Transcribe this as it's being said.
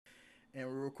And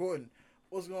we're recording.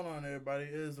 What's going on, everybody?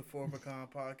 It is the Four of a Kind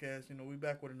podcast. We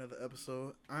back with another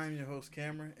episode. I'm your host,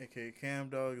 Cameron, aka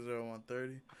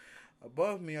CamDog0130.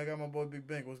 Above me, I got my boy Big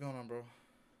Bank. What's going on, bro?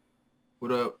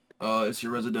 What up? It's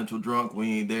your residential drunk.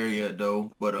 We ain't there yet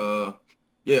though. But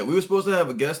yeah, we were supposed to have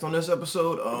a guest on this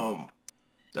episode.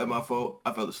 That's my fault.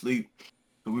 I fell asleep.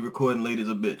 So we recording late as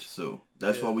a bitch. So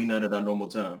that's why Yeah, we not at our normal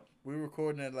time. we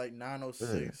recording at like Yeah.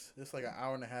 9:06. It's like an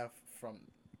hour and a half from.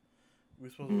 We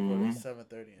are supposed to record at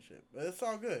Mm-hmm. 7:30 and shit, but it's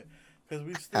all good because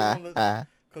we still Ah, gonna ah.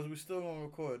 because we still gonna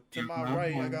record. To my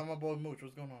right, I got my boy Mooch.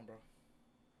 What's going on, bro?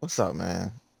 What's up,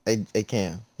 man? Hey,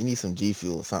 Cam, you need some G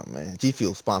Fuel or something, man. G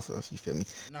Fuel sponsor us, you feel me?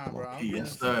 Nah, Come bro, on. I'm getting Yes,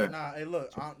 some. sir. Nah, hey,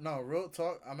 look, no, real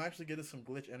talk. I'm actually getting some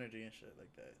glitch energy and shit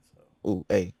like that. So, Ooh,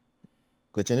 hey,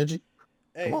 Glitch Energy?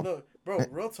 Come hey, on. look, bro, Man,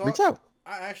 real reach talk. out.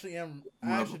 I actually am. I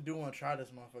Love actually 'em. do want to try this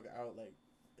motherfucker out like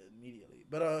immediately.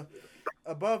 But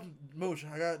above Mooch,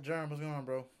 I got Jerm. What's going on,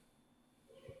 bro?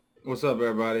 What's up,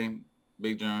 everybody?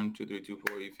 Big John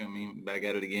 2324. You feel me? Back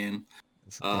at it again.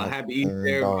 It's Happy Easter,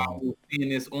 everybody. dog. Who's seeing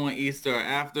this on Easter or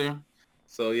after.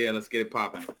 So yeah, let's get it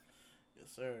popping.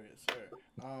 Yes, sir. Yes,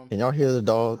 sir. Can y'all hear the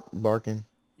dog barking?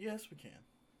 Yes, we can.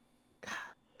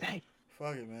 Dang.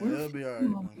 Fuck it, man. Where the It'll f- be alright,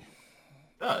 man.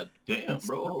 God damn,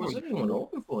 bro. Jose ain't want to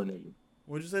open for a nigga.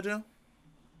 What'd you say, Jim?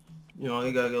 He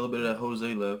gotta get a little bit of that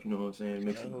Jose left. You know what I'm saying?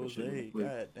 Mix That it with shit real Jose. quick.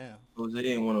 God damn. Jose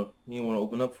ain't wanna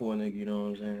open up for a nigga. You know what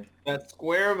I'm saying? That's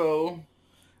Squarebo. All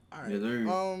Yes, right.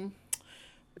 sir.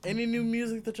 Any new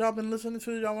music that y'all been listening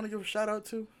to? Y'all want to give a shout out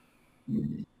to?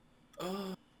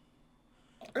 Uh,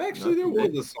 actually, Not there was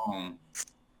today. a song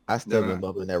I still that been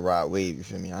bumping that ride wave, you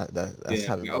feel me? That's yeah,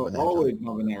 how I've been I bumping that always joint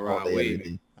bumping that all ride day, every wave.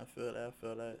 day. I feel that. I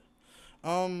feel that.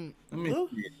 Let me Lil,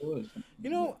 see. What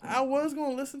was I was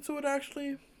gonna listen to it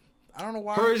actually. I don't know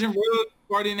why. Persian Rug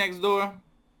Party Next Door.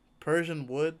 Persian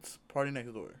Woods, Party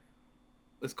Next Door.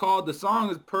 It's called, the song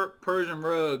is Persian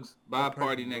Rugs Oh, by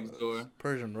Party Persian Next Rugs. Door.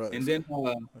 Persian And Rugs. then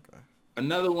Okay.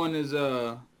 another one is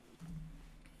how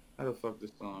the fuck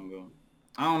this song go?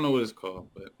 I don't know what it's called,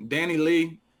 but Danny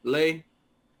Lay,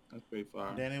 that's pretty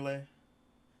fire. Danny Lay.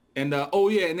 And oh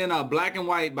yeah, and then Black and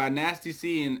White by Nasty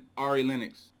C and Ari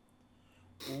Lennox.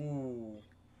 Ooh.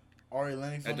 Ari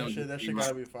Lennox That on this don't shit. just That shit came out.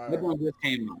 gotta be That fire. one just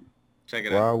came out. Check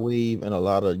it Ride out. wave and a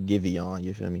lot of Giveon,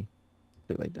 you feel me?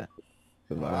 Shit like that.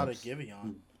 The A lot of vibes.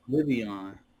 Giveon.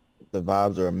 Vivian. The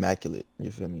vibes are immaculate, you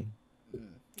feel me? Mm.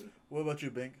 What about you,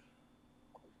 Bink?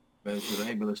 Man, shit, I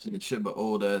ain't been listening to shit but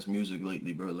old ass music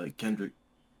lately, bro. Like Kendrick.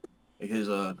 Like his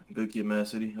Good Kid, Mad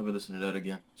City. I've been listening to that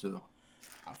again. So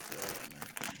I feel that, man.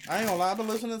 I ain't gonna lie. I've been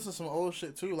listening to some old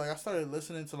shit too. Like I started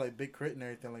listening to like Big Crit and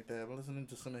everything like that. I've been listening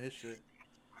to some of his shit.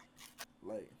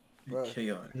 Like, bro,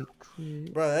 chaotic.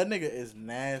 that nigga is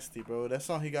nasty, bro. That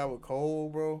song he got with Cole,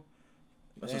 bro.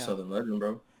 That's a Damn. Southern legend,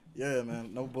 bro. Yeah,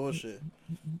 man. No bullshit.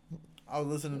 I was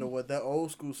listening to what that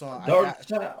old school song. Dark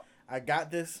Child. I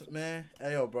got this, man.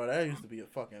 Hey, yo, bro, that used to be a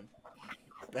fucking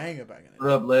banger back in the What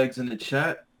day. up, legs in the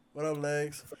chat? What up,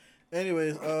 legs?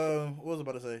 Anyways, what was I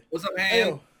about to say? What's up, Hey,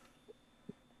 man?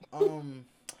 yo,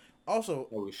 also,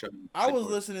 Oh, we shut I was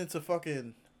listening to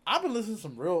fucking. I've been listening to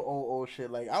some real old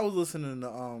shit. Like I was listening to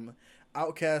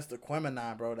Outkast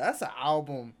Aquemini, bro. That's an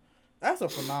album. That's a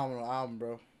phenomenal album,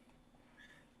 bro.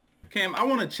 Cam, I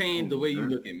want to change the way you Mhm.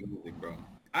 look at music, bro.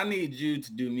 I need you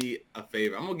to do me a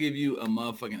favor. I'm gonna give you a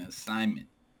motherfucking assignment.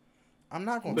 I'm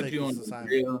not gonna Put take you this on the assignment.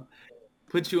 real.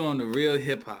 Put you on the real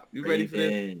hip hop. You ready for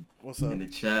this? Raven What's up? in the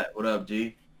chat. What up,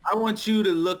 G? I want you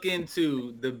to look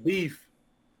into the beef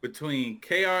between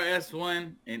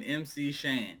KRS-One and MC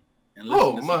Shan. And listen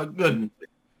Oh to my some. goodness.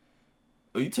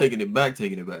 Oh, you taking it back,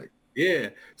 taking it back. Yeah.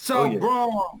 Oh, South yeah.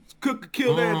 Bronx. Cook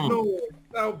kill that Mm. noise.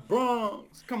 South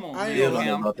Bronx. Come on, I ain't man. gonna lie.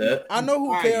 Yeah, Cam. about that. I know who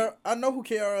Fire. I know who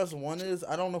KRS-One is.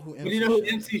 I don't know who But MC you know who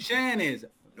Shan MC is. Shan is?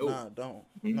 No. Nah, don't.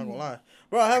 I'm Mm. not gonna lie,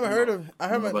 bro. I haven't heard of. I I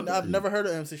don't know haven't. about I've that. never heard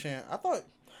of MC Shan. I thought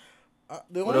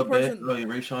the What only up, man? person. Oh, you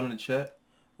Ray Sean in the chat?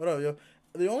 What up, yo?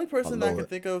 The only My person that I can lord.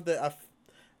 think of that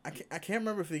I can't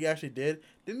remember if he actually did.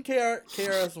 Didn't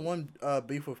KRS-One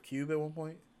beef with Cube at one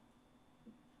point?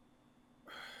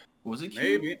 Was it Q?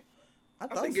 Maybe. I I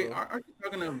thought think so. it, aren't you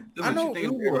talking of? I What you know- think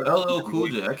of Or LL Cool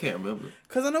J? I can't remember.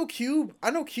 Cause I know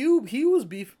Cube. He was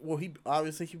beef. Well, he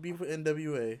obviously he beef with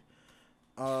NWA.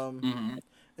 Mm-hmm.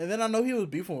 And then I know he was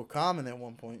beefing with Common at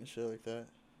one point and shit like that.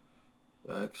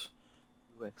 Facts.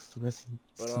 But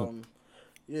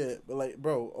yeah, but like,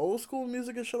 bro, old school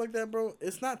music and shit like that, bro.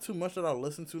 It's not too much that I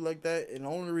listen to like that, and the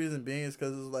only reason being is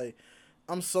because it's like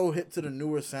I'm so hip to the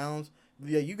newer sounds.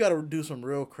 Yeah, you gotta do some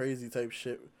real crazy type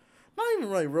shit. Not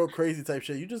even like real crazy type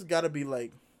shit. You just gotta be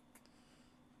like,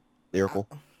 Lyrical.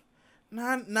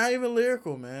 not even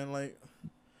lyrical, man. Like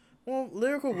Well,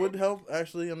 lyrical would help.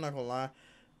 Actually, I'm not gonna lie.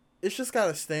 It's just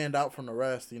gotta stand out from the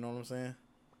rest. You know what I'm saying?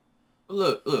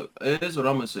 Look. Here's what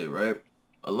I'm gonna say, right?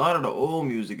 A lot of the old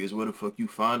music is where the fuck you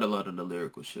find a lot of the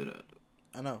lyrical shit at.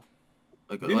 I know.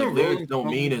 Like You know, lyrics Rolling don't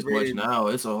mean Stone as much rated- now.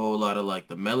 It's a whole lot of like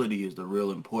the melody is the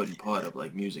real important part of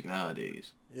like music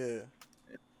nowadays. Yeah.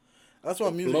 That's why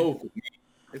the music. flow for me.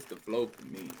 It's the flow for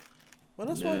me. Well,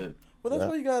 that's Yeah. why. Well, that's Yeah.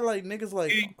 why you got like niggas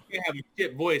like, You can't have a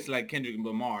shit voice like Kendrick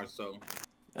Lamar, so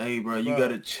Hey, bro, you Bruh.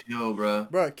 gotta chill, bro.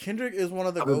 bro. Kendrick is one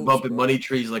of the I've been goats, bumping bro. money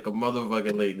trees like a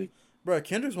motherfucker lately. Bro,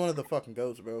 Kendrick's one of the fucking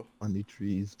goats, bro. Money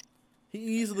trees. He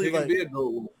easily he can like, be a goat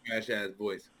with a trash ass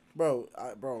voice. bro,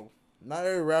 not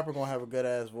every rapper gonna have a good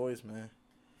ass voice, man.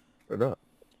 Straight up.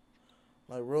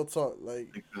 Like real talk,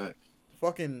 like Big fact.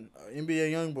 fucking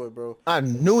NBA YoungBoy, bro. I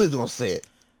knew he was gonna say it.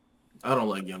 I don't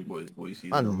like Young Boy's voice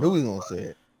either. I knew he was gonna say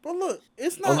it. But look,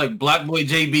 it's I was not. like Black Boy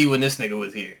JB when this nigga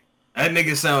was here. That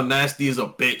nigga sound nasty as a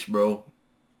bitch, bro.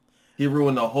 He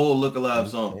ruined the whole Look Alive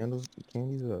song. Candles,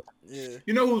 candies up. Yeah.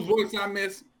 You know whose voice I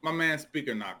miss? My man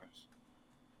Speaker Knockers.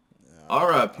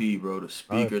 R.I.P. bro, the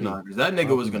speaker R.I.P. knockers. That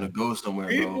nigga was gonna go somewhere,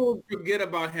 bro. People forget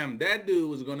about him. That dude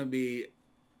was gonna be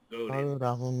goated.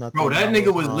 Bro, that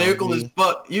nigga was lyrical as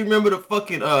fuck. You remember the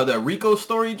fucking that Rico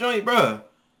story joint, bro?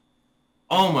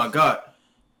 Oh my god,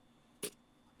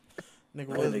 Nigga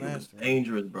that was nigga was nasty, man.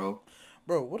 dangerous, bro.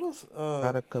 Bro, what else?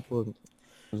 Got a couple.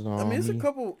 I mean, it's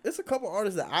a couple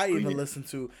artists that I even yeah. listen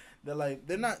to that like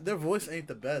their voice ain't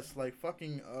the best. Like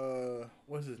fucking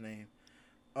what's his name?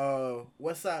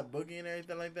 West Side Boogie and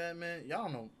everything like that, man. Y'all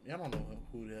don't know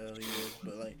who the hell he is,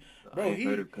 but like, bro, I ain't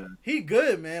heard of Cuz. he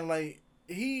good, man. Like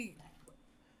I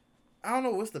don't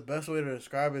know what's the best way to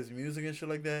describe his music and shit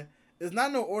like that. It's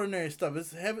not no ordinary stuff.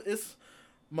 It's heavy, it's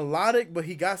melodic, but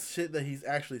he got shit that he's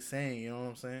actually saying. You know what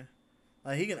I'm saying?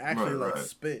 Like he can actually Right, like right.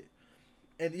 spit.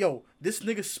 And yo, this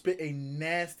nigga spit a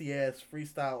nasty ass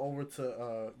freestyle over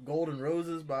to Golden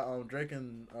Roses by Drake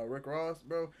and Rick Ross,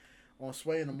 bro. On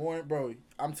Sway in the Morning, bro.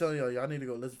 I'm telling y'all need to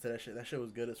go listen to that shit. That shit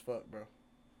was good as fuck, bro.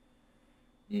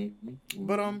 Mm-hmm.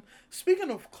 But speaking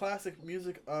of classic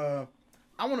music, I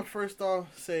want to first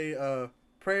off say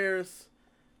prayers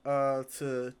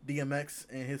to DMX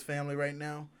and his family right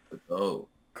now. Oh,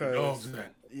 Cause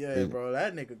yeah, bro,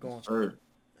 that nigga going. sir.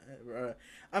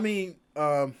 I mean,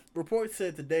 reports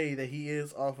said today that he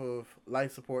is off of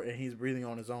life support and he's breathing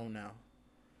on his own now.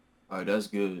 All right, that's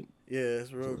good. Yeah,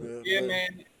 it's real good. Yeah, but-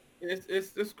 man.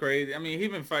 It's crazy. I mean, he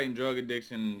been fighting drug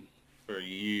addiction for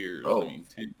years. Oh. I mean,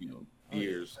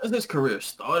 years. As his career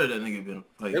started, that nigga been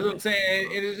like. That's what I'm saying.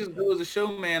 It just goes to show,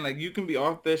 man. Like you can be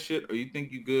off that shit, or you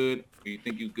think you good, or you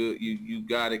think you good. You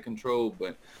got it controlled,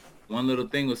 but one little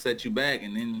thing will set you back,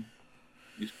 and then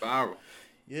you spiral.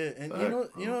 Yeah, and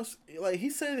you know, like he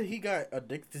said that he got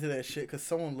addicted to that shit because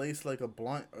someone laced like a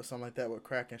blunt or something like that with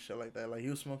crack and shit like that. Like he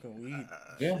was smoking weed.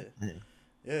 Yeah. Shit.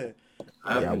 Yeah.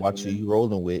 Yeah, I watch you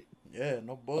rolling with. Yeah,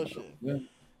 no bullshit. Yeah.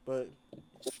 But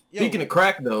Speaking of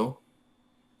crack, though,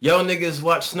 y'all niggas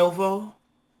watch Snowfall?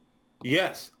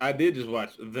 Yes, I did just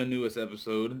watch the newest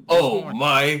episode. this Oh morning.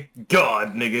 my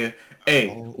god, nigga.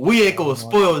 Hey, we ain't gonna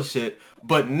spoil shit,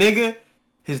 but nigga,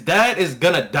 his dad is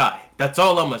gonna die. That's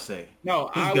all I'm gonna say. No,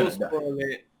 He's I gonna will die. spoil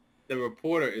it. The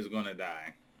reporter is gonna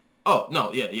die. Oh,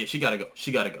 no, yeah, she gotta go.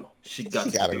 She gotta go. She got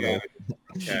She gotta to go.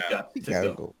 She Yeah. got She to gotta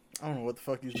go. go. I don't know what the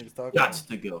fuck these niggas talking Got about.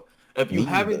 to go. If you Me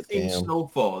haven't neither, seen damn.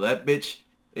 Snowfall, that bitch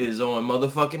is on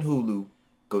motherfucking Hulu.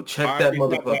 Go check that R.I.P.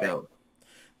 motherfucker Fatback. out.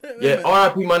 Wait a Yeah, minute.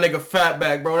 R.I.P. my nigga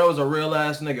Fatback, bro. That was a real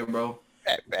ass nigga, bro.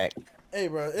 Back. Hey,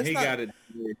 bro, it's He not, got it.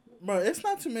 bro. It's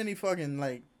not too many fucking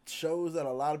like shows that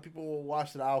a lot of people will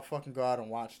watch that I'll fucking go out and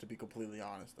watch. To be completely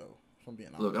honest, though, if I'm being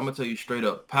honest. Look, I'm gonna tell you straight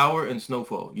up. Power and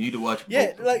Snowfall. You need to watch Yeah,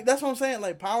 both of like them. that's what I'm saying.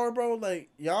 Like Power, bro. Like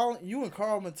you and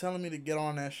Carl been telling me to get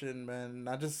on that shit, man.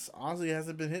 I just honestly it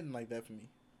hasn't been hitting like that for me.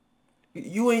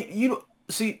 You don't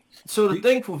see. So the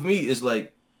thing for me is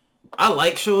like, I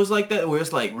like shows like that where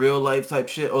it's like real life type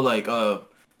shit, or like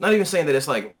not even saying that it's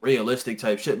like realistic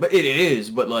type shit, but it is.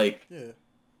 But like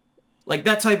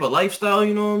that type of lifestyle,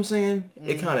 you know what I'm saying?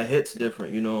 It kind of hits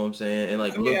different, you know what I'm saying? And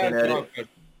like looking at it,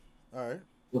 All right.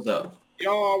 what's up?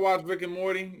 Y'all all watch Rick and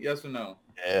Morty? Yes or no?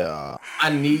 Yeah.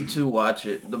 I need to watch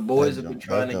it. The boys have been That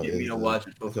trying to joint get me is, to watch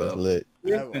it for that joint's forever. lit. I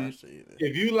haven't Listen, watched it either.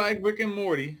 if you like Rick and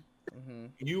Morty, Mm-hmm.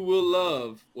 you will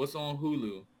love what's on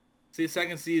Hulu. See,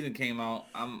 second season came out.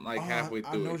 I'm like halfway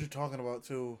I through know what it. you're talking about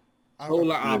too.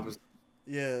 Polar opposite.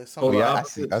 Yeah, Oh, something. yeah.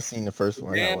 Yeah, I seen the first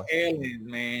one. Damn aliens,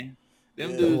 man.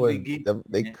 Them Yeah. dudes be geeking.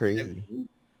 They man. crazy.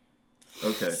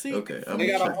 Okay, See, okay. I'm They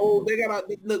got gonna a whole. They got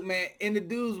a look, man. In the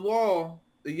dude's wall,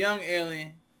 the young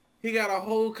alien He got a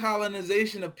whole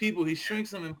colonization of people. He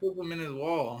shrinks them and puts them in his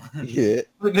wall. Yeah.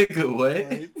 Nigga, what?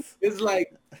 Right? It's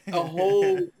like a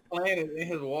whole planet in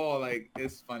his wall. Like,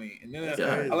 it's funny. And then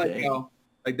God I like dang. how,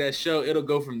 like, that show, it'll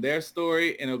go from their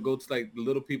story and it'll go to, like, the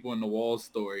little people in the wall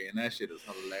story. And that shit is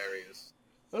hilarious.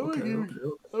 I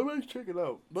might check it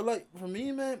out. But like for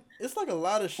me, man, it's like a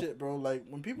lot of shit, bro. Like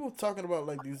when people talking about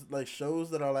like these like shows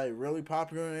that are like really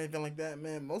popular and anything like that,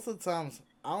 man. Most of the times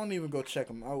I don't even go check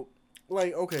them out.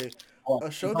 Like okay,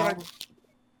 a show that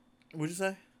what'd you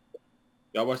say?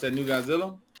 Y'all watch that new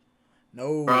Godzilla?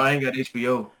 No, Bro, I ain't got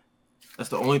HBO. That's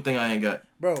the only thing I ain't got.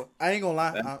 bro. I ain't gonna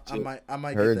lie. That's I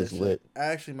might Heard get that it's shit. lit. I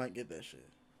actually might get that shit.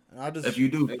 And I'll just If you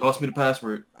do, toss me the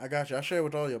password. I got you. I'll share it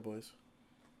with all your boys.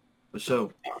 For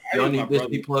sure. I Y'all use my need Disney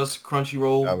brother. Plus,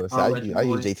 Crunchyroll. I was holla I, at use- your I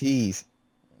boys. use JT's.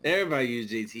 Everybody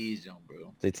use JT's, John,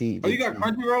 bro. JT. Oh, you got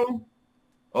Crunchyroll?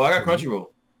 Oh, I got Crunchyroll.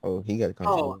 Oh, he got a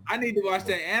Oh, country. I need to watch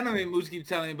that anime Moose keep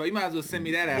telling me, but you might as well send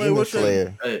me that after. Wait, Demon what's that?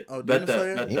 Slayer. Hey, Oh, bet Demon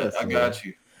Slayer? that. Bet Demon that. I Slayer. got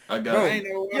you. I got Bro, I you. ain't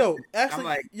never watched Yo, it. actually, I'm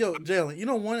like, yo, Jalen, you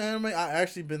know one anime I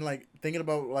actually been like thinking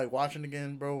about like watching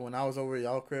again, bro. When I was over at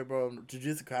y'all crib, bro,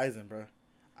 Jujutsu Kaisen, bro.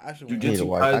 I actually need to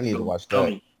watch- I need to watch that.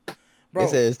 Dummy. bro.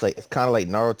 They said it's kind of like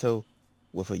Naruto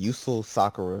with a useful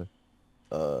Sakura.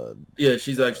 Yeah,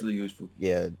 she's actually useful.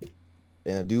 Yeah,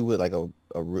 and a dude with like a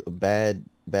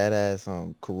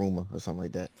badass Kuruma or something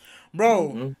like that.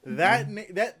 Bro, Mhm.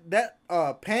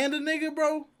 that panda nigga,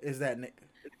 bro, is that nigga,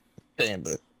 Damn,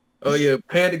 but Oh yeah,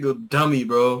 Panda go dummy,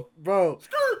 bro. bro.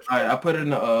 Alright, I put it in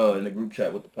the group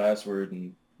chat with the password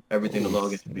and everything to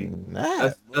log in to be.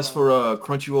 Nah. That's for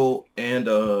Crunchyroll and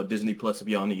Disney Plus if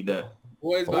y'all need that.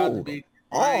 boy's about to Oh, be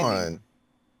on.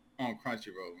 on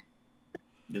Crunchyroll.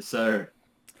 Yes, sir.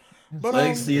 But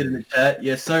Legs see it in the chat.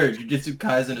 Yes, sir. Jujutsu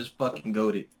Kaisen is fucking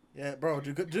goated. yeah, bro,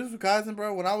 Jujutsu Kaisen,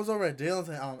 bro. When I was over at Dylan's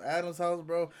and Adam's house,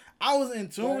 bro, I was in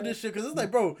tune with this shit because it's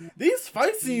like, bro, these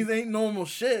fight scenes ain't normal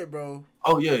shit, bro.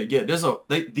 Oh yeah.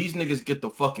 These niggas get the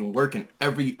fucking work in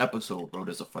every episode, bro.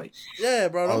 There's a fight. Yeah,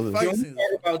 bro, Oh, them the- fight Can we scenes. talk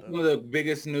are about fucked some up. of the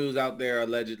biggest news out there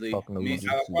allegedly? Talking I about mean,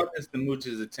 I Jujutsu. brought this to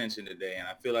Mooch's attention today, and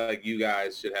I feel like you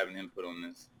guys should have an input on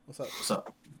this. What's up? What's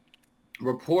up?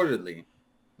 Reportedly,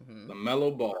 Mhm.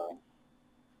 LaMelo Ball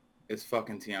is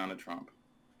fucking Tiana Trump.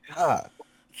 God.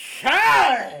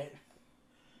 God!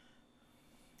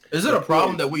 Is it a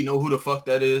problem that we know who the fuck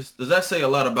that is? Does that say a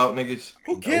lot about niggas?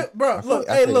 Who cares, I bro? feel- Look,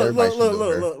 I hey, think look, everybody look, should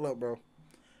look, know look, her. look, bro.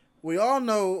 We all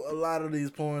know a lot of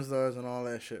these porn stars and all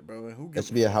that shit, bro. And who That gives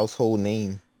should be a household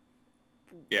name.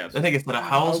 Yeah. That nigga said a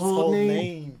household name.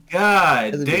 name?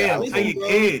 God Doesn't be a damn, household. tell your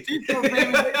kids. She's so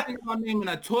famous, they think about naming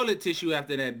a toilet tissue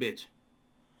after that bitch.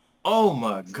 Oh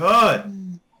my god.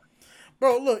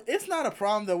 Bro, look, it's not a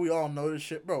problem that we all know this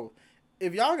shit, bro.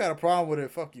 If y'all got a problem with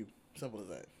it, fuck you. Simple as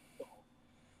that.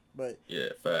 But Yeah,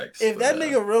 facts. if that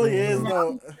nigga really is,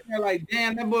 though, They're like,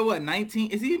 damn, that boy, what,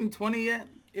 19? Is he even 20 yet?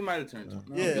 He might have turned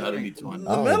 20. Yeah. Gotta be 20.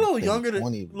 I don't LaMelo think younger than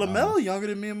 20, LaMelo younger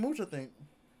than me and Mooch, I think.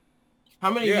 How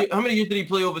many Yeah. how many years did he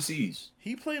play overseas?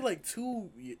 He played like 2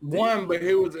 One, but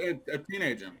he was a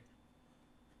teenager.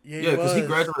 Yeah, because he was.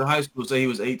 graduated high school, so he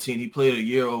was 18. He played a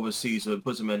year overseas, so it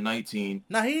puts him at 19.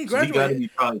 Nah, he didn't So he graduate. gotta be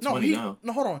probably no, 20 now.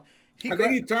 No, hold on. I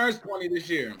think he turns 20 this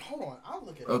year. Hold on, I'll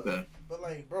look at it. Okay. But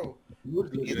like, bro,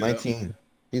 He's 19.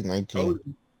 He's 19.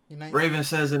 he 19. Raven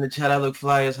says in the chat, I look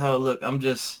fly as hell. Look, I'm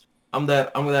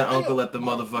that uncle at the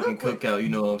motherfucking cookout, you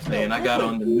know what I'm saying? I got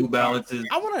on the New Balances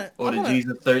I wanna, or I the wanna,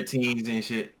 Jesus 13s and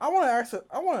shit. I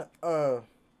wanna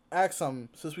ask something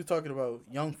since we're talking about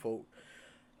young folk.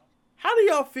 How do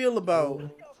y'all feel about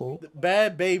Fool. the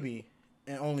Bad Baby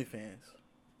and OnlyFans?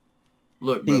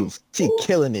 Look, bro, She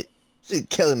killing it. She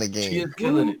killing the game. she is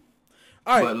killing it.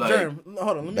 All right, But, like, Jerm,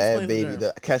 hold on, let me Bad explain baby. to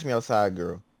Jerm. The Catch Me Outside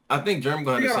girl. I think Germ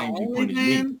gonna She have the got same an viewpoint as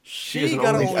me. OnlyFans? She is She an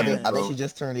got an OnlyFans, I think bro. she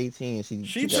just turned 18.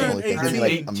 She got turned OnlyFans. She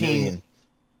like 18. a million.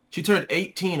 She turned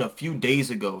 18 a few days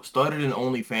ago, started in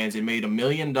OnlyFans, and made $1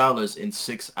 million in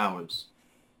 6 hours.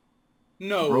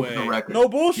 No Broke way. the record. No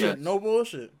bullshit, Yes. no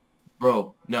bullshit.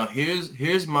 Bro, now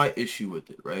here's my issue with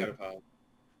it, right?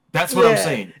 That's what Yeah, I'm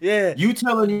saying. Yeah, You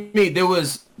telling me there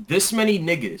was this many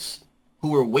niggas who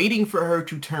were waiting for her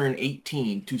to turn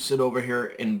 18 to sit over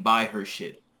here and buy her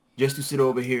shit. Just to sit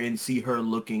over here and see her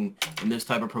looking in this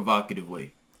type of provocative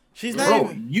way. she's not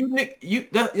Bro, even.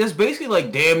 that's basically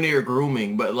like damn near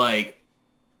grooming, but like,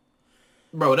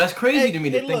 bro, that's crazy Hey, to me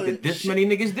to hey, think look, that this she- many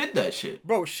niggas did that shit.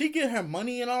 Bro, she get her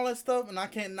money and all that stuff, and I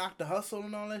can't knock the hustle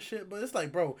and all that shit. But it's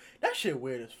like, bro, that shit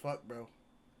weird as fuck, bro.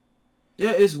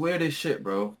 Yeah, it's weird as shit,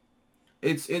 bro.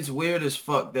 It's weird as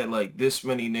fuck that like this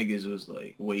many niggas was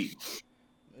like, wait.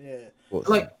 Yeah,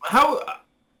 Like how?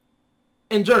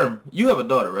 And Germ, you have a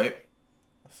daughter, right?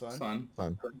 Son.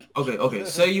 Son. Okay.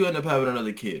 Say you end up having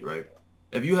another kid, right?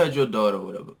 If you had your daughter or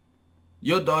whatever,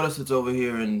 your daughter sits over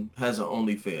here and has an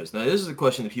OnlyFans. Now, this is a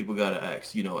question that people gotta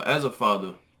ask. You know, as a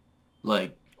father,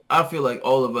 like, I feel like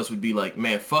all of us would be like,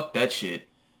 man, fuck that shit.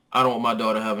 I don't want my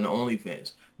daughter having an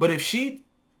OnlyFans. But if she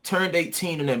turned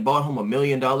 18 and then bought home $1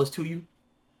 million to you,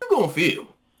 you gonna feel.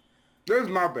 Here's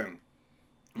my thing,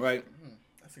 right?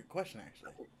 That's a good question,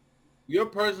 actually. Your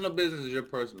personal business is your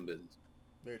personal business.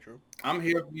 Very true. I'm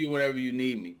here for you whenever you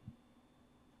need me.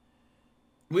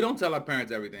 We don't tell our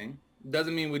parents everything.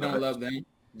 Doesn't mean we don't love them.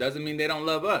 Doesn't mean they don't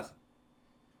love us.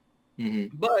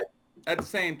 Mm-hmm. But at the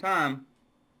same time,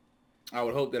 I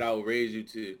would hope that I will raise you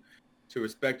to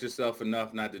respect yourself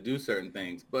enough not to do certain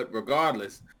things. But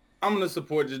regardless, I'm going to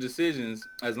support your decisions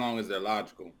as long as they're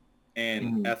logical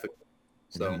and ethical.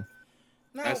 So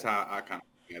Now, that's how I kind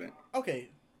of get it. okay,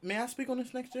 may I speak on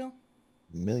this next, Jill?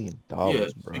 $1 million, Yeah,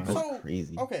 bro. That's So,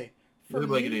 crazy. Okay,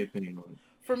 Everybody get their opinion on it.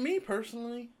 for me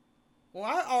personally,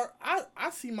 well, I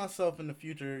see myself in the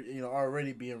future, you know,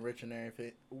 already being rich and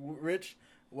everything, rich,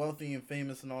 wealthy, and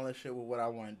famous and all that shit with what I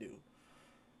want to do.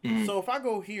 Mhm. So if I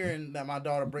go here and that my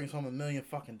daughter brings home $1 million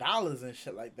fucking dollars and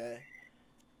shit like that,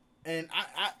 and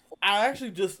I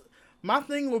actually just, my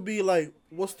thing would be like,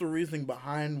 what's the reasoning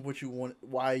behind what you want,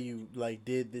 why you like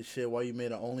did this shit, why you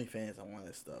made an OnlyFans and all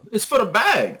that stuff. It's for the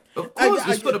bag. Of course,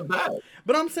 it's for the bag.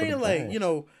 But I'm saying like, bag. you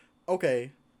know,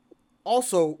 okay.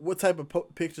 Also, what type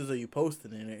of pictures are you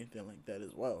posting and everything like that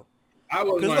as well? I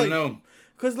wouldn't 'Cause, want to like, know.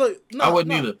 Because look, no, I wouldn't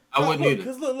no, either. I no, wouldn't look, either.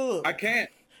 Because look. I can't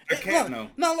know.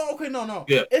 No, okay, no.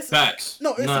 Yeah, It's facts.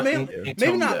 no, it's Not- mainly, tell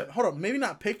maybe me not. that. Hold on, maybe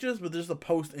not pictures, but just a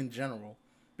post in general.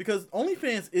 Because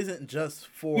OnlyFans isn't just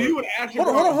for. You would actually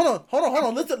Hold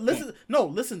on.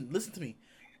 Listen to me.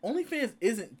 OnlyFans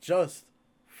isn't just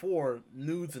for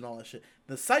nudes and all that shit.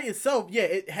 The site itself, yeah,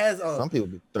 it has a. Some people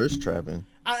be thirst trapping.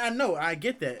 I know, I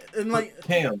get that, and like,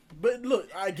 Cam, but look,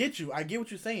 I get you. I get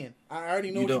what you're saying. I already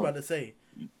know You what you're don't. about to say.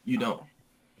 you don't.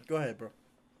 Go ahead, bro.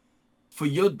 For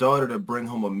your daughter to bring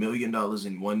home $1 million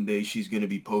in one day, she's gonna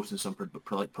be posting some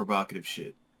like provocative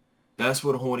shit. That's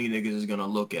what horny niggas is gonna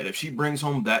look at. If she brings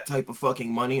home that type of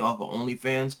fucking money off of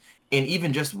OnlyFans, in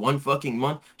even just one fucking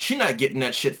month, she not getting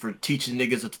that shit for teaching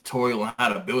niggas a tutorial on how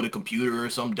to build a computer or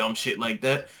some dumb shit like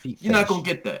that. You're not gonna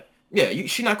get that. Yeah,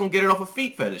 she not gonna get it off of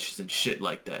feet fetishes and shit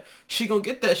like that. She gonna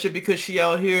get that shit because she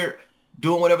out here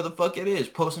doing whatever the fuck it is,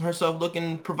 posting herself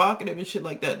looking provocative and shit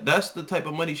like that. That's the type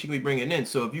of money she can be bringing in.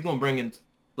 So if you're gonna bring in,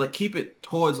 like, keep it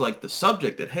towards like the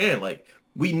subject at hand. Like,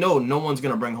 we know no one's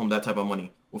gonna bring home that type of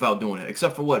money without doing it,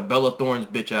 except for what Bella Thorne's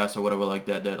bitch ass or whatever like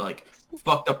that like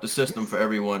fucked up the system for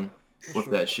everyone with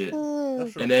that shit.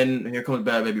 That's true. And then here comes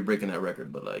Bad Baby breaking that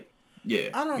record. But like, yeah,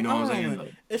 I don't, you know what I'm saying? man.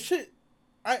 Like, It should.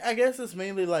 I guess it's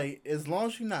mainly like, as long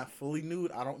as you're not fully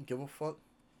nude, I don't give a fuck.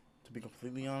 To be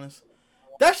completely honest,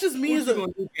 that's just me as a.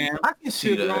 I can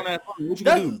see that. What you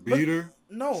That's- gonna do? but- Beat her?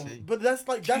 No, but that's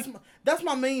like that's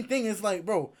my main thing. Is like,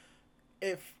 bro,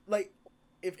 if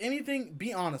anything,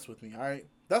 be honest with me. All right,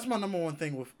 that's my number one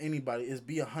thing with anybody is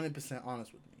be 100%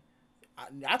 honest with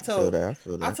me. I tell I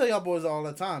feel that. I tell y'all boys all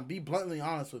the time, be bluntly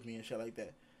honest with me and shit like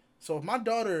that. So if my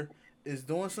daughter is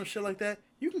doing some shit like that,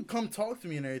 you can come talk to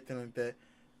me and everything like that.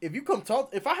 If you come talk,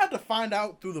 if I had to find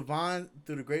out through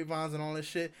the grapevines and all that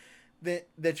shit,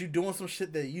 that you doing some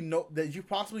shit that you know, that you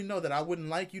possibly know that I wouldn't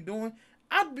like you doing,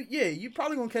 you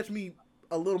probably gonna catch me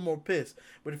a little more pissed.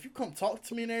 But if you come talk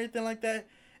to me and everything like that,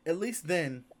 at least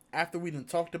then, after we done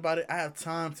talked about it, I have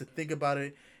time to think about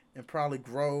it and probably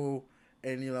grow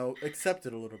and, you know, accept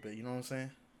it a little bit. You know what I'm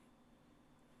saying?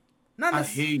 I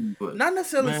hear you, but Not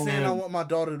necessarily saying I man. want my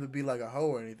daughter to be like a hoe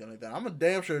or anything like that. I'm a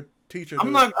damn sure teacher.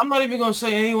 I'm not even gonna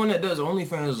say anyone that does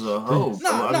OnlyFans is a hoe.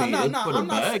 No, I mean, no, it's no, for the I'm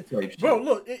not bag type shit. Bro,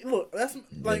 look. That's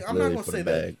like, I'm not literally gonna for say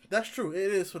the that. bag. That's true.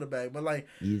 It is for the bag, but like,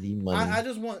 Easy money. I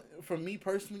just want, for me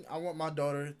personally, I want my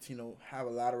daughter to, you know, have a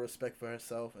lot of respect for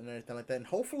herself and everything like that, and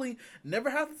hopefully never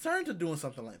have to turn to doing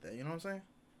something like that. You know what I'm saying?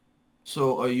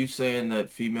 So are you saying that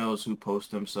females who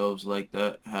post themselves like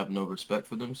that have no respect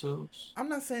for themselves? I'm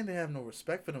not saying they have no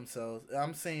respect for themselves.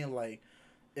 I'm saying, like,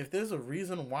 if there's a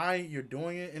reason why you're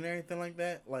doing it and everything like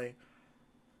that, like,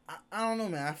 I don't know,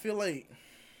 man. I feel like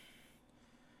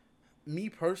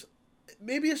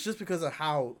maybe it's just because of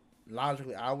how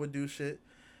logically I would do shit.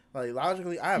 Like,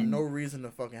 logically, I have no reason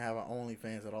to fucking have an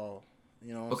OnlyFans at all.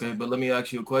 You know what I'm Okay, saying? but let me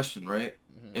ask you a question, right?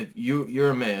 Mhm. If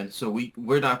you're a man, so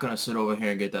we're not gonna sit over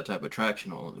here and get that type of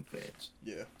traction on OnlyFans.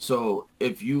 Yeah. So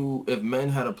if men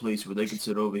had a place where they could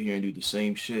sit over here and do the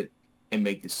same shit and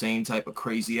make the same type of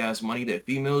crazy ass money that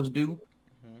females do,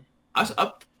 Mhm.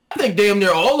 I think damn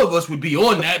near all of us would be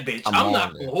on that bitch. I'm I'm on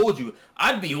not it. gonna hold you.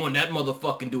 I'd be on that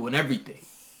motherfucking doing everything.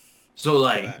 So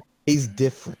like, He's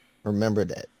different. Remember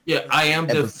that. yeah, I am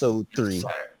different. Episode 3.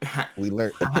 Sorry. We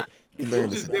learned. We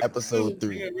learned this in episode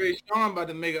 3. Yeah, Ray Sean about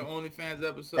to make an OnlyFans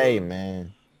episode. Hey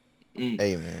man. Mm.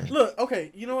 Hey man. Look,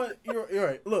 okay, you know what? You're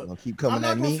right. Look, You gonna keep I'm coming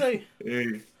not at gonna me? say.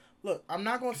 Hey. Look, I'm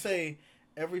not gonna say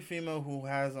every female who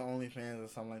has an OnlyFans or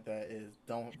something like that is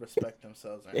don't respect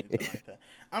themselves or anything like that.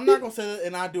 I'm not gonna say that,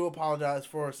 and I do apologize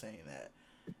for saying that.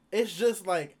 It's just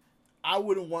like I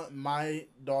wouldn't want my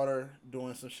daughter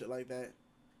doing some shit like that.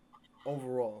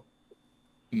 Overall,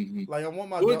 like I want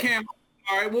my daughter.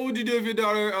 All right, what would you do if your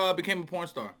daughter became a porn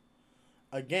star?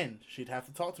 Again, she'd have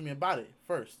to talk to me about it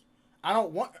first. I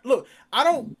don't want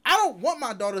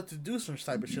my daughter to do some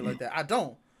type of shit like that. I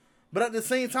don't. But at the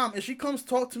same time, if she comes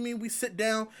talk to me, we sit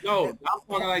down. No, I'm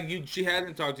talking like you. She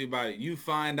hasn't talked to you about it. You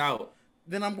find out.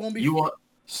 Then I'm gonna be. You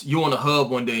on a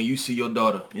hub one day and you see your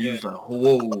daughter and you just like,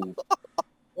 whoa.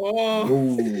 Oh,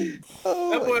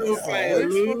 Whoa. that boy was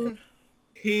playing.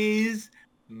 He's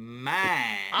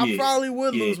mad. I probably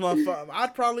would Yeah. lose my phone.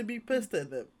 I'd probably be pissed at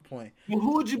that point. Well,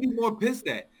 who would you be more pissed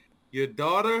at? Your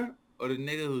daughter or the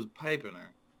nigga who's piping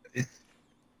her?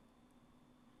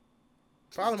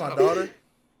 Probably my daughter.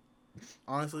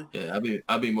 Honestly. Yeah,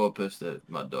 I'd be more pissed at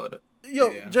my daughter. Yo,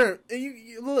 Yeah. Jared,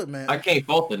 you look, man. I can't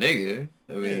fault the nigga.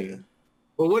 I mean, Yeah.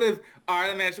 But what if? All right,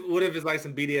 let me ask you. What if it's like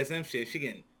some BDSM shit? She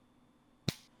getting.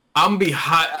 I'm gonna be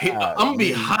hot. I'm gonna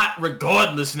be hot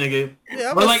regardless, nigga.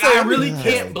 Yeah, But like, I really Yeah.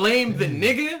 can't blame the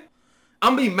nigga.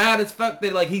 I'm gonna be mad as fuck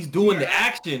that like he's doing the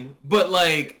action, but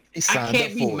like He I signed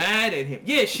can't up be for it. mad at him.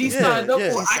 Yeah, she Yeah, signed up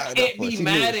yeah. for it. She I signed can't up for it. be She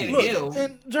mad knew at she him. was.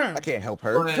 And Germ, I can't help Go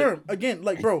her. ahead. Germ, again,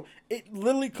 like, bro, it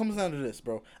literally comes down to this,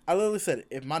 bro. I literally said it.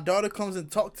 If my daughter comes and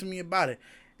talk to me about it,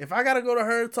 if I gotta go to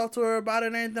her, talk to her about it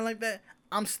and anything like that,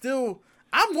 I'm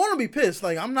gonna be pissed.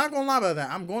 Like, I'm not gonna lie about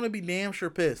that. I'm gonna be damn sure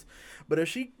pissed. But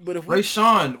if Ray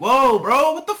Sean, whoa,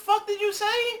 bro, what the fuck did you say?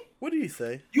 what did he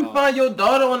say? You find your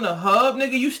daughter on the hub,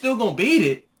 nigga, you still gonna beat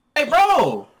it. Hey,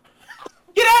 bro,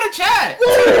 get out of chat.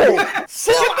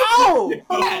 Chill out!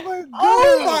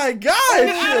 Oh my Get out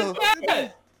god! of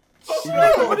chat.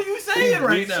 Nigga, what are you saying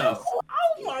right now? Oh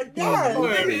my god!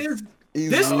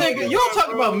 This nigga, you don't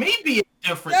talk about me being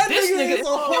different. That This nigga nigga is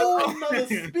a whole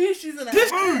nother species and a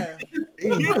This- half.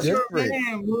 He's different.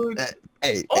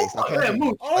 Hey, Oh stop my coming god, for me.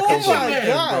 Moose. Oh That comes my from me.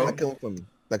 god! That comes from me.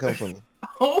 That comes from me.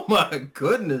 Oh my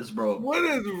goodness, bro. What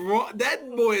is wrong? That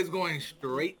boy is going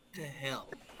straight to hell.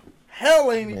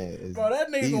 Hell ain't he? Man, it's- Bro, that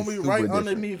nigga he's gonna be super right different.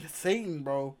 underneath Satan,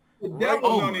 bro. The Right, devil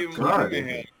oh don't my even God. want to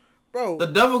hell. bro. The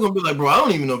devil gonna be like, bro, I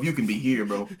don't even know if you can be here,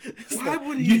 bro. Why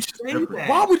would You he just say different. that?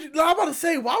 Why would you? I'm about to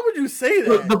say, why would you say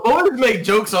Look, that? the boys make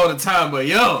jokes all the time, but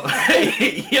yo,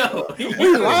 yo, We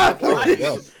live. That was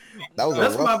rough. That was a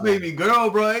that's rough my one. baby girl,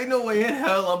 bro. Ain't no way in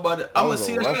hell I'm gonna was a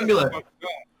see that rough and be like,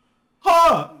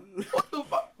 huh? What the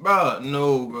fuck, bro?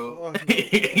 No, bro. Oh,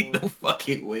 Ain't no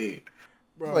fucking way.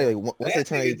 Bro. Like, once they That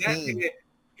turn nigga- that 18, nigga,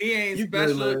 he ain't You good,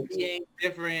 special. Lex. He ain't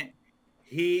different.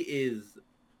 He is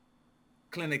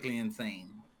clinically insane.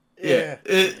 Yeah.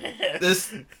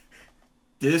 This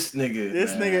nigga.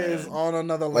 This man. nigga is on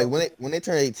another like level. when they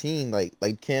turn 18, like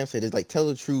Cam said, it's like tell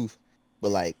the truth,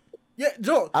 but like Yeah,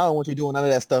 Joe. I don't want you doing none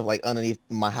of that stuff like underneath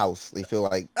my house. They feel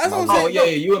like That's my what I'm roof. Oh saying. yeah,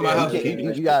 you in my You house. can't- keep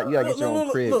you that gotta shit. get your Look, own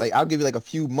look, crib. look. Like I'll give you like a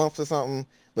few months or something,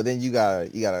 but then you gotta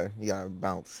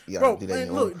bounce. You gotta Bro, do that in man,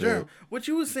 your own look, crib. Jerm, what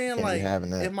you was saying, Can't be like, having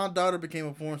that. if my daughter became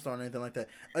a porn star or anything like that,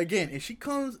 again, if she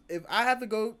comes, if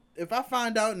I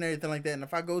find out and everything like that, and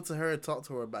if I go to her and talk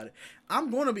to her about it,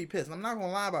 I'm going to be pissed. I'm not going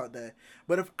to lie about that.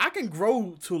 But if I can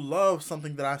grow to love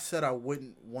something that I said I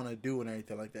wouldn't want to do and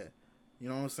everything like that, you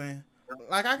know what I'm saying?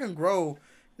 Like, I can grow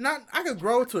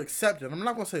to accept it. I'm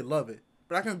not going to say love it,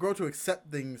 but I can grow to accept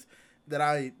things that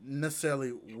I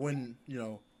necessarily wouldn't,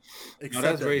 accept. No,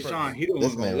 that's at Ray first. Sean. He the one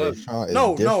This gonna man love Ray you. Sean is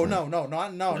No. different.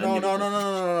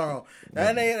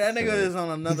 That nigga is on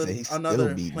another He still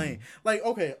another beating plane. me. Like,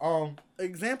 okay,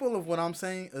 example of what I'm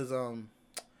saying is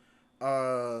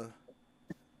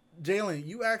Jalen,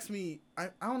 you asked me. I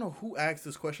don't know who asked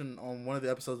this question on one of the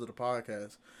episodes of the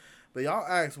podcast, but y'all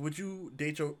asked, would you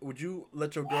let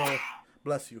your girl,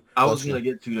 bless you, I was gonna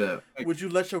get to that. would you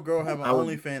let your girl have an I was-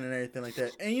 OnlyFans and everything like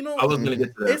that? And I was gonna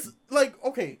get to that. it's like,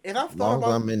 okay, and I've As thought long as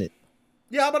about I'm in it.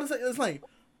 yeah, I'm about to say, it's like,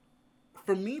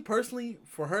 for me personally,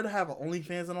 for her to have an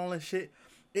OnlyFans and all that shit,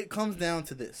 it comes down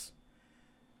to this.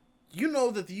 You know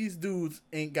that these dudes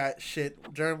ain't got shit.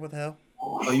 Jerm, what the hell?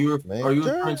 Are you Man,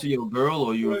 referring to your girl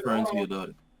or are you referring to your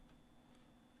daughter?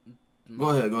 Go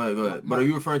ahead. But are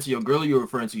you referring to your girl or you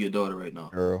referring to your daughter right now?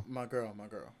 Girl. My girl.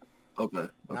 Okay.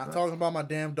 Not talking about my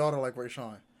damn daughter like Ray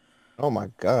Sean. Oh my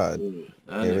God.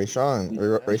 That Yeah,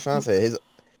 nigga- Ray Sean said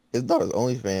his daughter's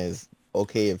OnlyFans is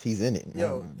okay if he's in it.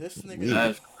 Yo, this nigga.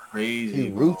 That's crazy.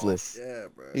 He's bro. ruthless. Yeah,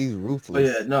 bro. He's But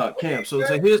ruthless. yeah, no, Cam. So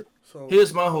So,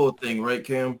 here's my whole thing, right,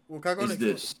 Cam? well, can I go Is and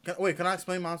this? wait, can I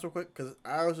explain mine real quick? Because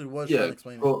I actually was trying Yeah, to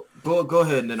explain it. go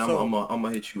ahead, and then So- I'm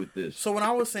gonna hit you with this. So what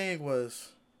I was saying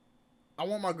was, I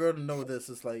want my girl to know this.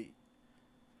 It's like,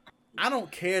 I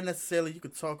don't care necessarily. You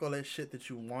could talk all that shit that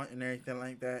you want and everything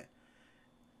like that.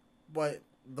 But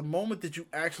the moment that you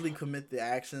actually commit the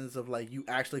actions of like you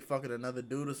actually fucking another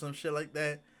dude or some shit like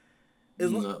that,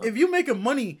 is No. if you making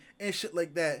money and shit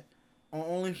like that on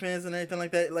OnlyFans and everything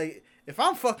like that, like if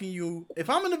I'm fucking you, if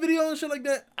I'm in the video and shit like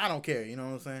that, I don't care. You know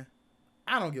what I'm saying?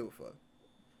 I don't give a fuck.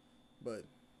 But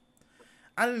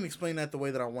I didn't explain that the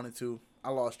way that I wanted to. I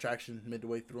lost traction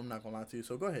midway through. I'm not gonna lie to you.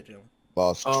 So go ahead, Jalen.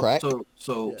 Lost track.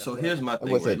 So Yeah. here's my I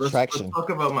thing. would say Right? Let's traction. talk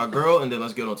about my girl, and then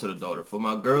let's get on to the daughter. For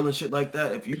my girl and shit like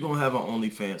that, if you're gonna have an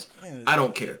OnlyFans, Man, I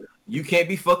don't care. You can't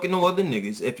be fucking no other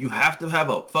niggas. If you have to have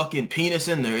a fucking penis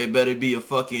in there, it better be a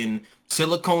fucking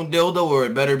silicone dildo, or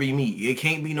it better be me. It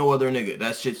can't be no other nigga.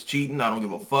 That shit's cheating. I don't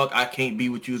give a fuck. I can't be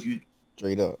with you if you.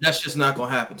 Straight up. That's just not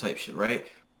gonna happen, type shit, right?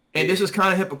 And this is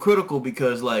kind of hypocritical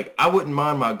because, like, I wouldn't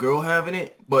mind my girl having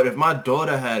it, but if my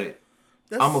daughter had it,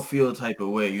 That's, I'm gonna feel a type of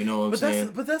way. You know what I'm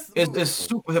saying? It's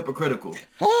super hypocritical.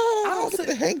 Oh, don't look at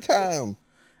the say- hang time.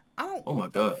 I don't. Oh my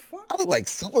what the God. fuck? I look like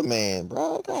Superman,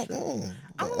 bro. God damn.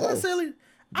 I don't Yes. necessarily.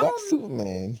 I Black don't.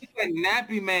 Superman. He's like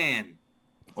Nappy Man.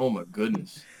 Oh my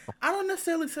goodness. I don't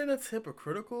necessarily say that's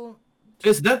hypocritical.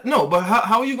 It's that no, but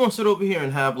how are you gonna sit over here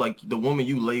and have like the woman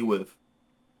you lay with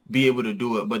be able to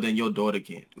do it, but then your daughter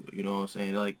can't do it? You know what I'm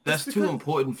saying? Like that's It's two because-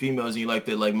 important females, and you like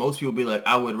that. Like most people be like,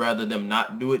 I would rather them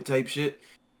not do it type shit.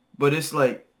 But it's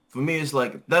like for me, it's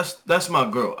like that's my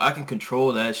girl. I can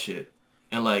control that shit,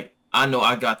 and like I know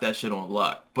I got that shit on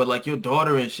lock. But like your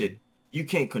daughter and shit, you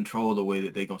can't control the way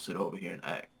that they gonna sit over here and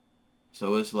act.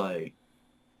 So it's like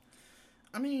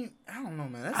I mean, I don't know,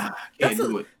 man. I can't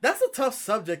do it. That's a tough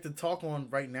subject to talk on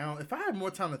right now. If I had more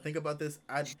time to think about this,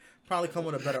 I'd probably come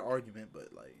with a better argument. But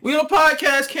like, We on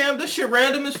podcast, Cam. This shit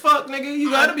random as fuck, nigga. You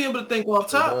gotta be able to think off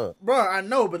Straight top. up. bro, I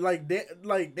know, but like,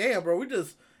 damn, bro, we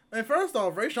just. And first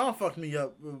off, Ray Sean fucked me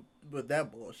up with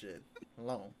that bullshit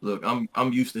alone. Look,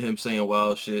 I'm used to him saying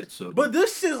wild shit. So, But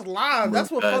this shit's live.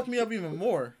 That's what Okay. fucked me up even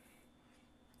more.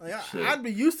 Like, Shit. I'd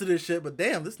be used to this shit, but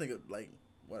damn, this nigga, like,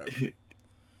 whatever.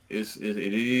 it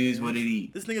is what it is.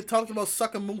 This nigga talked about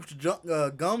sucking Mooch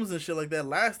gums and shit like that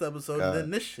last episode, God. and then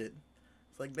this shit.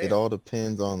 It's like, damn. It all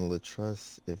depends on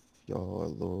LaTrust if y'all are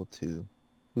loyal to.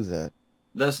 Who's that?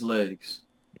 That's legs.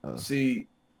 Oh. See,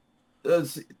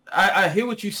 I hear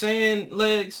what you're saying,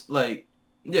 legs. Like,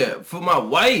 yeah, for my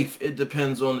wife, it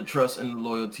depends on the trust and the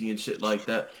loyalty and shit like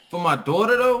that. For my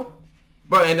daughter though,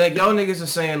 bro, and like y'all niggas are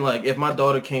saying like if my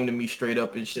daughter came to me straight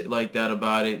up and shit like that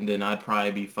about it, and then I'd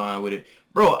probably be fine with it.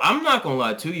 Bro, I'm not gonna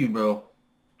lie to you, bro.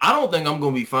 I don't think I'm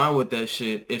gonna be fine with that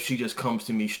shit if she just comes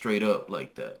to me straight up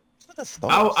like that.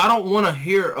 I don't want to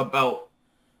hear about.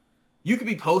 You could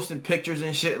be posting pictures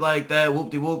and shit like that. Whoop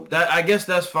de whoop. That I guess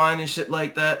that's fine and shit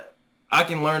like that. I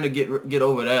can learn to get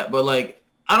over that. But like,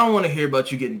 I don't want to hear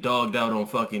about you getting dogged out on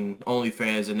fucking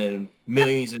OnlyFans and then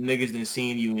millions of niggas then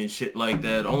seeing you and shit like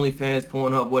that. OnlyFans,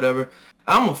 Pornhub, whatever.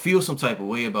 I'm gonna feel some type of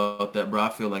way about that, bro. I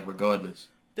feel like regardless.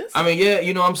 I mean, yeah,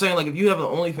 you know what I'm saying? Like, if you have an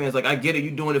OnlyFans, like, I get it,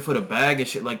 you doing it for the bag and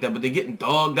shit like that, but they're getting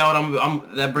dogged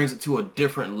out. That brings it to a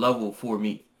different level for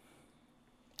me.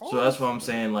 So that's why I'm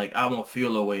saying, like, I won't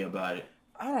feel a way about it.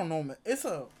 I don't know, man. It's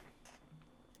a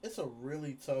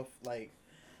really tough, like,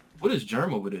 What is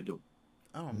Germ over there doing?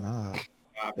 I don't know.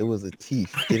 Nah, it was a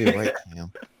teeth. Get it right,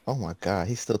 Cam. Oh my God,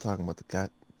 he's still talking about the god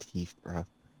teeth, bro.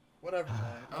 Whatever,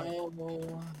 man. Like,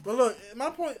 Oh, but look, my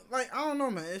point, like, I don't know,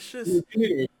 man. It's just, you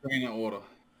need a restraining order.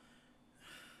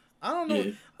 I don't know.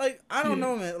 Yeah. Like, I don't Yeah.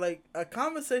 know, man. Like, a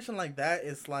conversation like that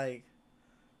is like,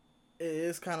 it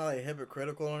is kind of like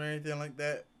hypocritical and everything like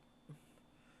that.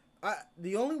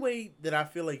 The only way that I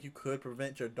feel like you could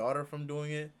prevent your daughter from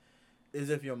doing it is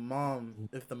if the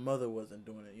mother wasn't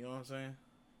doing it. You know what I'm saying?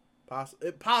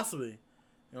 Possibly.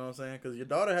 You know what I'm saying? Because your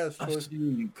daughter has I choice. see where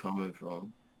you coming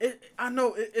from. I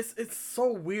know it's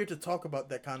so weird to talk about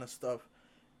that kind of stuff,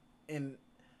 and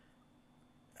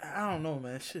I don't know,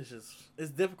 man. It's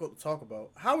difficult to talk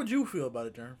about. How would you feel about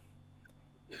it, Jerm?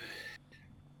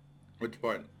 Which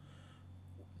part?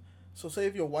 So say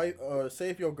if your wife, or say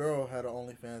if your girl had an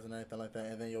OnlyFans and everything like that,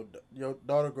 and then your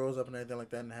daughter grows up and everything like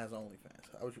that and has an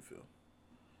OnlyFans, how would you feel?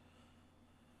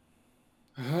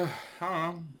 I don't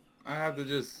know. I have to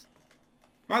just.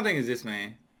 My thing is this,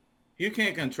 man. You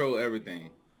can't control everything,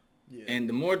 Yeah. and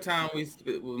the more time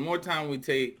we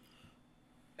take,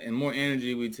 and more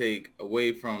energy we take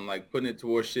away from like putting it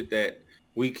towards shit that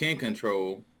we can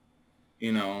control,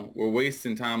 you know, we're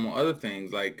wasting time on other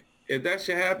things. Like if that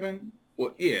should happen,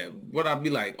 well, yeah, would I be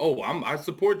like, oh, I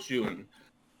support you and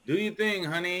do your thing,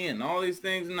 honey, and all these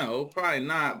things? No, probably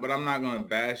not. But I'm not gonna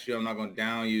bash you. I'm not gonna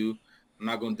down you. I'm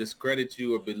not gonna discredit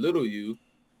you or belittle you.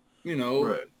 You know,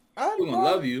 Right. I'm gonna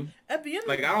love you. At the end,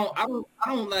 Like I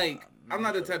don't like. I'm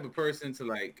not the type of person to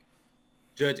like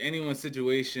judge anyone's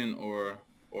situation or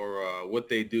what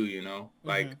they do. You know,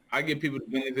 like I give people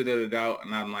the benefit of the doubt,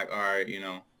 and I'm like, all right, you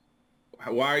know,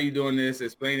 why are you doing this?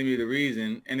 Explain to me the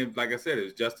reason. And if, like I said,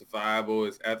 it's justifiable,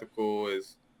 it's ethical,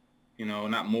 it's, you know,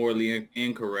 not morally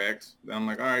incorrect, then I'm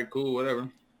like, all right, cool, whatever.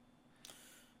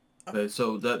 Okay,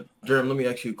 so Jerem, let me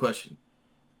ask you a question.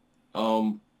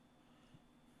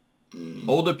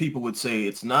 Older people would say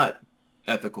it's not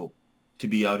ethical to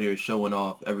be out here showing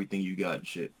off everything you got and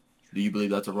shit. Do you believe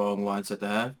that's a wrong mindset to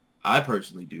have? I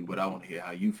personally do, but I want to hear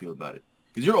how you feel about it.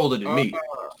 Because you're older than me,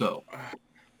 so.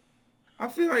 I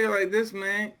feel like this,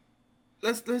 man.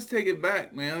 Let's take it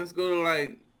back, man. Let's go to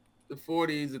like the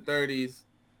 40s, the 30s.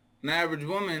 An average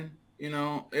woman, you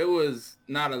know, it was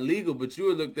not illegal, but you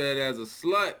were looked at as a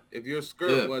slut if your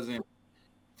skirt wasn't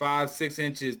 5-6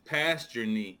 inches past your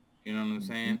knee. You know what I'm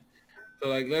saying? So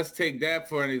like, let's take that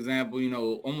for an example. You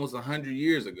know, almost 100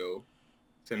 years ago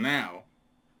to now,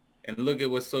 and look at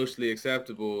what's socially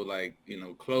acceptable, like, you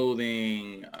know,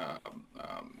 clothing,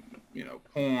 you know,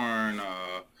 porn,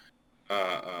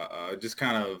 just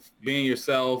kind of being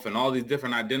yourself, and all these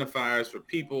different identifiers for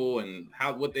people and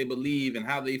what they believe and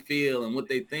how they feel and what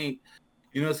they think,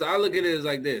 you know. So I look at it as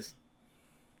like this: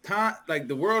 time, like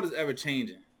the world is ever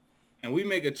changing, and we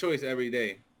make a choice every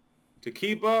day to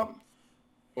keep up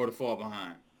or to fall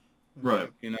behind. Right.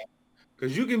 You know,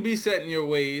 because you can be set in your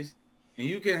ways and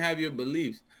you can have your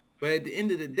beliefs, but at the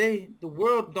end of the day, the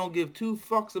world don't give two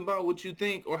fucks about what you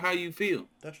think or how you feel.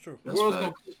 That's true. The world's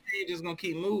gonna change, it's gonna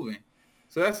keep moving.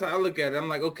 So that's how I look at it. I'm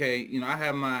like, okay, you know, I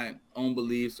have my own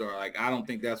beliefs, or like, I don't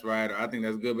think that's right, or I think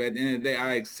that's good. But at the end of the day,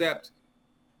 I accept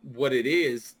what it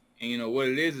is. And, you know, what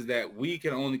it is that we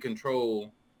can only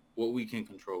control what we can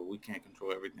control. We can't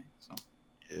control everything. So,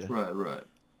 Yeah. Right.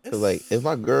 Cause like if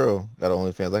my girl got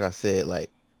OnlyFans, like I said,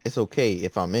 like it's okay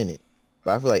if I'm in it.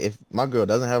 But I feel like if my girl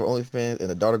doesn't have OnlyFans and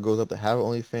the daughter grows up to have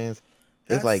OnlyFans,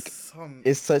 it's like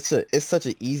it's such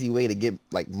an easy way to get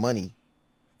like money.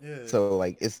 Yeah. So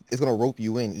like it's gonna rope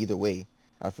you in either way.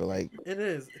 I feel like it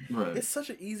is. Right. It's such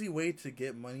an easy way to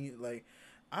get money. Like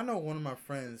I know one of my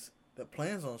friends that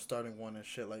plans on starting one and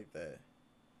shit like that.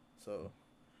 So,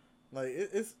 like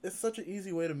it's such an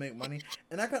easy way to make money,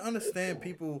 and I can understand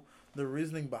people, the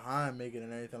reasoning behind making it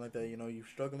and everything like that. You know, you're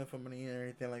struggling for money and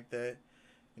everything like that.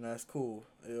 You know, that's cool.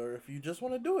 Or if you just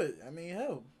want to do it, I mean,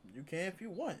 hell, you can if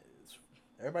you want.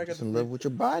 Everybody got just in love with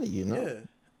your body, you know. Yeah,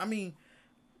 I mean,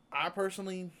 I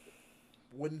personally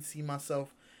wouldn't see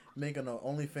myself making an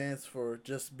OnlyFans for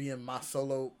just being my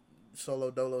solo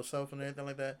dolo self and everything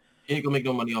like that. You ain't gonna make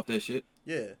no money off that shit.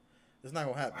 Yeah, it's not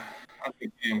gonna happen. I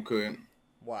think Cam could.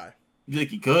 Why? You think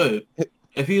he could?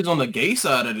 If he was on the gay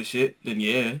side of the shit, then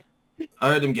yeah. I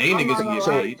heard them gay niggas can get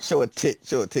paid. Show a tit,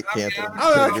 Cam.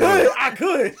 I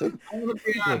could. I'm gonna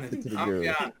be honest.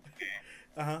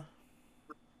 Uh-huh.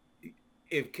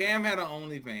 If Cam had an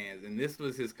OnlyFans and this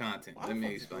was his content, let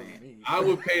me explain. I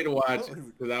would pay to watch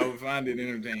it because I would find it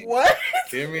entertaining. What?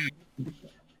 Hear me?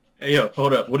 Hey yo,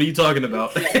 hold up. What are you talking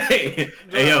about? Hey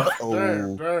yo.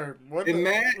 What and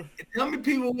man, how many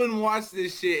people wouldn't watch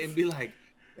this shit and be like,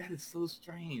 that is so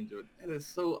strange or that is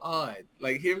so odd?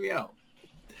 Like, hear me out.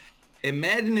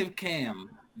 Imagine if Cam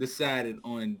decided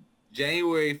on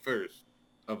January 1st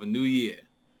of a new year,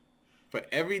 for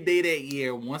every day that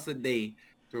year, once a day,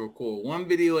 to record one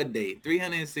video a day,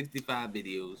 365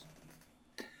 videos.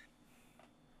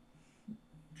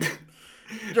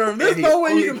 Jerm, there's no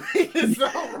way you can make this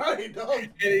sound right, dog.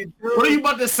 What are you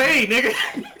about to say, nigga?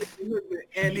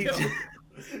 And he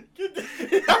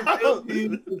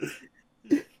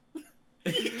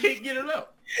You can't get it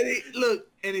up.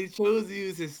 And he chose to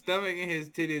use his stomach and his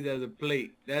titties as a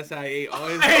plate. That's how he ate all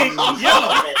his Hey, food.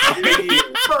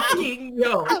 fucking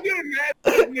yo. Can you imagine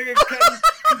that nigga cutting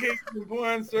pancakes and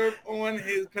pouring syrup on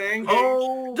his pancakes?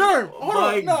 Oh, Jerm, hold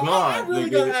my on. No, I God, really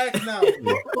nigga. gotta ask now.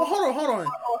 Well, hold on.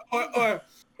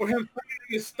 Or him putting it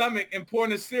in his stomach and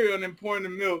pouring the cereal and then pouring the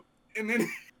milk. And then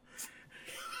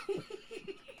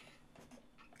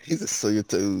He's just so your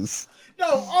toes.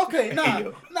 No, okay, nah, Hey,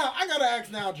 yo. I gotta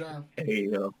ask now, Jerm. Hey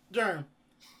yo. Jerm,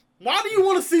 why do you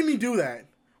want to see me do that?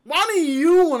 Why do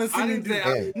you want to see I me didn't do say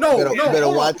that? Hey, No, better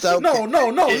hold on. watch out. No.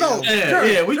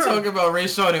 Yeah, we Jerm. talking about Ray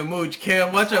Sean and Mooch.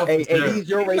 Cam, watch out for Hey, Jerm. he's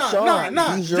your Ray Sean.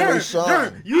 Nah. He's your Ray Sean.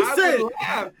 Jerm, you I said, would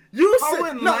laugh. You I said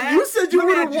wouldn't no. laugh. You said you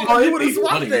would have Oh, it'd watched be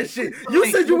funny. that shit. You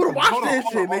said you would have watched that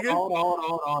shit, nigga.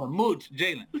 Hold on. Mooch,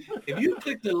 Jalen. If you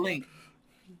click the link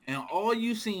and all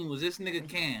you seen was this nigga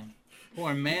Cam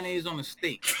pouring mayonnaise on a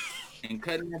steak and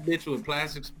cutting that bitch with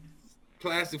plastic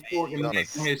fork and On a neck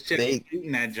on his chest, steak.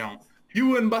 eating that junk, you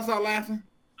wouldn't bust out laughing?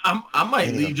 I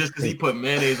might leave just because he put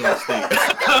mayonnaise on the steak.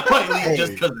 I might leave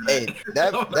just because of Hey,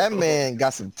 that man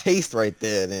got some taste right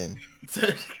there. Then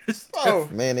Oh,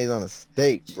 mayonnaise on a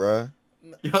steak, bruh.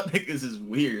 Y'all niggas is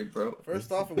weird, bro.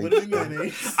 first off, it wouldn't be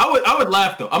mayonnaise. I would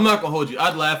laugh though. I'm not gonna hold you.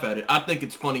 I'd laugh at it. I think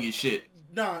it's funny as shit.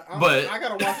 Nah, But- I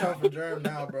gotta watch out for Germ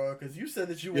now, bro, because you said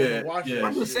that you want to watch yeah. that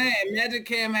I'm just shit. saying, imagine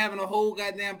Cam having a whole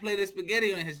goddamn plate of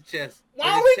spaghetti on his chest. Why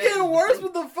are we getting worse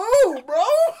with the food, bro?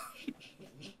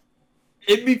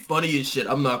 It'd be funny as shit.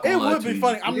 I'm not gonna It lie would to be you.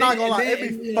 funny. I'm not gonna lie. And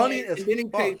It'd then, be funny as and then he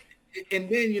fuck. and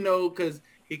then, you know, because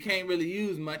he can't really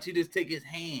use much, he just take his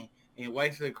hand and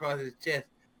wipes it across his chest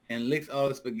and licks all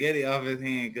the spaghetti off his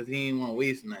hand because he ain't want to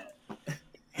waste nothing.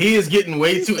 He is getting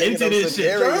way He's too thinking into of this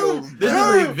shit. scenarios, This is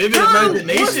Germ, a vivid Germ wants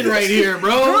imagination to right see- here,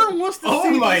 bro. Germ wants to Oh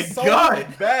see my this so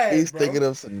God. bad, He's bro. thinking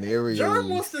of scenarios. Germ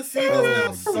wants to see this Oh, now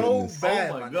my so goodness.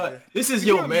 bad, Oh my nigga. god. This is Can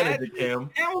your you manager, imagine? Cam.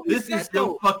 That would be This is set, your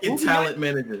though. fucking Movie talent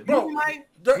night- manager. Bro, movie night,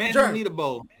 Germ, man, Germ. don't need a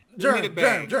bowl. You need a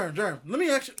bag. Germ. Let me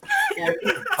ask you.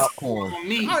 Popcorn. On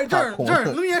me. All right, Germ. Popcorn.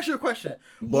 Let me ask you a question.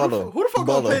 Butter. Who the fuck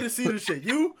gonna Butter. pay to see this shit?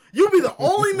 You be the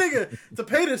only nigga to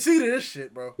pay to see this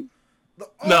shit, bro. The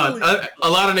No, only- a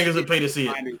lot of niggas would pay to see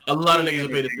it. A lot of niggas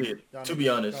would pay to see it. Y'all To niggas- be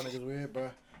honest. y'all niggas weird, bro.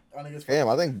 Y'all niggas. Damn,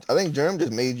 I think Germ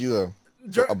just made you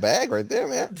Germ, a bag right there,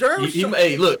 man. Germ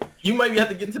Hey, look, you might have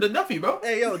to get into the Duffy, bro.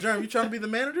 Hey, yo, Germ, you trying to be the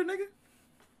manager, nigga?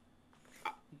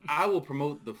 I will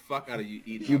promote the fuck out of you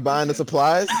eating. You buying the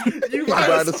supplies? You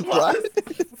buying the supplies?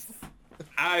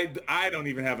 I don't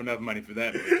even have enough money for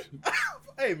that. Much.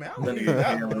 Hey, man, I don't need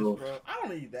that much, bro. I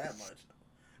don't need that much.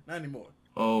 Not anymore.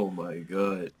 Oh my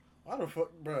god. Why the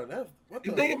fuck, bro? That's what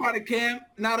You the. think about it, Cam.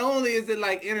 Not only is it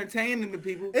like entertaining to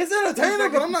people, It's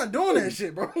entertaining, but I'm not doing that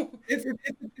shit, bro. it's a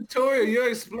tutorial. You're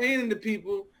explaining to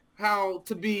people how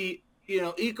to be, you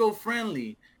know,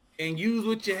 eco-friendly and use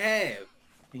what you have.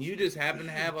 And you just happen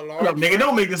to have a large. Look, nigga,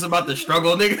 don't make this about the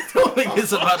struggle, nigga. Don't make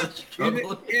this about the You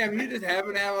struggle. just, Cam, you just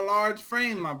happen to have a large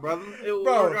frame, my brother. It will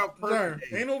Bro, work out Germ,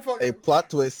 perfectly. ain't no fucking. Hey, plot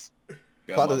twist.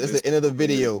 Got Plot my twist. It's the end of the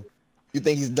video. You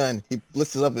think he's done. He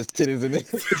lifts up his titties and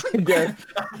then grabs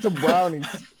some brownies.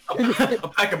 A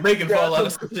pack of bacon fall out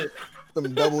of some shit.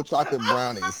 Some double chocolate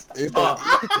brownies. It's It's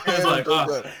like,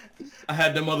 I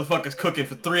had them motherfuckers cooking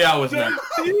for 3 hours now.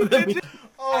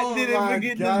 Oh I didn't my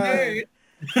forget the God. name.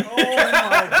 Oh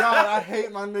my god, I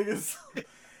hate my niggas.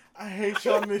 I hate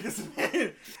y'all niggas,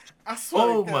 man. I swear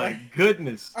Oh to God. my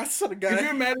goodness. I swear to Could you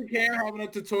God. imagine Cam having a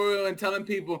tutorial and telling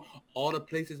people all the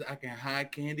places I can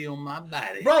hide candy on my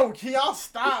body? Bro, can y'all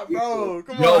stop, bro?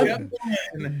 Come Yo.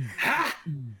 on. Ha!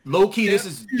 Low key, this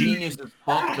is genius as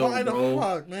fuck, Why though, the bro.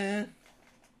 fuck, man?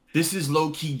 This is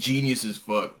low key genius as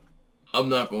fuck. I'm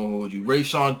not gonna hold you. Ray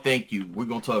Sean, thank you. We're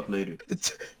gonna talk later.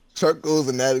 Charcoal's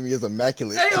anatomy is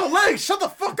immaculate. Hey, yo, Legs, shut the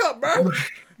fuck up, bro.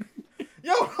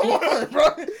 Yo, come on, bro.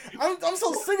 I'm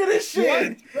so sick of this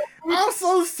shit. I'm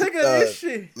so sick of this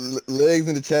shit. Legs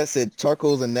in the chat said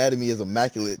Charcoal's anatomy is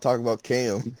immaculate. Talk about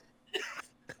Cam.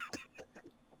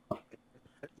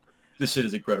 This shit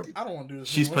is incredible. I don't want to do this.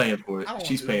 She's no more. paying for it. I don't wanna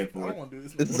She's do paying this. I for don't it. want to do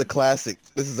this. This is a classic.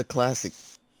 This is a classic.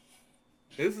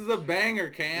 This is a banger,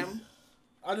 Cam.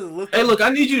 I just looked. Hey, look, I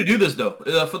need you to do this though.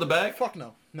 For the bag. Fuck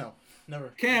no, never.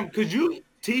 Cam, could you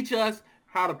teach us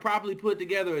how to properly put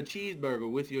together a cheeseburger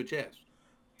with your chest?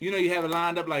 You know, you have it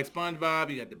lined up like SpongeBob.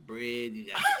 You got the bread, you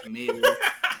got the tomato,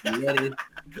 the lettuce,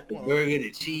 the burger, the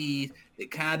cheese, the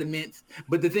condiments.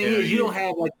 But the thing Hell is, you yeah. don't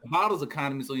have like bottles of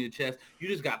condiments on your chest. You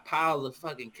just got piles of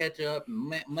fucking ketchup,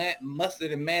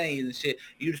 mustard, and mayonnaise and shit.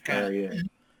 You just kind Hell of yeah.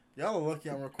 Y'all are lucky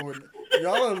I'm recording.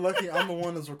 Y'all are lucky I'm the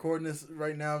one that's recording this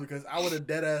right now because I would have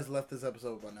dead ass left this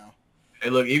episode by now.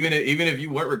 Hey, look, even if you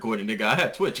weren't recording, nigga, I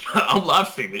had Twitch. I'm live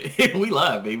streaming. We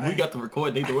live, baby. We got the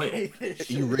recording either I way. hate this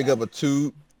shit. You rig up a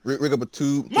tube. Rig up a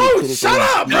tube. Mo, shut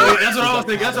up, Yeah, bro. that's what I was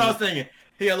thinking. That's what I was thinking.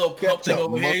 He got a little pump thing Ketchup,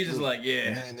 over here. He's just mustard, like,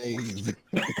 yeah. Mayonnaise.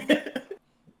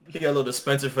 He got a little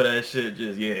dispenser for that shit.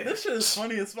 Just yeah. This shit is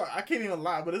funny as fuck. I can't even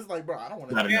lie, but it's like, bro, I don't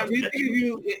want Not to. enough.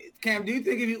 Cam, do you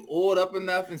think if you oiled up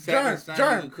enough and sat in the sun,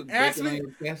 Germ, you could cook ask bacon on me-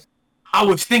 your chest? I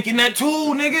was thinking that too,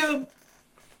 nigga.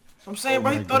 I'm saying, Oh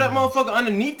bro, my he throw that goodness. motherfucker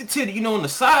underneath the titty, you know, in the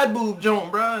side boob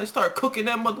joint, bro, and start cooking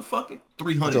that motherfucker. Joe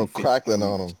 350. crackling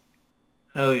on him.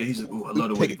 Hell yeah, he's like, ooh, I love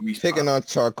the way the grease Picking pop. on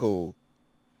charcoal.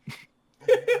 I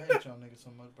hate y'all niggas so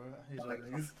much, bro. I hate y'all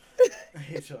niggas. I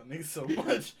hate y'all niggas so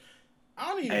much. I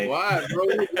don't even. Hey. Why, bro?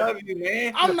 We love you,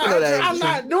 man. I'm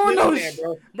not doing no shit,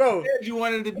 bro. bro. You said you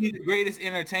wanted to be the greatest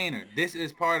entertainer. This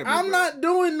is part of it, I'm bro. not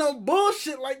doing no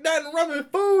bullshit like that and rubbing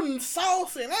food and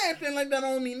sauce and anything like that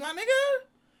on me, my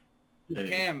nigga. Hey.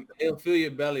 Cam, it'll fill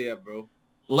your belly up, bro.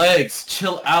 Legs,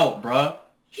 chill out, bruh.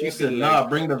 She Yeah, said, legs. nah,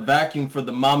 bring the vacuum for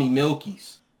the mommy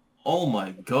milkies. Oh my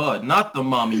god, not the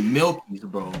mommy milkies,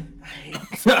 bro.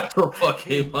 Not the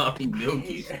fucking mommy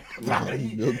milkies.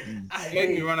 Mommy milkies. Make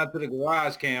me run out to the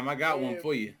garage, Cam. I got one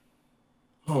for you.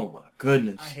 Oh my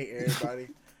goodness. I hate everybody.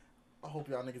 I hope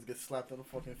y'all niggas get slapped in the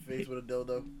fucking face with a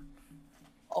dildo.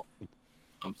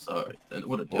 I'm sorry.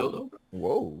 What a dildo.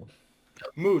 Whoa.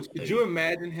 Mooch, could you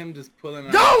imagine him just pulling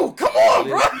out Yo, come on,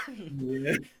 bro.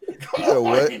 yeah, Come So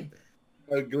on. what?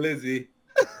 a glizzy?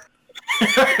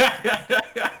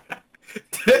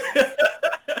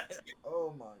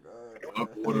 Oh my god. I'm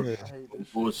quarter- I hate this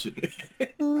shit. Bullshit.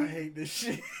 I hate this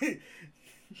shit.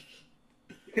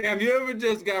 Cam, you ever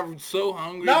just got so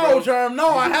hungry? No, bro? Germ, no,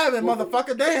 I haven't,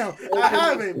 motherfucker. Damn, I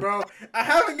haven't, bro. I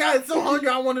haven't gotten so hungry.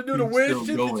 I want to do the We weird still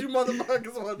shit going. that you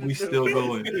motherfuckers want to do. We still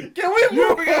going. Can we You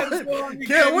move ever got on? so hungry?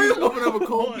 Can we you open up a move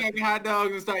cold on? pack of hot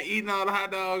dogs and start eating all the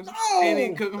hot dogs? No. And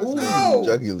then cook them. Ooh, No.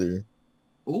 jugular.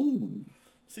 Ooh.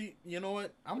 See, you know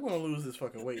what? I'm gonna lose this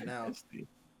fucking weight now.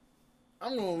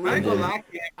 I'm gonna I ain't lose. gonna Yeah. lie,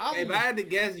 Cam. If I had to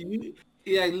guess,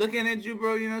 looking at you,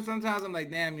 bro, sometimes I'm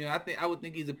like, damn, I would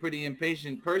think he's a pretty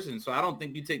impatient person, so I don't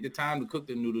think you take the time to cook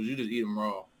the noodles. You just eat them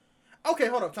raw. Okay,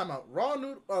 hold up, time out. Raw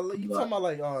noodle. You talking about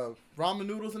like ramen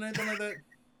noodles and anything like that?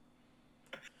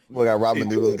 We got ramen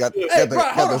noodles. Got, Hey, got the, bro,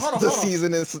 got hold the, on, hold on, the hold on.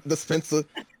 seasoning dispenser.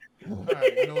 All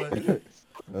right, you know what?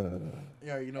 Uh,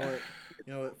 Yeah, you know what?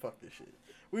 You know what? Fuck this shit.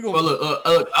 We gonna. Well,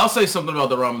 look, I'll say something about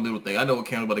the ramen noodle thing. I know what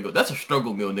Cam's about to go. That's a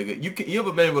struggle meal, nigga. You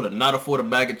ever been able to not afford a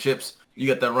bag of chips? You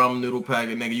got that ramen noodle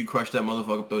packet, nigga. You crush that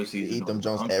motherfucker, throw the you seasoning. eat them on it.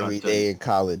 joints I'm trying every to tell you. day in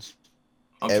college.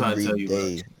 I'm trying to Every tell you, bro.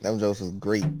 day. Them joints was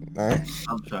great. Alright?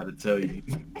 I'm trying to tell you.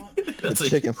 The That's a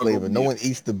chicken struggle flavor. No meal. one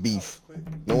eats the beef.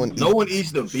 No one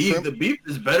eats the beef. Shrimp. The beef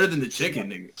is better than the chicken,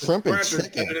 nigga. Shrimp and Shrimp is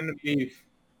better chicken. than the beef.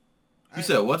 You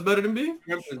said what's better than beef?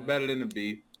 Shrimp is better than the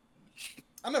beef.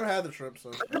 I never had the shrimp,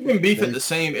 so. Shrimp and beef at the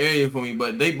same area for me,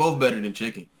 but they both better than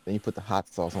chicken. Then you put the hot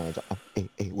sauce on it.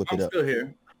 Hey, whip I'm it up still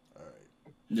here. All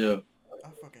right. Yeah. I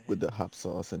fucking hate with the hot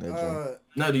sauce and that joint.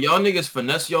 Now, do y'all niggas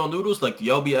finesse y'all noodles? Like, do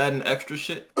y'all be adding extra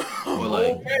shit? Or like,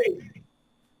 Okay.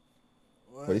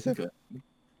 What? What do you say? okay.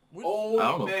 What? I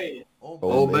don't know. Bay. Oh, Old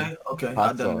Old Bay. Bay? Okay, Hot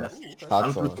I done sauce. that. I Hot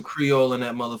done put sauce. some Creole in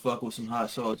that motherfucker with some hot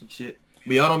sauce and shit.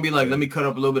 But y'all don't be like, let me cut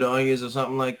up a little bit of onions or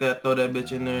something like that, throw that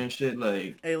bitch in there and shit.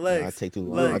 Like, Hey, Nah, Lex. I take too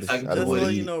long. Lex, I just just to want to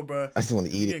let eat you it. know, bro. I just want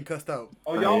to You eat it. getting cussed out.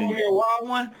 Oh, y'all want to hear a wild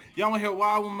one? Y'all want to hear a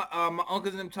wild one? My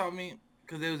uncles and them taught me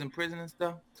because they was in prison and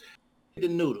stuff. The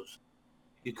noodles.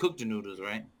 You cook the noodles,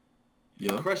 right?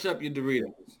 yeah. Crush up your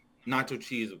Doritos. Nacho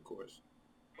cheese, of course.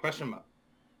 Crush them up.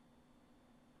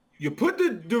 You put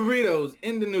the Doritos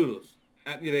in the noodles.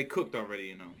 After they cooked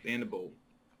already, they're in the bowl.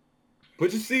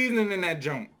 Put your seasoning in that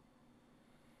junk.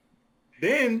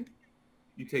 Then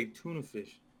you take tuna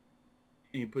fish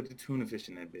and you put the tuna fish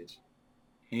in that bitch.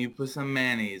 And you put some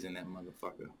mayonnaise in that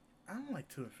motherfucker. I don't like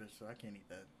tuna fish, so I can't eat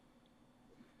that.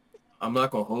 I'm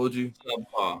not gonna hold you.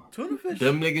 Tuna fish?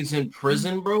 Them niggas in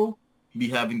prison, bro, be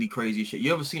having the crazy shit.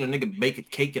 You ever seen a nigga bake a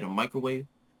cake in a microwave?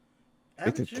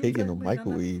 Haven't It's a you cake in a technically done that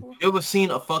microwave. before? You ever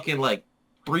seen a fucking like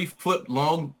 3-foot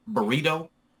long burrito?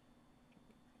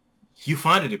 You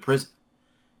find it in prison.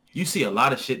 You see a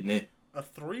lot of shit in there. A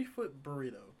 3-foot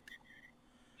burrito.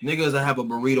 Niggas that have a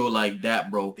burrito like that,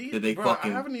 bro, These- that they bro, I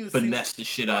fucking haven't even seen- finesse the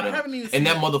shit out I of. haven't even And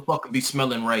that seen- motherfucker be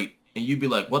smelling right. And you be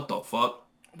like, what the fuck?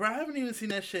 Bro, I haven't even seen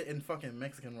that shit in fucking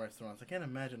Mexican restaurants. I can't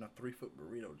imagine a 3-foot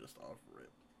burrito just off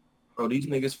rip. Bro, these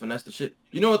niggas finesse the shit.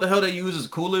 You know what the hell they use as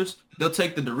coolers? They'll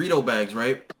take the Dorito bags,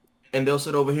 right? And they'll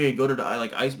sit over here and go to the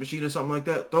like ice machine or something like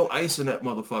that. Throw ice in that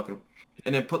motherfucker.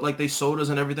 And then put like they sodas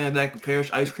and everything that can perish,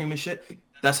 ice cream and shit.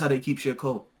 That's how they keep shit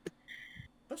cold.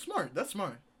 That's smart. That's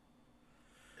smart.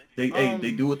 They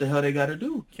do what the hell they gotta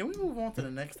do. Can we move on to the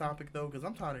next topic, though? Because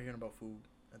I'm tired of hearing about food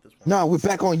at this point. Nah, we're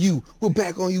back on you. We're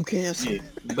back on you, Cam. Yeah,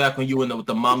 back when you were with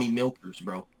the mommy milkers,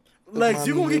 bro. Lex,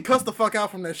 you mommy gonna get milk- cussed the fuck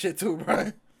out from that shit, too,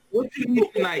 bro. What you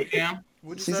eat tonight, Cam?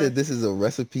 What'd She you say? said this is a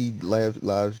recipe live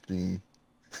stream.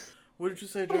 What did you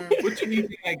say, Jeremy? What you eat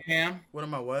tonight, Cam? What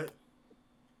am I, what?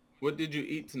 What did you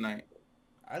eat tonight?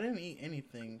 I didn't eat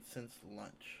anything since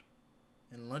lunch.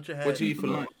 And lunch I had What you eat for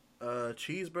lunch?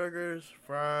 cheeseburgers,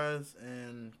 fries,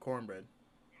 and cornbread.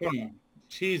 Come on.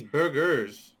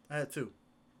 Cheeseburgers. I had 2.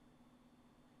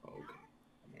 Okay. All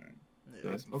right.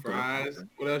 Yeah. Some Okay. fries.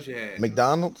 What else you had?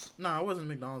 McDonald's? Nah, it wasn't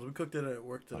McDonald's. We cooked it at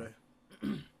work today.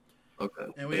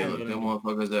 Okay. And we Hey, have look, them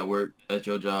motherfuckers that work at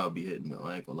your job be hitting.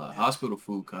 I ain't gonna lie. Hospital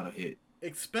food kind of hit.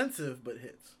 expensive, but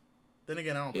hits. Then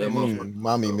again, I don't Yeah, pay motherfucker.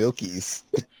 Mommy Milkies.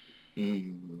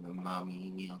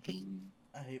 Mommy milky.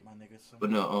 I hate my niggas so But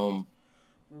much. no,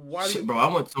 Why do shit, you, bro,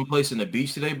 I went someplace in the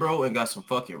beach today, bro, and got some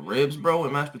fucking ribs, bro,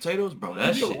 and mashed potatoes, bro.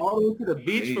 That You shit. go all the way to the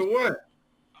beach crazy. for what?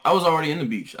 I was already in the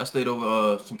beach. I stayed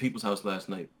over some people's house last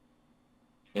night.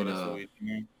 And That's sweet,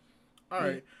 man. all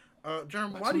right,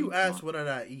 Germ, That's why do you what ask it's what did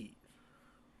I eat?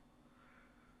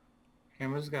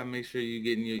 Cameron, just gotta make sure you're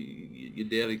getting your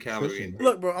daily calorie. Nutrition.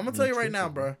 Look, bro, I'm gonna tell you right now,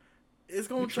 Nutrition. bro. It's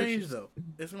gonna change Nutritious. though.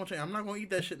 It's gonna change. I'm not gonna eat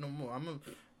that shit no more. I'm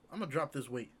gonna drop this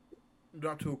weight.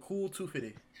 Drop to a cool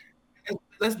 250.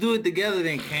 Let's do it together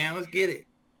then, Cam. Let's get it.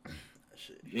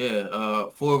 Shit. yeah,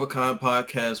 4 of a Kind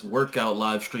podcast workout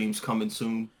live streams coming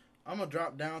soon. I'm gonna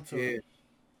drop down to Yeah.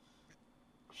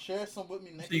 share some with me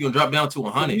next. So you gonna drop down to You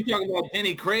 100. talking about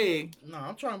Penny Craig? No,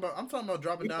 I'm talking about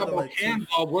dropping You down talking to about like Cam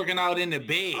working out in the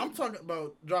bed? I'm talking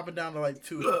about dropping down to like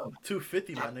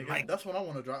 250, my nigga. Like- That's what I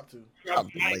want to drop to. Like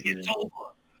it's over.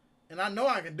 And I know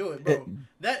I can do it, bro.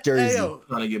 That Jersey. hey, yo,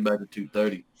 Trying to get back to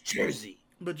 230. Jersey.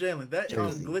 but Jalen, that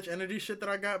Jersey. glitch energy shit that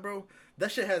I got, bro.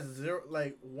 That shit has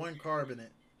 1 carb in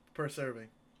it per serving.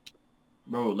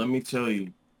 Bro, let me tell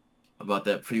you about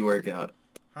that pre-workout.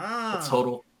 Ah, A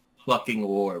total fucking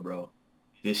war, bro.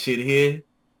 This shit here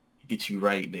get you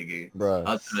right, nigga. Bruh,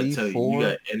 I'm trying to tell you, you C4,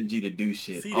 got energy to do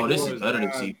shit. C4 Oh, this is is better than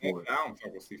I C4. don't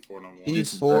fuck with C4 no more.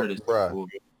 This is better than bruh. C4.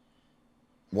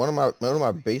 one of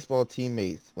my baseball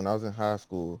teammates when I was in high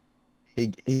school, he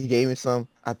gave me some.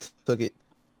 I took it.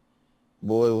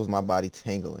 Boy, was my body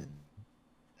tingling.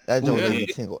 That joint Yeah. made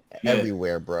me tingle Yeah.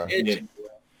 everywhere, bruh. Itchy.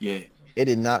 Yeah. It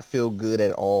did not feel good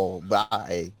at all. But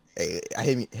I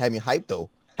had me hyped though.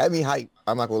 Had me hyped.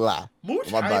 I'm not gonna lie.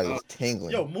 Mooch My body hype. was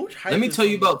tingling. Yo, Mooch hype. Let me is tell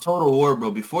you some- about Total War,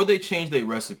 bro. Before they changed their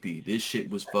recipe, this shit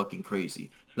was fucking crazy.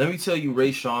 Let me tell you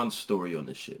Ray Sean's story on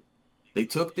this shit. They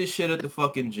took this shit at the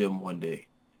fucking gym one day.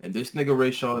 And this nigga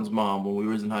Ray Sean's mom, when we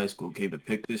was in high school, came to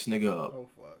pick this nigga up. Oh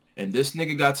fuck. And this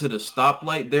nigga got to the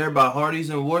stoplight there by Hardee's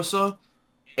in Warsaw.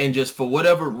 And just for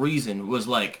whatever reason was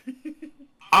like,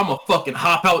 I'ma fucking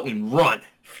hop out and run.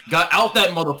 Got out that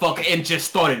motherfucker and just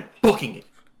started booking it.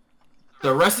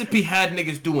 The recipe had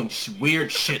niggas doing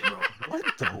weird shit, bro. What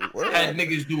the world? Had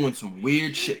niggas doing some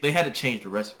weird shit. They had to change the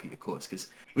recipe, of course, because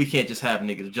we can't just have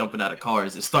niggas jumping out of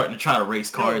cars and starting to try to race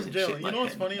cars and Jalen, shit you like know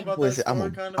what's that. funny about Boy that said, story,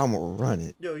 I'm kind of? gonna run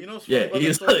it. Yo, you know what's funny Yeah, about he that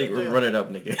was story? like, run it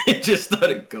up, nigga. It just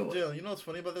started going. Jalen, you know what's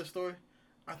funny about that story?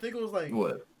 I think it was like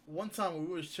What? one time when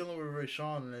we was chilling with Ray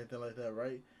Sean and anything like that,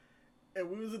 right? And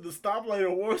we was at the stoplight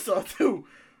in Warsaw too.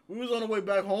 We was on the way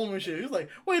back home and shit. He was like,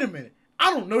 "Wait a minute,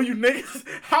 I don't know you niggas."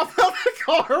 Hop out the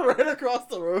car right across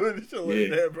the road and shit like Yeah.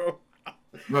 that, bro.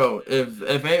 Bro,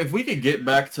 if we could get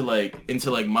back to like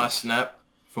into like my snap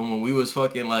from when we was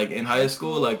fucking like in high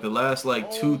school, like the last like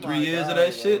Oh 2-3 my years God, of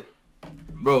that bro. shit,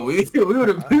 bro, we would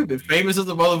have been famous as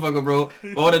a motherfucker, bro.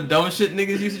 All the dumb shit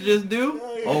niggas used to just do.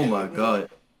 Oh my god.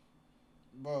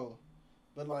 Bro,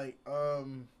 but like,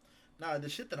 nah, the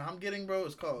shit that I'm getting, bro,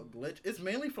 is called glitch. It's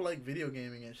mainly for like video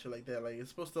gaming and shit like that. Like, it's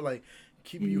supposed to like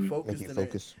keep you Mhm. Make focused. you in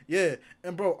focus. It. Yeah,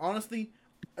 and bro, honestly,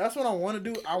 that's what I want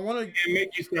to do. I want to, Can't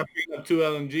make you stop picking up 2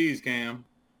 LMGs, Cam.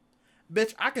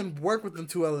 bitch. I can work with them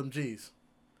 2 LMGs.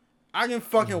 I can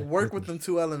fucking work with them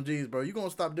 2 LMGs, bro. You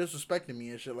gonna stop disrespecting me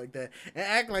and shit like that, and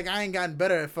act like I ain't gotten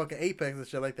better at fucking Apex and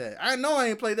shit like that. I know I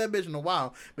ain't played that bitch in a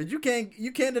while, but you can't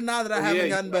deny that I haven't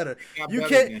gotten better.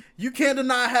 You can't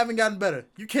deny I haven't gotten better.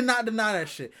 You cannot deny that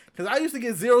shit. Cause I used to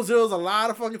get 0-0s a lot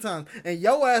of fucking times, and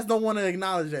your ass don't want to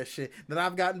acknowledge that shit. That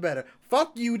I've gotten better.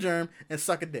 Fuck you, Germ, and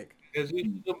suck a dick.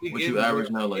 What you average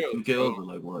now, like 2 kills or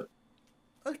like what?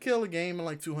 I kill a game in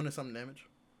like 200 something damage.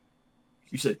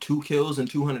 You said 2 kills and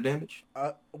 200 damage?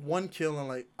 1 kill and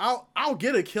like I'll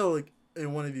get a kill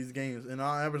in one of these games, and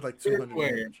I'll average like 200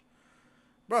 damage.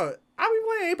 Bro, I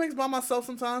be playing Apex by myself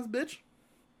sometimes, bitch.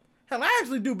 Hell, I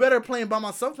actually do better playing by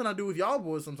myself than I do with y'all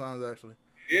boys sometimes, actually.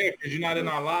 Yeah, because you're not in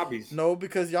our lobbies. No,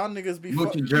 because y'all niggas be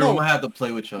Look, Jeremy, I'm gonna have to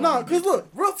play with y'all. No, cause look,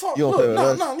 real talk. You don't play Look,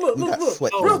 with us. look, We got look.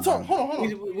 sweat Real on. talk. Hold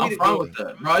on. I'm fine with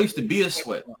that, bro. I used to be a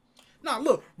sweat. Nah,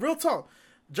 look, real talk.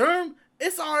 Germ,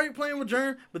 it's alright playing with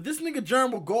Germ, but this nigga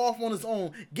Germ will go off on his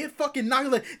own, get fucking knocked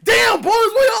like, damn, boys,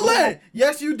 where y'all at?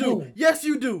 Yes, you do. Yes,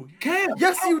 you do. Cam,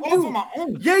 Yes, I'll you go do. for my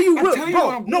own. Yeah, you I will, tell you bro.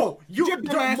 what I'm No, you. Your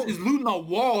dumb ass is looting a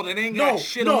wall that ain't got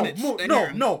shit on it. Yo,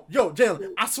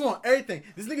 Jalen, I swear on everything.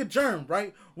 This nigga Germ,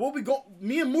 right, We'll be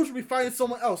me and Mooch will be fighting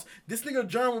someone else. This nigga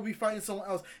Germ will be fighting someone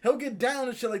else. He'll get down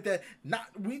and shit like that. Not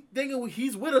we thinking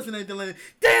he's with us and anything like that.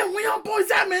 Damn, where y'all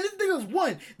boys at, man? This nigga's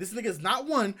won. This nigga's not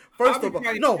won. First of all,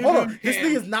 no, hold on. This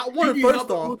nigga's not won. First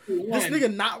off, this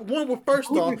nigga not won. With first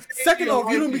off, second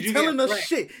off, you don't be telling us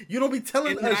shit. You don't be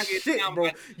telling us shit, bro.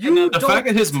 The fact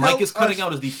that his mic is cutting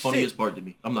out is the funniest part to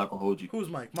me. I'm not gonna hold you. Whose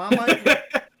mic? My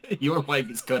mic. Your mic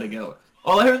is cutting out.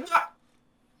 All I hear is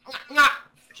nah.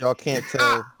 Y'all can't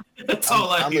tell. That's all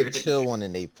I hear. I'm the chill one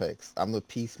in Apex. I'm the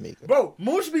peacemaker. Bro,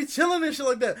 Mooch be chilling and shit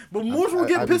like that. But Mooch will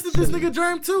get pissed at this nigga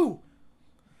Germ too.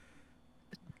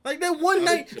 Like that one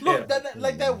night. Look,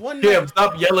 that one night. Yeah,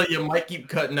 stop yelling. Your mic keep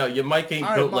cutting out. Your mic ain't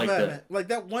built like that. Man. Like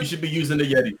that one. You should be using the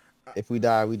Yeti. If we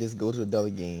die, we just go to a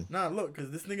Deli game. Nah, look, cause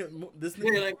this nigga.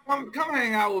 Yeah, like come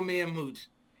hang out with me and Mooch.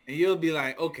 And you'll be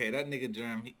like, okay, that nigga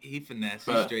Germ, he finesse,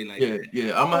 he's straight like that.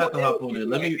 Yeah, I'm gonna have to hop on it.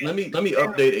 Let me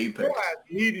update Apex.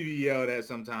 You need to be yelled at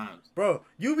sometimes. Bro,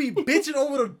 you be bitching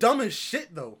over the dumbest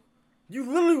shit though. You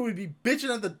literally would be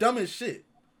bitching at the dumbest shit.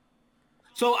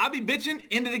 So I be bitching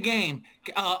into the game.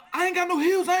 I ain't got no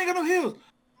heals.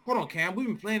 Hold on, Cam. We've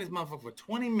been playing this motherfucker for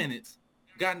 20 minutes.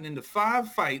 Gotten into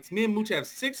 5 fights. Me and Mooch have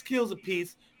 6 kills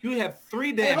apiece. You have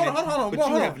 3 damage. Hey, hold but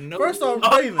on. you have no. First off,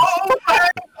 Raven. Oh my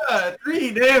god,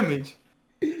 3 damage.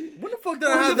 When the fuck did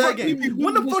I have that game?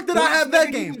 When the fuck did I have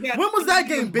that game? When was that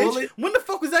game, bitch? When the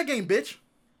fuck was that game, bitch?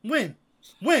 When,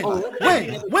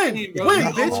 bitch?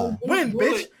 When,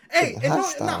 bitch? Hey,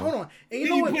 hold on. And you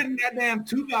know what? Putting that damn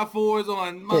 2x4s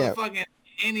on motherfucking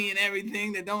any and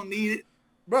everything that don't need it.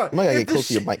 Bro, you might gotta get close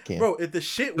to your mic, Cam. Bro, if the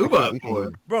shit,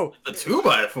 2x4, bro, the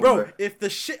 2x4, bro, if the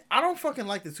shit, I don't fucking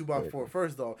like the 2x4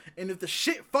 first though, and if the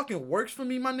shit fucking works for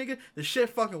me, my nigga, the shit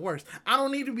fucking works. I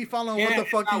don't need to be following what the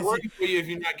fuck it's not working for you if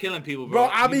you're not killing people, bro.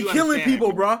 I be killing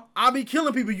people, bro. I be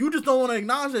killing people. You just don't want to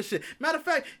acknowledge that shit. Matter of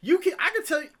fact,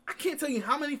 I can't tell you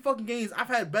how many fucking games I've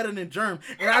had better than Germ,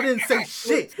 and I didn't say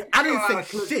shit. I didn't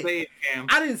say shit.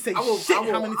 How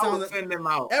many times? Send them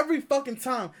out every fucking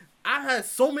time. I had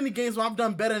so many games where I've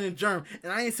done better than Germ,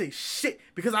 and I ain't say shit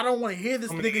because I don't want to hear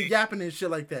this nigga yapping and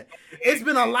shit like that. It's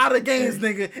been a lot of games,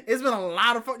 nigga. It's been a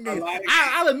lot of fucking games.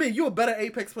 I'll admit, you a better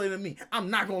Apex player than me.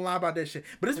 I'm not gonna lie about that shit.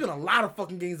 But it's been a lot of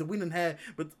fucking games that we done had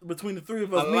between the 3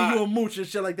 of us, me, you, and Mooch and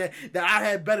shit like that, that I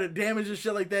had better damage and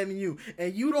shit like that than you.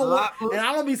 And you don't want, and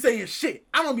I don't be saying shit.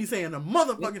 I don't be saying a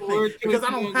motherfucking thing because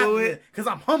I don't have to, because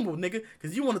I'm humble, nigga.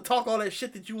 Because you want to talk all that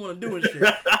shit that you want to do and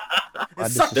shit.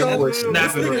 And suck your this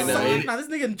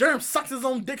nigga Germ sucks his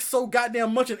own dick so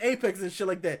goddamn much in Apex and shit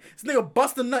like that. This nigga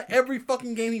bust a nut every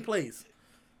fucking game he plays.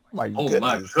 Oh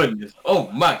my goodness. Oh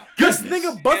my goodness. This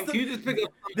nigga bust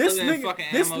this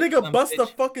nigga bust a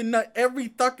fucking nut every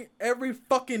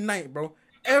fucking night, bro.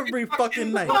 Every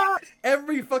fucking night.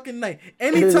 Every fucking night.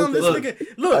 Anytime this nigga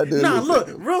look,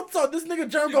 real talk, this nigga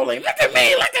Germ go like, look at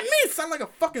me. Sound like a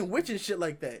fucking witch and shit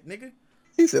like that, nigga.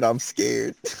 He said I'm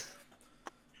scared.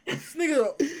 This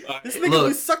nigga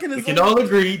be sucking his. We can all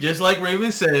agree, just like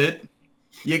Raven said,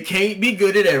 you can't be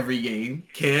good at every game.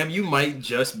 Cam, you might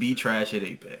just be trash at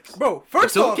Apex. Bro,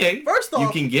 first off, you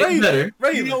can get better.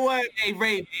 Raven. You know what? Hey,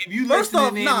 Raven, if you first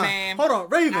off, man, hold on,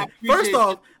 Raven. First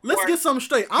off, let's get something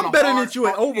straight. I'm better than you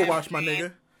at Overwatch, my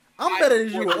nigga. I'm better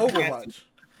than you at Overwatch.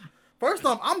 First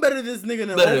off, I'm better than this nigga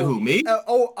than better than who, me?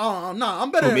 I'm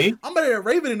better. I'm better than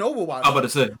Raven in Overwatch. I'm about to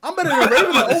say. I'm better than Raven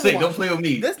in Overwatch. Don't play with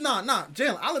me.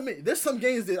 Jalen. I'll admit, there's some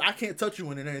games that I can't touch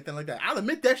you in and anything like that. I'll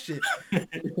admit that shit.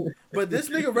 But this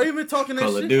nigga Raven talking that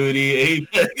shit. Call of Duty,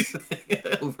 Apex,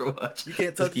 Overwatch. You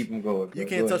can't touch. Just keep him going. You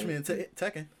can't touch me in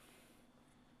Tekken.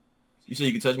 You say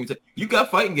you can touch me. You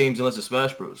got fighting games unless it's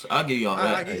Smash Bros. I'll give y'all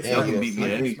that. Y'all can beat me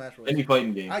in any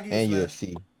fighting game. And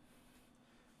UFC.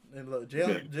 And look,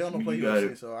 Jalen don't play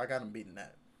UFC, so I got him beating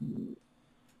that.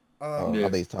 I thought he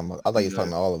was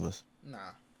talking about all of us. Nah.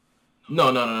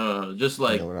 No. Just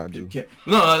like, you know what I do.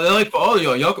 Like for all of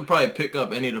y'all could probably pick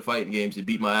up any of the fighting games and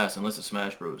beat my ass unless it's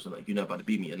Smash Bros. So like, you're not about to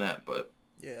beat me in that, but.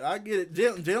 Yeah, I get it.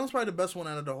 Jalen's probably the best one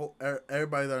out of the whole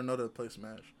everybody that I know that plays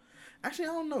Smash. Actually,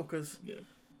 I don't know, cause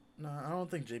I don't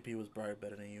think JP was probably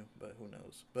better than you, but who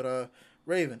knows? But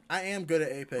Raven, I am good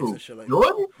at Apex and shit like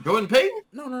that. Jordan Payton?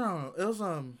 No. It was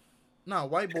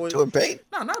white boy. Jordan Payton?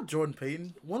 No, not Jordan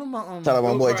Payton. One of my Shout out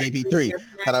my boy JP3.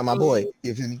 Shout out my boy.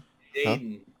 You feel me?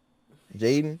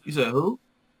 Jaden. You said who?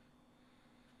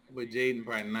 But Jaden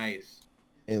probably nice.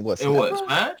 And what?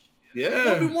 Smash?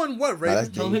 Yeah. We won what,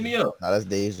 Raven? Don't hit me up. Nah, that's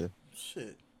Deja.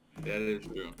 Shit. That is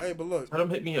true. Hey, but look. Let him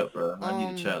hit me up, bro. I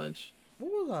need a challenge.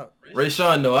 What was that? Ray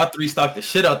Sean, I 3-stocked the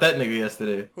shit out that nigga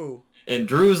yesterday. Who? And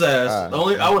Drew's ass.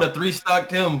 I would have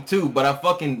 3-stocked him too, but I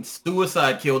fucking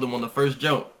suicide killed him on the first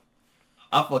jump.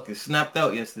 I fucking snapped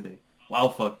out yesterday. Wow,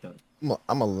 fucked up.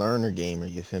 I'm a learner gamer.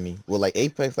 You feel me? Well, like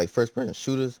Apex, like first person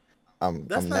shooters, That's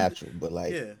I'm not. natural. But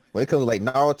like Yeah. when it comes to like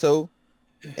Naruto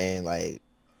and like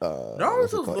what's it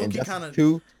Naruto's called? low-key Injustice kind of.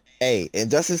 2. Hey,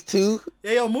 Injustice 2.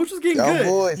 Yeah, yo, Mooch is getting Y'all good.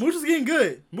 boys. Mooch is getting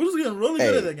good. Mooch is getting really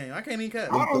good Hey. at that game. I can't even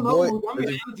cap. I The don't boy- know. I'm being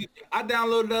honest with you. I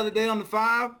downloaded the other day on the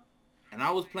 5, and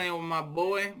I was playing with my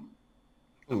boy.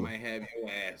 I Ooh. might have your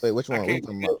ass. Wait, which one? I What you can't-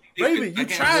 talking about? Raven, I you can't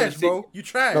trash, really bro. You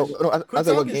trash. No, I Quit said what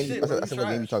talking game. shit, I bro. said You what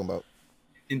game you trash. talking about?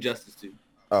 Injustice 2.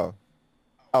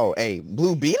 Oh, hey,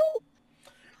 Blue Beetle.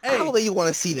 I Hey, don't think you want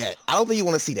to see that. I don't think you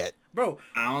want to see that. bro,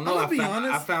 I don't know. I'ma be I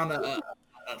honest. found a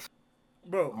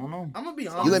bro. I don't know. I'm gonna be You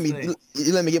honest.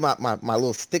 You let me get my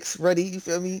little sticks ready. You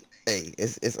feel me? Hey,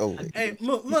 it's over. Hey,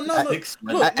 look, no, look, Six,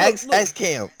 man. look, Ask look.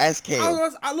 Cam. Ask Cam.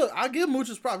 I give Mooch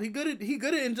his props. He good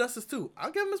at Injustice too.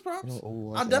 I'll give him his props.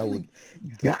 I definitely,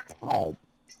 God,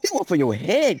 you want for your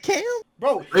head, Cam?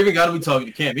 bro, Raven gotta be talking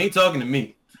to Cam. He ain't talking to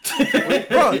me.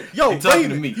 bro, yo, He talking to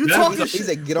Raven, me. you That's talking what He shit,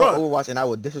 said, "Get bro, on Overwatch, and I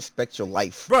will disrespect your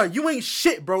life." bro. You ain't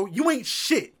shit, bro. You ain't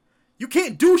shit. You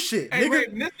can't do shit, Hey, nigga.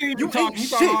 Rick, this nigga you be talking, ain't he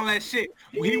talking shit. all that shit.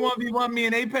 When he 1v1 me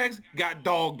in Apex, got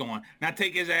dogged on. Now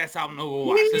take his ass out in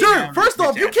Overwatch. Sure, first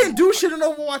off, you Bitch can't ass. do shit in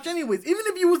Overwatch anyways. Even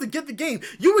if you was to get the game,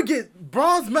 you would get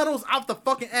bronze medals out the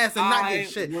fucking ass and not I get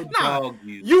shit. would Nah, dog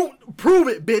you. you prove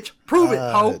it, bitch. Prove it,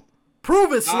 ho.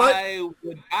 Prove it, slut.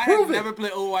 I Prove have it. never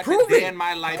played Overwatch Prove a day it. in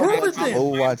my life. Prove That's it my then.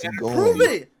 Overwatch better going. Prove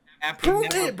it. after Prove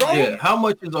never it, bro. playing. Yeah, how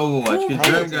much is Overwatch? Prove Because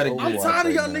it. Jerm gotta get I'm Overwatch tired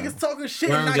of y'all right now. niggas talking shit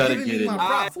and Worm not gotta giving get me it. my I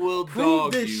props. will Prove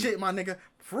dog this you. shit, my nigga.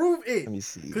 Prove it. Let me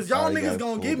see. Cause y'all Sorry, niggas guys,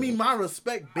 gonna hold give me up. my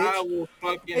respect, I bitch. will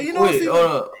fucking. And you know what's Wait, even-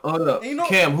 hold up. and you know-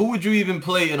 Cam, who would you even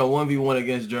play in a 1v1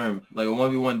 against Germ? Like a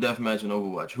 1v1 deathmatch in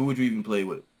Overwatch? Who would you even play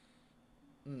with?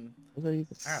 What do you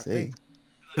I gotta say? think.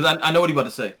 Because I know what he about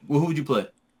to say. Well, who would you play?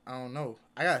 I don't know.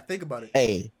 I gotta think about it.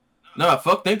 Hey, Nah,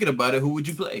 fuck thinking about it. Who would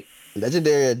you play?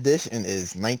 Legendary Edition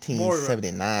is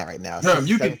 1979 right now. Germ,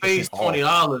 you can 67% face off.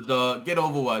 $20, dog. Get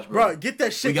Overwatch, bro. Bro, get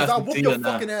that shit, We got cause I'll some whoop tea your or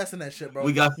not. fucking ass in that shit, bro.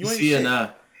 We got you to ain't see it shit.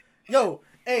 now. Yo,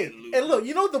 hey, look,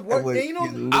 you know the work, and you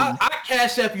know, I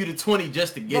cash app you the 20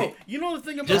 just to get bro, it. you know the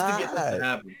thing about Just to get this to God.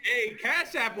 happen. Hey,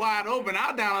 Cash App wide open.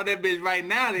 I'll download that bitch right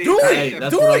now. Do it. Hey,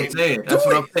 that's Do what it. I'm saying. Do That's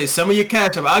what it. I'm saying. Some of your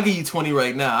cash app, I'll give you 20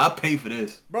 right now. I'll pay for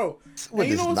this. bro. With And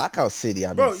you this know what's- Knockout City,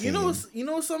 I've Bro, been you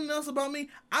know something else about me?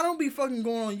 I don't be fucking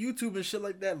going on YouTube and shit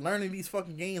like that, learning these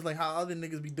fucking games like how other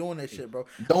niggas be doing that shit, bro.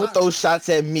 Don't throw shots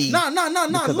at me. Nah. because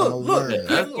I'm Look, a look. learner. Yeah,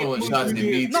 that's throwing shots at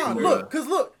me too, Nah, bro. look, cause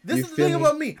look, this You is the feel thing me?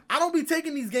 about me. I don't be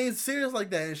taking these games serious like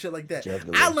that and shit like that.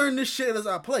 Juggler. I learn this shit as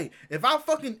I play. If I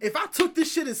took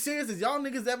this shit as serious as y'all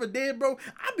niggas ever did, bro,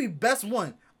 I'd be best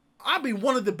one. I'd be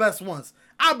one of the best ones.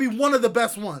 I'd be one of the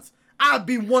best ones. I'd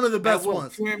be one of the best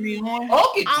ones. Cheer me on.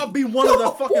 I'll be one of the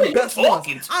fucking best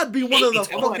ones. I'd be one of the That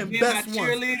boy fucking be best my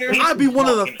ones. cheerleader. I'd be one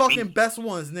of the fucking best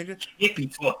ones, nigga. If he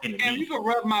talking to Damn, you me. can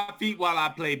rub my feet while I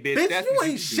play, bitch. Bitch, That's you what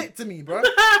ain't can do. shit to me, bro.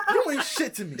 You ain't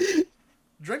shit to me.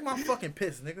 Drink my fucking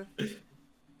piss, nigga.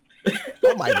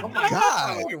 Oh my I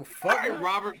god. don't give a All fuck. right,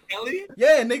 Robert Kelly.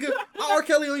 Yeah, nigga. I R.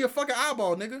 Kelly on your fucking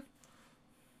eyeball, nigga.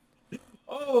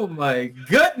 Oh my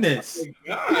goodness.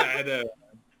 God.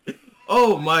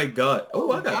 Oh my god.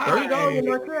 Oh, I got $30 in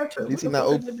my cash app. At least What the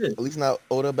fuck not did I do? at least not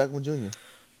Odell Beckham Jr.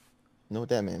 Know what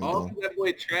that man be Oh, doing? that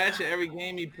boy trash at every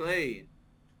game he played.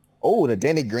 Oh, the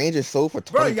Danny Granger sold for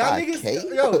Bro, y'all 25K.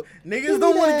 niggas, yo, Give niggas me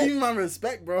don't want to that. give me my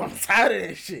respect, bro. I'm tired of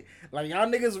that shit. Like, y'all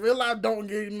niggas real life don't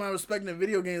give me my respect in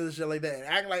video games and shit like that. And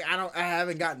act like I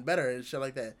haven't gotten better and shit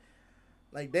like that.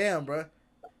 Like, damn, bro.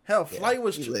 Hell, Yeah, Flight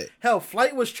was he lit.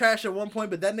 Flight was trash at one point,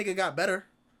 but that nigga got better.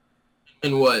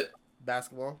 And what?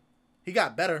 Basketball, he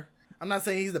got better. I'm not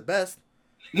saying he's the best.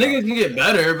 Niggas can get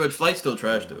better, but Flight's still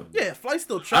trash though. Yeah, Flight's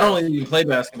still trash. I don't even play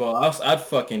basketball. I'd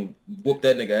fucking whoop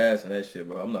that nigga ass and that shit,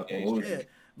 bro. I'm not gonna hold Yeah, you.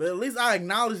 but at least I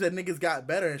acknowledge that niggas got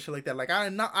better and shit like that. Like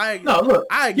No, look.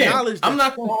 I acknowledge I'm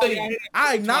that. not gonna say.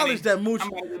 I acknowledge that Mooch.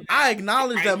 I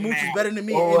acknowledge that Mooch is better than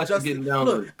me Oh, in that's Justice. getting down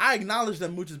Look, to- I acknowledge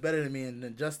that Mooch is better than me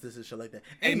in Justice and shit like that.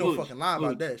 Ain't Hey, no Mooch, fucking lie about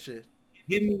Mooch. that shit.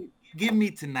 Give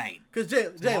me tonight. Cause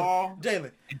Tomorrow, Jalen,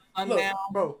 look, sundown,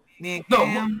 bro. then No,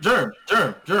 Cam. Germ.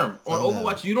 On Oh,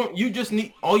 Overwatch, you just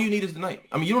need, all you need is tonight.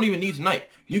 I mean, you don't even need tonight.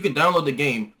 You can download the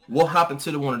game. We'll hop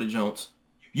into one of the Jones.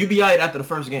 You be alright after the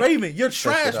first game. Raven, you're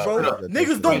trash, out, bro. check it out.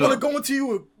 Niggas don't Check it want to out. go into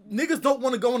you. Niggas don't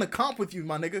want to go in a comp with you,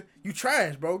 my nigga. You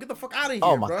trash, bro. Get the fuck out of here,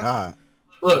 Oh my bro. god.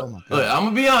 Look, Oh my God. look, I'm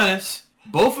gonna be honest.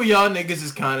 Both of y'all niggas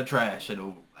is kind of trash at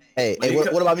Overwatch. Hey, Like,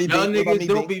 what about me? Y'all Big? What about niggas me?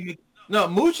 don't Big? beat me. No,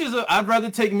 Mooch is. I'd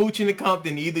rather take Mooch in the comp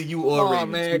than either you or Come Raven.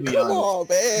 on, man. To be Come honest. on,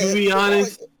 man. To be Come on.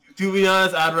 honest, To be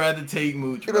honest, I'd rather take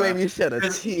Mooch. You're gonna make me shed a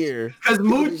tear. Because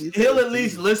Mooch, he'll at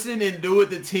least listen and do what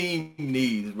the team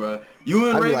needs, bro. You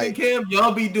and Raven Cam,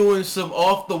 y'all be doing some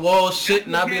off the wall shit,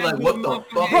 and I'll be like, what the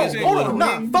fuck is hold going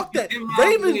on, nah, fuck that.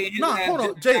 Raven, nah, hold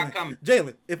on,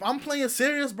 Jalen. If I'm playing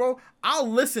serious, bro, I'll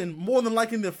listen more than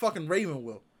likely than fucking Raven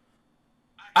will.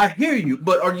 I hear you,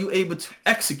 but are you able to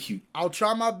execute? I'll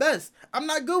try my best. I'm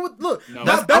not good with look. No.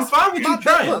 I'm fine with you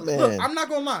trying. Look, I'm not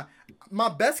gonna lie. My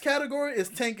best category is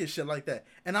tank and shit like that,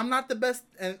 and I'm not the best.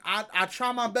 And I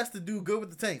try my best to do good with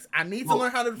the tanks. I need to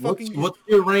learn how to fucking. What's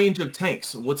your range of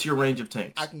tanks? What's your range of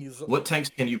tanks? I can use. What tanks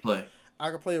can you play? I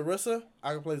can play Orisa.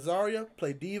 I can play Zarya.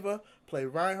 Play Diva. Play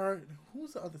Reinhardt.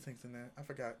 Who's the other tanks in there? I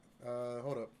forgot.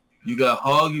 Hold up. You got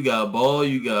Hog. You got Ball.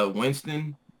 You got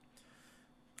Winston.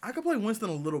 I could play Winston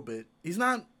a little bit. He's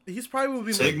not. He's probably would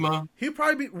be Sigma.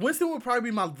 Winston would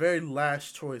probably be my very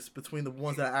last choice between the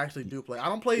ones that I actually do play. I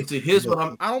don't play. See, here's what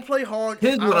I'm. I don't play Hog.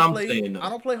 Here's what I'm saying. Though. I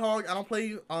don't play Hog. I don't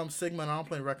play Sigma. And I don't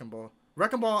play Wrecking Ball.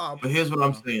 Wrecking Ball. But here's what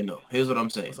I'm saying though. Here's what I'm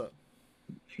saying. What's up?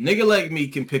 Nigga like me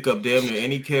can pick up damn near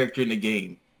any character in the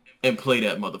game and play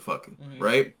that motherfucker,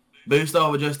 right? Based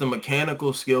off of just the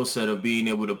mechanical skill set of being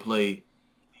able to play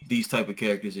these type of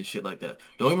characters and shit like that.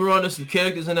 Don't get me wrong, there's some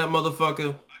characters in that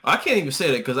motherfucker. I can't even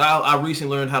say that because I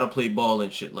recently learned how to play ball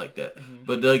and shit like that.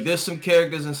 But like, there's some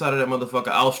characters inside of that motherfucker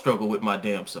I'll struggle with my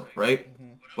damn self, right?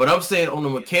 But I'm saying on a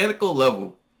mechanical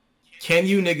level, can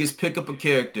you niggas pick up a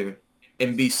character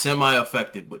and be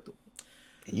semi-effective with them?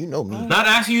 You know me. Not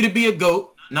asking you to be a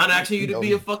goat. Not asking you to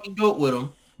be a fucking goat with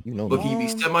them. You know but can you be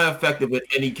semi-effective with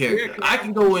any character? I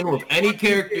can go in with any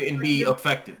character and be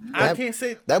effective. I can't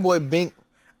say that boy Bink.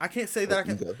 I can't say that I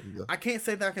can. I can't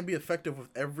say that I can be effective with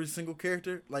every single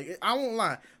character. Like, I won't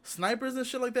lie, snipers and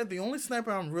shit like that. The only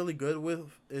sniper I'm really good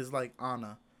with is like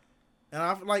Ana,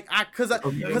 and because I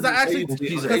actually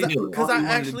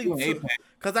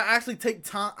take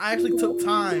time. I actually took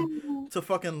time to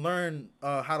fucking learn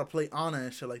how to play Ana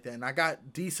and shit like that, and I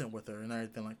got decent with her and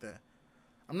everything like that.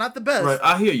 I'm not the best. Right,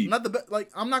 I hear you. I'm not the best. Like,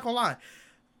 I'm not gonna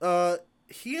lie.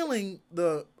 Healing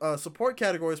the support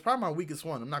category is probably my weakest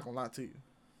one. I'm not gonna lie to you.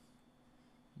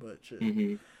 But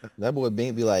shit. That boy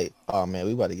Bink be like, "Oh man,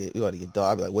 we about to get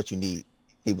dog." I be like, "What you need?"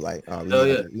 He be like, "Oh,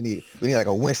 we need like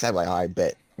a win." I be like, "All right,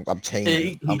 bet I'm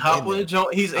changing." He hop on the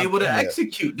joint. He's able to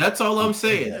execute. That's all I'm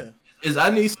saying. Is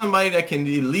I need somebody that can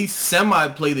at least semi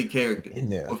play the character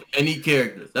with any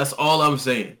character. That's all I'm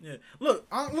saying. Yeah. Look.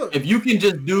 If you can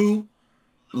just do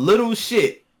little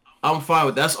shit, I'm fine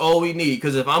with that's all we need.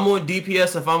 Because if I'm on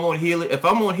DPS, if I'm on healer,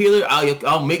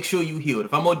 I'll make sure you healed.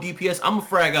 If I'm on DPS, I'm a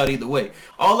frag out either way.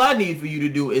 All I need for you to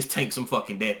do is tank some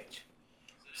fucking damage.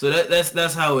 So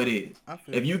that's how it is.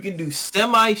 If you can do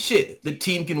semi shit, the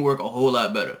team can work a whole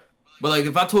lot better. But like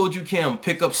if I told you, Cam,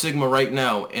 pick up Sigma right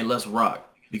now and let's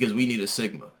rock because we need a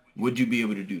Sigma, would you be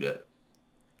able to do that?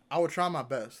 I would try my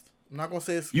best. I'm not gonna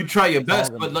say it's. You try your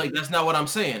best, but like that's not what I'm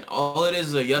saying. All it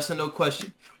is a yes or no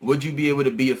question. Would you be able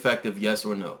to be effective, yes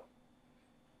or no?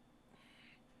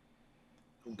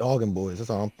 Dogging boys, that's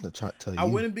all I'm trying to tell you. I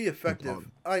wouldn't be effective.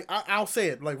 I'll say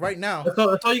it like right now.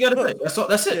 That's all you gotta say.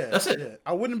 That's it. That's it. Yeah.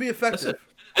 I wouldn't be effective.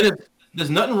 And there's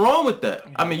nothing wrong with that.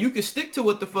 I mean, you can stick to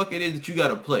what the fuck it is that you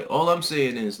gotta play. All I'm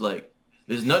saying is like,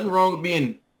 there's nothing wrong with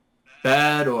being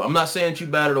bad, or I'm not saying you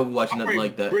bad at Overwatch, nothing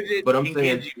like that. But I'm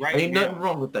saying ain't nothing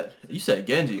wrong with that. You said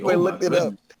Genji. Wait, look it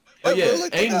up. Oh yeah,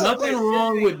 ain't nothing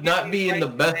wrong with not being the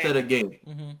best at a game.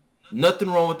 Nothing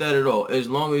wrong with that at all, as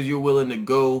long as you're willing to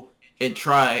go and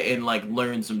try and like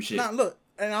learn some shit. Nah, look,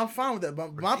 and I'm fine with that.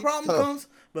 But my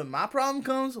problem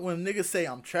comes when niggas say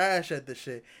I'm trash at this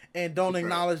shit and don't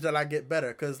acknowledge that I get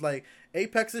better. Cause like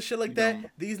Apex and shit like that,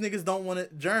 these niggas don't want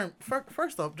it. Germ,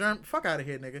 first off, Germ, fuck out of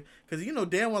here, nigga. Cause you know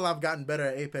damn well I've gotten better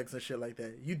at Apex and shit like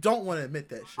that. You don't want to admit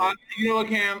that shit. You know what,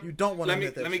 Cam? You don't want to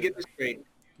admit that. Let me get this straight.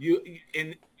 You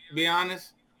and be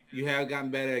honest, you have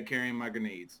gotten better at carrying my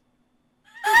grenades.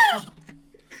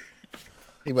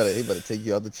 He better take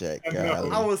you out the check.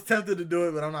 I was tempted to do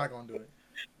it, but I'm not gonna do it.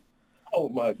 Oh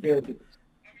my goodness.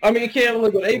 I mean, Cam,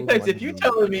 look at Apex. If you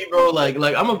telling me, bro, like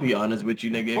I'm gonna be honest with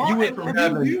you, nigga. If you went from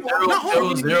having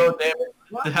zero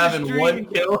damage to having one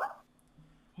kill,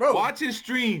 bro, watch his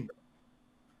stream.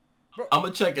 I'm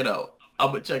gonna check it out.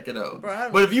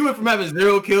 Bro, but if you went from having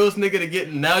 0 kills, nigga, to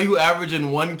getting now you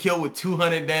averaging 1 kill with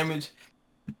 200 damage.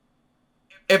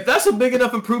 If that's a big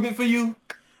enough improvement for you,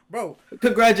 bro,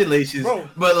 congratulations. Bro,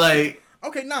 but like,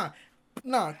 okay, nah.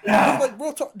 Like,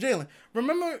 bro, Jalen.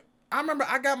 I remember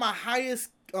I got my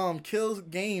highest kills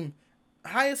and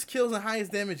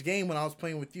highest damage game when I was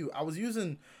playing with you. I was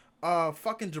using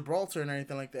fucking Gibraltar and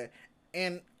everything like that,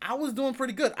 and I was doing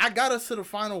pretty good. I got us to the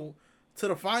final to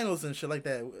the finals and shit like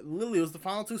that. Literally, it was the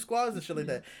final 2 squads and shit like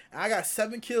that. And I got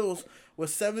 7 kills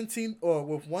with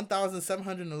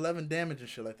 1,711 damage and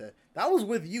shit like that. That was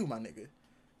with you, my nigga.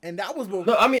 And that was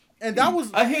No, I mean, and that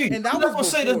was I hear you. And that I'm was not gonna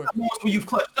say there's before. not moments where you've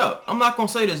clutched up. I'm not gonna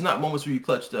say there's not moments where you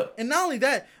clutched up. And not only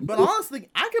that, but honestly,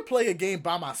 I could play a game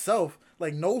by myself,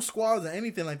 like no squads or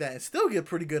anything like that, and still get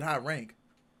pretty good high rank.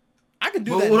 I can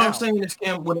do that. What now. I'm saying is,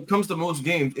 Cam, when it comes to most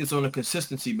games, it's on a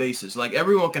consistency basis. Like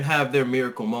everyone can have their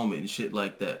miracle moment and shit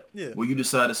like that. Yeah. Where you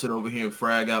decide to sit over here and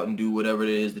frag out and do whatever it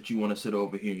is that you want to sit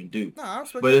over here and do. Nah, I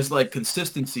respect But that. it's like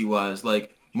consistency wise,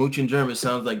 like Mooch and German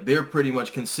sounds like they're pretty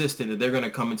much consistent that they're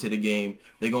gonna come into the game,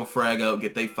 they're gonna frag out,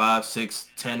 get they 5, 6,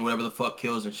 10, whatever the fuck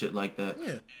kills and shit like that.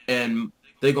 Yeah. And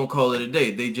they're gonna call it a day.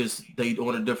 They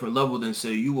on a different level than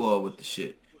say you are with the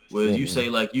shit. Whereas you say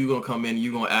like you gonna come in,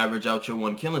 you gonna average out your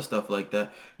 1 kill and stuff like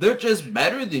that. They're just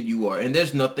better than you are, and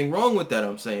there's nothing wrong with that.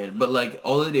 I'm saying, but like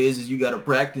all it is you gotta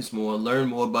practice more, learn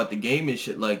more about the game and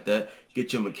shit like that,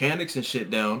 get your mechanics and shit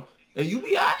down, and you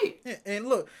be alright. Yeah, and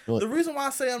look, the reason why I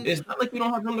say It's not like you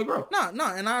don't have room to grow.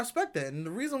 Nah, and I respect that. And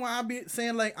the reason why I be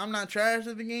saying like I'm not trash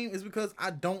at the game is because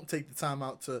I don't take the time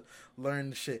out to learn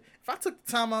the shit. If I took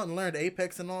the time out and learned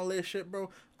Apex and all that shit, bro,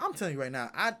 I'm telling you right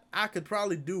now, I could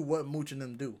probably do what Mooch and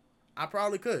them do. I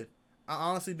probably could. I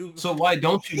honestly do. So why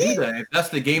don't you do that if that's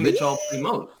the game that y'all play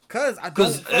most? Cause I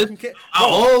don't fucking care. I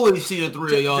always see the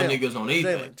 3 of y'all Jalen, niggas on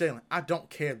Apex. Jalen, I don't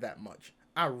care that much.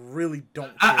 I really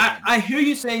don't care. I hear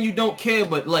you saying you don't care,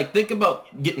 but like think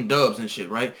about getting dubs and shit,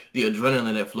 right? The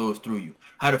adrenaline that flows through you.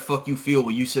 How the fuck you feel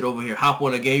when you sit over here, hop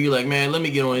on a game, you're like, man, let me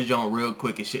get on this joint real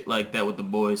quick and shit like that with the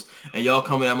boys. And y'all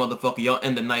come in that motherfucker, y'all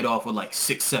end the night off with like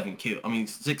 6, 7 kills. I mean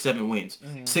 6, 7 wins.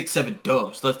 6, 7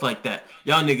 dubs, stuff like that.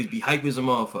 Y'all niggas be hype as a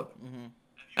motherfucker.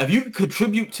 If you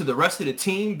contribute to the rest of the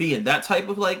team being that type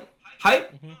of like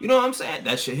hype, you know what I'm saying?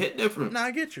 That shit hit different. Nah,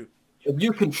 I get you. If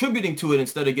you're contributing to it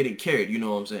instead of getting carried, you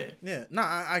know what I'm saying? Yeah,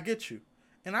 nah, I get you.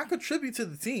 And I contribute to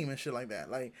the team and shit like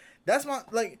that. Like, that's my,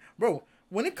 like, bro,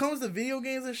 when it comes to video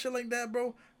games and shit like that,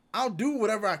 bro, I'll do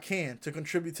whatever I can to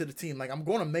contribute to the team. Like, I'm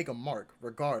going to make a mark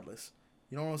regardless.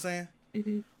 You know what I'm saying?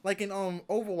 Mm-hmm. Like in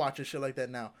Overwatch and shit like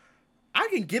that now. I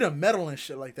can get a medal and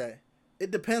shit like that. It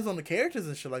depends on the characters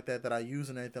and shit like that I use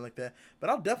and everything like that.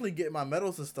 But I'll definitely get my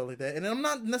medals and stuff like that. And I'm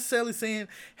not necessarily saying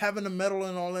having a medal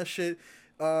and all that shit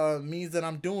means that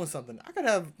I'm doing something. I could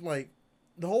have, like,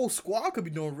 the whole squad could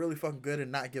be doing really fucking good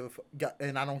and not give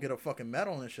and I don't get a fucking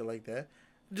medal and shit like that.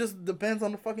 It just depends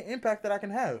on the fucking impact that I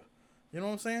can have. You know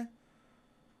what I'm saying?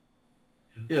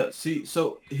 Yeah, see,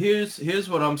 so here's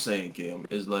what I'm saying, Cam,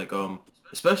 is like,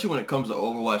 especially when it comes to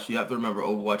Overwatch, you have to remember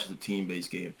Overwatch is a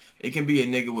team-based game. It can be a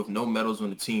nigga with no medals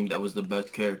on the team that was the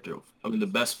best character. I mean, the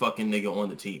best fucking nigga on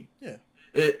the team. Yeah.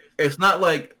 It's not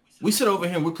like we sit over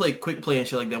here and we play quick play and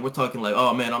shit like that. We're talking like,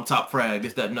 oh man, I'm top frag,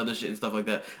 this, that, and other shit and stuff like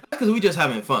that. That's because we just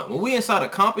having fun. When we inside a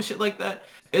comp and shit like that,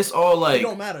 it's all like, It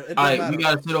don't matter. It all don't right, matter. we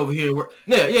gotta sit over here and work.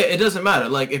 Yeah, it doesn't matter.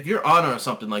 Like if you're Honor or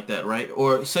something like that, right?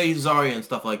 Or say Zarya and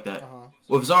stuff like that.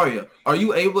 With Zarya, are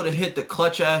you able to hit the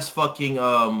clutch ass fucking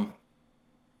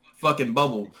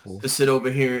bubble to sit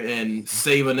over here and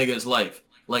save a nigga's life?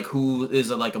 Like who is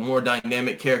like a more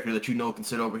dynamic character that you know can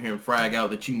sit over here and frag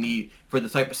out that you need for the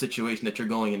type of situation that you're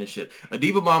going in and shit. A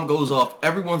diva bomb goes off,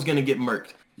 everyone's gonna get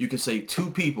murked. You can say 2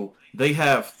 people. They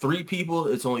have 3 people.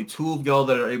 It's only 2 of y'all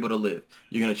that are able to live.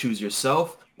 You're gonna choose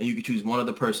yourself, and you can choose one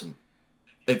other person.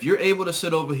 If you're able to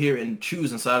sit over here and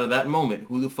choose inside of that moment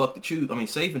who the fuck to choose, I mean,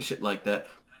 save and shit like that,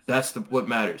 that's what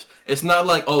matters. It's not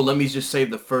like, oh, let me just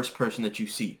save the first person that you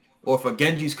see. Or if a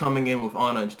Genji's coming in with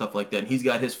Ana and stuff like that, and he's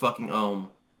got his fucking,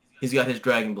 he's got his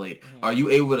Dragon Blade. Are you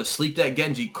able to sleep that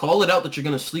Genji? Call it out that you're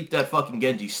going to sleep that fucking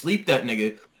Genji. Sleep that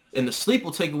nigga, and the sleep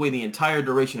will take away the entire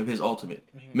duration of his ultimate,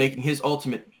 making his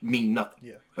ultimate mean nothing.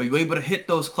 Yeah. Are you able to hit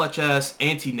those clutch-ass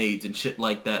anti-nades and shit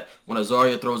like that when a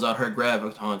Zarya throws out her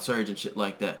Graviton Surge and shit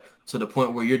like that? To the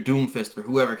point where your Doomfist or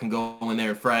whoever can go in there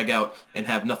and frag out and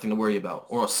have nothing to worry about.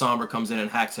 Or a Sombra comes in and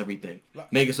hacks everything.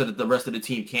 Make it so that the rest of the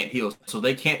team can't heal. So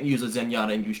they can't use a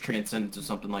Zenyatta and use Transcendence or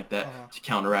something like that to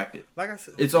counteract it. Like I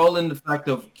said, It's all in the fact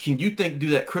of, can you do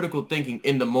that critical thinking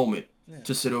in the moment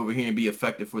to sit over here and be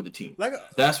effective for the team?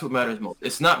 That's what matters most.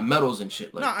 It's not medals and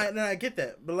shit like that. I get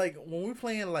that. But like when we're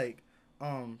playing like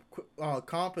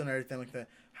comp and everything like that,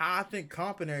 how I think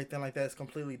comp and everything like that is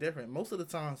completely different. Most of the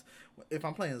times, if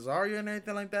I'm playing Zarya and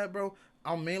everything like that, bro,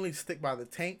 I'll mainly stick by the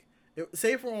tank.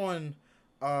 Say if we're on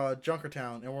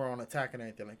Junkertown and we're on attack and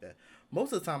everything like that,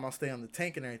 most of the time I'll stay on the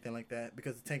tank and everything like that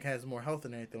because the tank has more health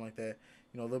and everything like that.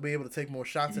 You know, they'll be able to take more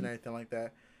shots and everything like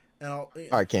that. And All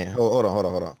right, Ken, hold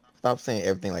on. Stop saying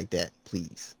everything like that,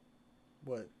 please.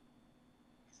 What?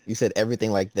 You said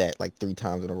everything like that like 3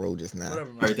 times in a row just now. Whatever,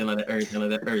 man. Everything like that. Everything like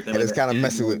that. Everything And like it's that. kind of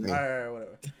messing with me. All right,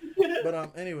 whatever.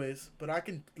 But anyways, but I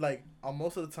can like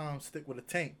most of the time stick with a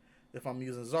tank if I'm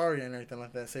using Zarya and everything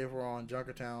like that. Say if we're on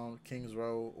Junkertown, Kings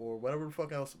Row, or whatever the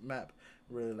fuck else map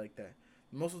really like that.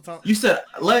 Most of the time, You said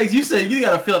legs. You said you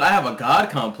gotta feel like I have a god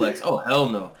complex. Oh hell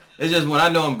no. It's just when I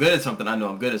know I'm good at something, I know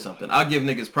I'm good at something. I'll give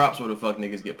niggas props where the fuck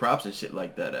niggas get props and shit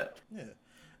like that at.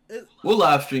 yeah, We'll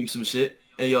live stream some shit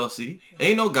and y'all see.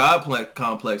 Ain't no god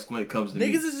complex when it comes to me.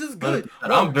 niggas is just good.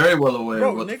 And I'm very well aware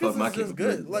Bro, of what the fuck niggas my is just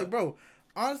good. capabilities Like, are. bro,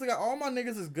 honestly, all my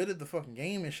niggas is good at the fucking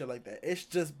game and shit like that. It's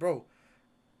just, bro,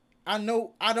 I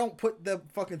know I don't put the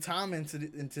fucking time into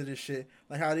this shit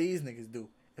like how these niggas do.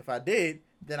 If I did,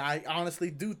 then I honestly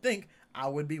do think I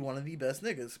would be one of the best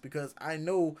niggas because I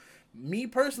know, me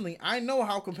personally, I know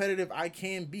how competitive I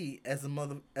can be as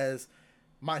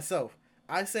myself.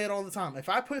 I say it all the time. If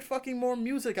I put fucking more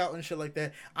music out and shit like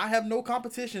that, I have no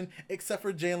competition except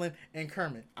for Jalen and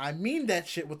Kermit. I mean that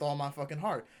shit with all my fucking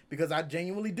heart because I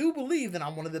genuinely do believe that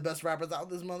I'm one of the best rappers out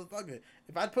this motherfucker.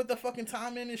 If I put the fucking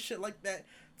time in and shit like that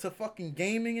to fucking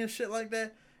gaming and shit like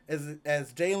that,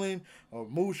 as Jalen or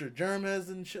Moosh or Jermez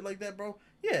and shit like that, bro,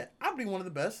 yeah, I'd be one of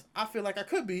the best. I feel like I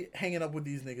could be hanging up with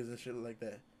these niggas and shit like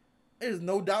that. There's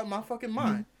no doubt in my fucking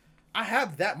mind. I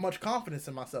have that much confidence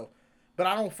in myself. But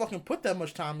I don't fucking put that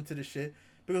much time into this shit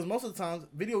because most of the times,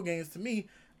 video games to me,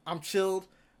 I'm chilled,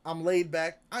 I'm laid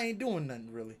back, I ain't doing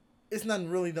nothing really. It's nothing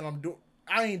really that I'm doing.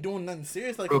 I ain't doing nothing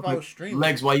serious like if I was streaming.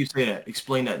 Legs, why you say that?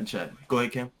 Explain that in chat. Go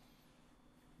ahead, Cam.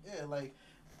 Yeah, like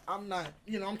I'm not,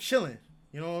 I'm chilling.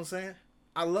 You know what I'm saying?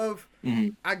 I love.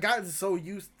 I got so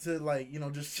used to like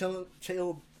just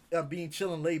being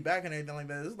chilling, laid back and everything like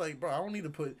that. It's like, bro, I don't need to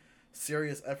put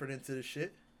serious effort into this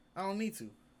shit. I don't need to.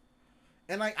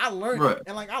 And like I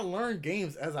learned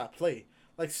games as I play,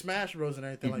 like Smash Bros and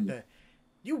everything like that.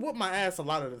 You whoop my ass a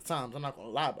lot of the times. I'm not gonna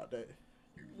lie about that.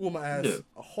 You whoop my ass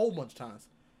a whole bunch of times,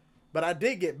 but I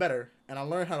did get better, and I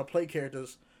learned how to play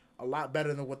characters a lot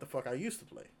better than what the fuck I used to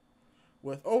play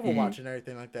with Overwatch and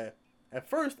everything like that. At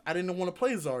first, I didn't want to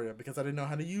play Zarya because I didn't know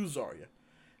how to use Zarya.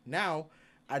 Now,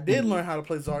 I did learn how to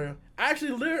play Zarya. I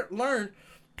actually learned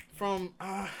from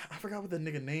I forgot what the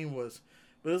nigga name was.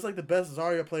 But it was like the best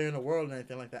Zarya player in the world and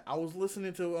everything like that. I was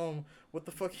listening to what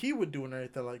the fuck he would do and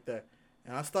everything like that.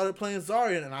 And I started playing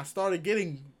Zarya and I started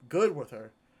getting good with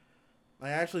her. I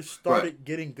actually started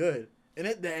getting good. And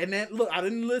then look, I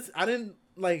didn't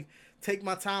like take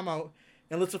my time out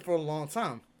and listen for a long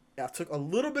time. I took a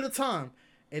little bit of time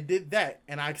and did that,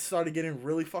 and I started getting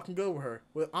really fucking good with her,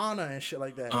 with Ana and shit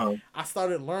like that. I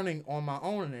started learning on my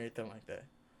own and everything like that.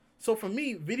 So for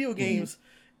me, video games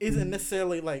isn't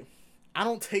necessarily like, I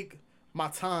don't take my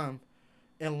time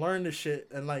and learn this shit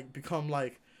and like become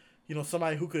like,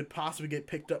 somebody who could possibly get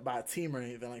picked up by a team or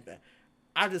anything like that.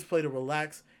 I just play to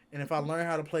relax, and if I learn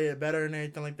how to play it better and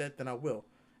everything like that, then I will.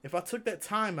 If I took that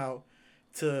time out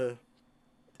to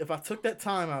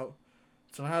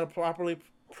know how to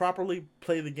properly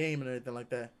play the game and everything like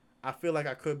that, I feel like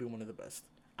I could be one of the best.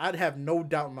 I'd have no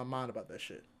doubt in my mind about that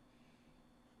shit.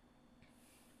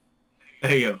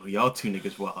 Hey yo, y'all two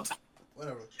niggas wild.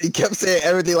 Whatever. He kept saying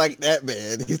everything like that,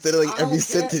 man. He said it like every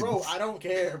sentence. Bro, I don't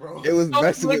care, bro. It was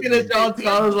messing with looking me. at y'all two,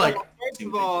 I was like, first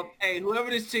of all, hey, whoever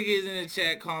this chick is in the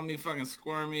chat calling me fucking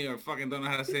squirmy or fucking don't know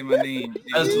how to say my name.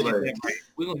 That's hilarious.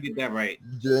 We're gonna get that right.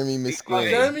 Jeremy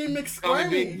McSquare. Jeremy Call me Big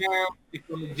McSquirmy. Girl, you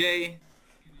call me Jay,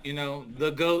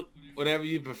 the GOAT, whatever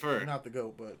you prefer. Not the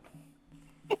GOAT,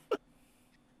 but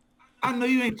I know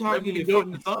you ain't talking Maybe to go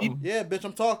fucking to something. yeah, bitch,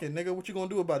 I'm talking, nigga. What you gonna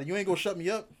do about it? You ain't gonna shut me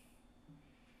up.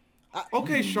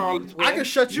 Okay, Charlotte. I can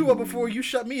shut you up before you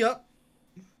shut me up.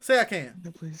 Say I can.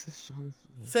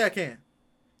 Say I can.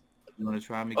 You wanna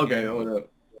try me? Okay, hold up.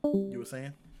 You were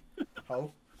saying?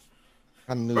 Ho.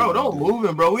 I knew Bro, it. don't move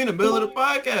him, bro. We in the middle of the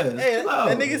podcast. Hey, Chill out.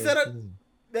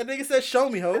 that nigga said show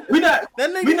me, ho. We not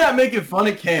That nigga making fun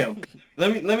of Cam.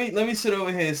 Let me sit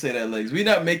over here and say that, legs. We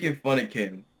not making fun of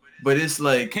Cam, but it's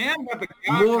like Cam got the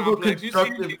more of a complex. You see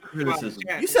constructive him criticism.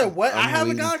 You said what? I I'm have a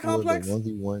waiting God for complex? The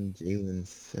 1v1 Jalen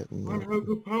set me up.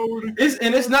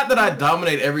 It's not that I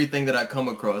dominate everything that I come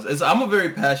across. I'm a very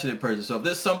passionate person. So if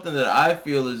there's something that I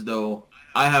feel as though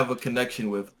I have a connection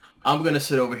with, I'm gonna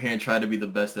sit over here and try to be the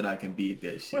best that I can be at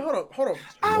this shit. Wait, hold up.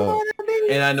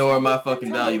 And I know where my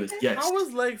fucking value is. Yes. How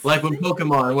was like Like with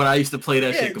Pokemon, when I used to play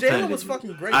that shit Jalen was competitively,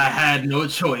 fucking great. I had no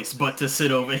choice but to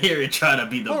sit over here and try to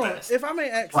be the Hold on, best. if I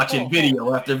may ask, Watching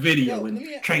video after video Yo, and let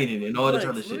me- training and all this Lex,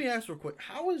 other let me shit. ask real quick.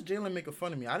 How is Jalen making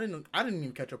fun of me? I didn't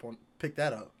even pick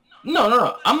that up.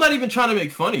 No. I'm not even trying to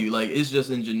make fun of you. Like, it's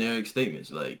just in generic statements.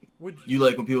 Like, Would you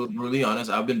like when people are brutally honest.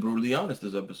 I've been brutally honest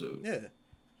this episode. Yeah.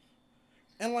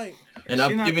 And like, and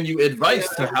I've given you advice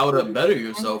to how to better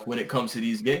yourself when it comes to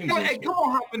these games. Hey, come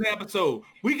on, hop in the episode.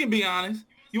 We can be honest.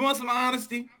 You want some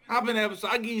honesty? Hop in the episode.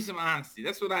 I'll give you some honesty.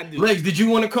 That's what I do. Legs, did you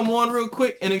want to come on real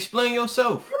quick and explain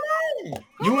yourself?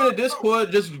 You in the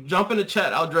Discord, just jump in the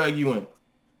chat. I'll drag you in.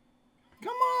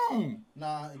 Come on.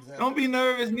 nah, exactly. Don't be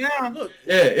nervous now. Look,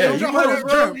 Yeah. Germ,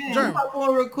 Hop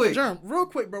on real quick. Germ, real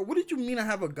quick, bro. What did you mean I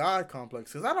have a God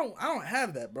complex? Because I don't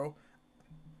have that, bro.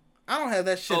 I don't have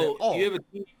that shit at all. You ever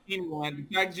think anyone,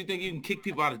 the fact that you think you can kick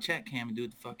people out of chat cam and do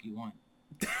what the fuck you want?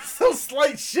 Some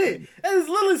slight shit. That is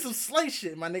literally some slight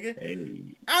shit, my nigga.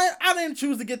 Hey. I didn't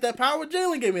choose to get that power.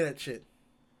 Jalen gave me that shit.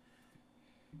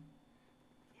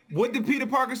 What did Peter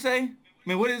Parker say? I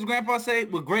mean, what did his grandpa say?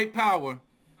 With great power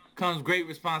comes great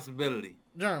responsibility.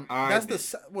 Germ, All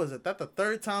that's right, was it? That's the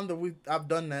third time that I've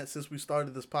done that since we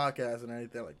started this podcast and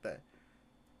everything like that.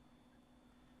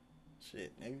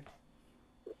 Shit, nigga.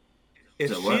 If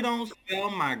So she what? don't spell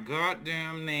my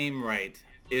goddamn name right,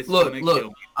 it's Look. gonna kill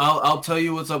me. I'll tell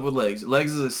you what's up with Legs.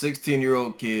 Legs is a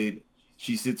 16-year-old kid.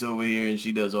 She sits over here and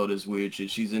she does all this weird shit.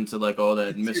 She's into like all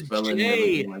that misspelling and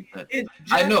everything like that. It's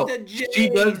I know. just a J. She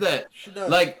does that. She does.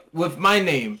 Like with my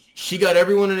name, she got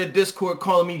everyone in the Discord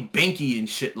calling me Banky and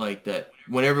shit like that.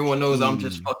 When everyone knows I'm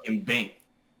just fucking Bank.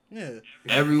 Yeah.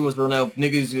 Everyone's on that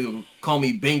niggas will call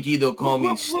me Banky, they'll call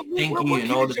me Stinky what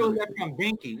and all this. show is that from?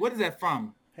 Binky. What is that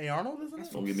from? Hey Arnold, isn't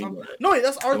it? Don't give me that. No, wait,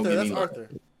 that's Arthur. give That's me Arthur.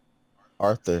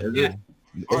 Arthur. Yeah.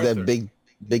 Is Arthur. that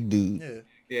big dude? Yeah.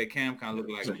 Yeah, Cam kind of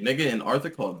look like So, nigga and Arthur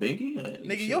called Banky?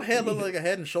 Nigga, your head look like a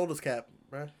head and shoulders cap,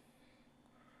 bruh.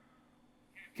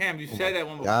 Cam. You said that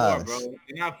one before, gosh. bro.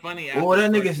 You're not funny. Oh, that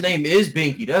nigga's name is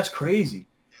Banky. That's crazy.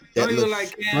 That Don't you look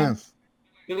looks like Cam? strength.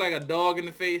 Look like a dog in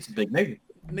the face. Big nigga.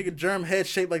 Nigga, germ head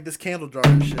shaped like this candle jar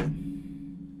and shit.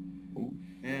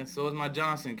 Yeah, so is my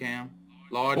Johnson, Cam.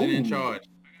 Large and in Ooh. charge.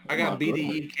 I got My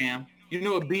BDE, Cam. You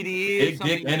know what BDE is? Big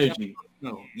Something dick you energy.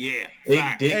 No. Yeah. Big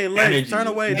fact. dick Hey, Legs, energy. turn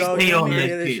away, dog. Stay You don't on need to that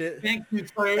hear this dick. shit. Thank you,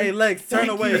 sir. Hey, Legs, turn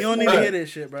Thank away. you, You don't need to sir. hear this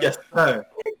shit, bro. Yes, sir.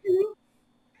 Thank you.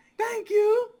 Thank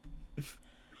you.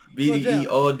 BDE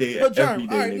all day, But every germ,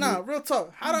 day, alright, nigga. nah, real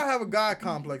talk. How do I have a God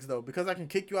complex though? Because I can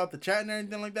kick you out the chat and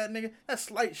everything like that, nigga? That's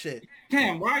slight shit.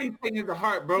 Cam, why are you taking it to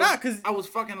heart, bro? Nah, 'cause- I was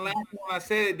fucking laughing when I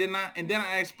said it, didn't I? And then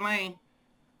I explained.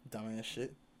 Dumbass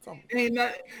shit. Ain't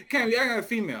not, Cam, I got a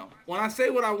female. When I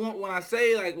say what I want, when I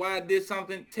say like why I did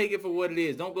something, take it for what it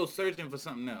is. Don't go searching for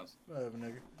something else. Whatever,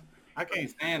 nigga. I can't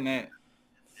stand that.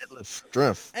 That looks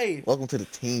strength. Hey. Welcome to the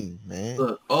team, man.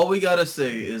 Look, all we gotta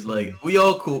say is like we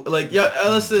all cool. Like yeah,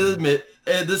 let's admit,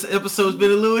 this episode's been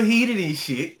a little heated and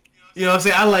shit. You know what I'm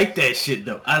saying? I like that shit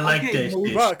though. I like Okay, that well,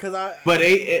 shit. Bro, cause I But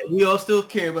we all still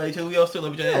care about each other. We all still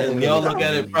love each other. And y'all look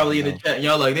at it probably in the chat. And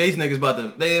y'all like these niggas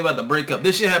about to break up.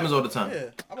 This shit happens all the time. yeah,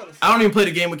 I'm about to say, I don't even play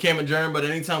the game with Cam and Jern, but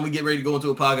anytime we get ready to go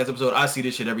into a podcast episode, I see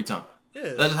this shit every time. yeah.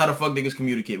 That's just how the fuck niggas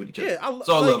communicate with each other. Yeah, It's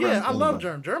all love, yeah, man. I love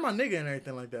Germ. Germ my nigga and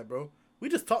everything like that, bro. We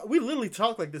literally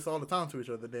talk like this all the time to each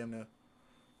other, damn near.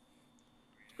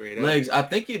 Straight up. Legs, I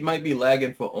think it might be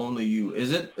lagging for only you.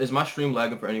 Is my stream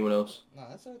lagging for anyone else? Nah,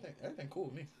 that's everything cool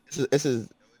with me. This is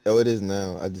oh, it is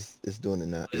now. It's doing it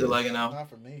now. Is it lagging now? Not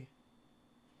for me.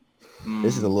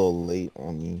 This is a little late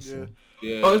on me. So. Yeah.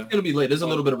 Yeah. Oh, it's gonna be late. There's a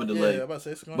little bit of a Yeah, delay. I'm about to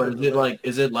say it's going But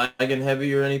is it lagging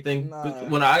heavy or anything? Nah.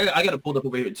 When I got it pulled up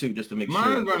over here too, just to make Mine's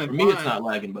sure. running For me, it's fine. not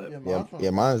lagging, but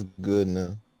Yeah, mine's good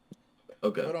now.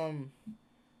 okay. But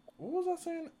what was I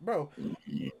saying, bro?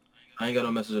 I ain't got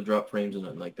no message of drop frames or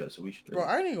nothing like that, so we should. Bro,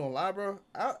 I ain't even gonna lie, bro.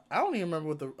 I don't even remember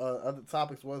what the other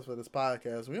topics was for this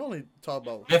podcast. We only talked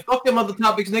about. Man, fuck them other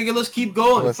topics, nigga. Let's keep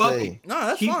going. Let's Fuck say. it. Nah,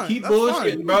 that's Keep fine. keep That's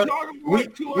bullshitting, fine. bro. Talking for We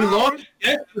like 2 we hours. launched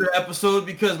yesterday episode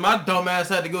because my dumb ass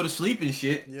had to go to sleep and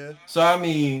shit. Yeah, So I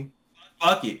mean,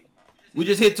 fuck it. We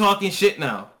just hit talking shit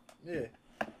now. yeah.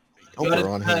 Over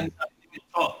on him.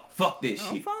 Talk. Fuck this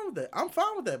I'm shit. fine with that. I'm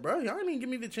fine with that, bro. Y'all didn't even give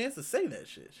me the chance to say that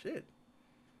shit. Shit.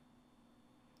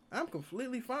 I'm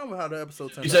completely fine with how the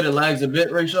episode turned You said out. it lags a bit,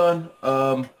 Rayshawn.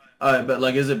 Alright, but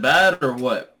like, is it bad or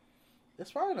what? It's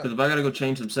probably Because not. if I gotta go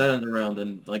change some settings around,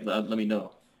 then like let me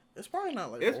know. It's probably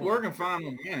not like. It's horrible. working fine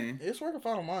on mine. It's working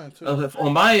fine on mine too.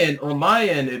 On my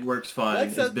end, it works fine.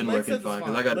 Lex says- It's been Lex working says it's fine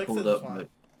because fine. I got it Lex pulled says it's up. fine.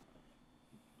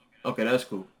 But... Okay, that's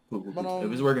cool. Cool. But,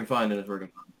 If it's working fine, then it's working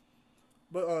fine.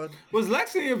 But Was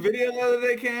Lex in your video the other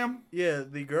day, Cam? yeah,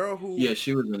 the girl who. Yeah,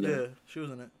 she was in there. Yeah, she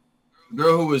was in it.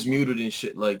 Girl who was muted and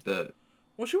shit like that.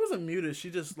 Well, she wasn't muted. She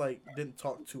just like didn't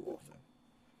talk too often.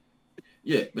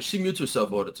 Yeah, but she mutes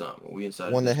herself all the time when we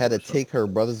inside. One that had to so- take her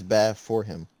brother's bath for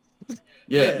him.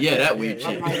 Yeah, Yeah, that yeah, weird yeah.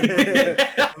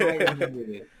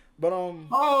 shit. But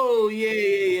Oh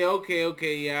yeah.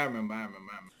 Okay, yeah, I remember.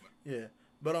 yeah.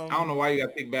 But I don't know why you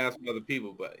got to take baths from other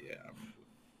people, but yeah. I remember.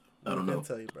 I don't know.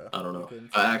 Tell you, bro. I don't know.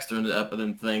 I asked her in the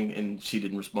Epidem thing, and she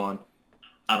didn't respond.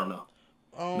 I don't know.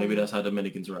 Maybe that's how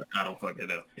Dominicans rock. I don't fucking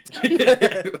know. We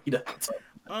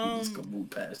just gonna move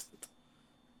past it.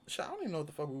 Shit, I don't even know what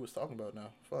the fuck we was talking about now.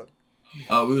 Fuck.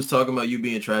 We was talking about you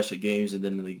being trash at games, and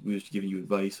then like, we was giving you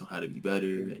advice on how to be better,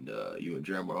 and you and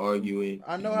Jerem were arguing.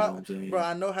 I know how, bro.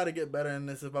 I know how to get better in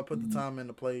this if I put the time in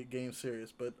to play games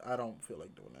serious, but I don't feel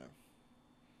like doing that.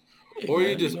 Or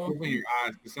you just open your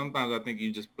eyes, because sometimes I think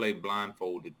you just play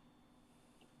blindfolded.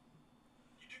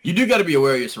 You do got to be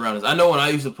aware of your surroundings. I know when I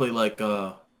used to play like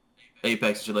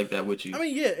Apex and shit like that with you. I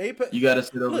mean, yeah, Apex. You got to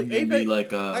sit over here and be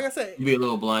like I said, you be a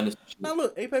little blind. Now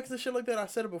look, Apex and shit like that. I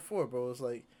said it before, bro. It's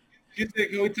like. You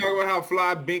think, can we talk about how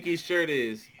fly Binky's shirt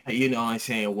is? You know, I'm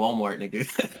saying Walmart,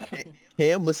 nigga.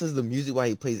 Cam listens to music while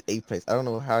he plays Apex. I don't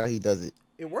know how he does it.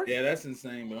 It works. Yeah, that's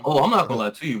insane, bro. Oh, I'm not gonna lie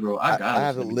to you, bro. I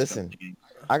have to listen.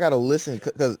 I gotta listen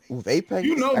because with Apex,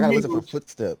 I gotta listen for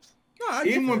footsteps. No,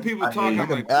 even when people talk,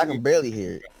 I can barely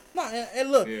hear it. No, and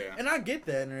look, and I get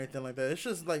that and everything like that. It's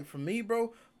just like for me,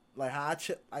 bro. Like how I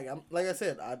chill, like I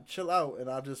said, I chill out and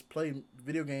I just play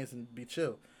video games and be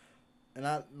chill. And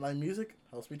I like music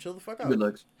helps me chill the fuck out.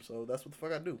 So that's what the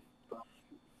fuck I do.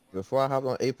 Before I hopped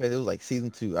on Apex, it was like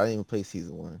season 2. I didn't even play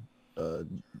season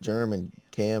 1. Germ and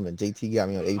Cam and JT got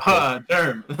me on Apex.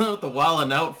 Germ, the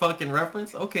wildin' out fucking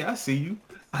reference. Okay, I see you.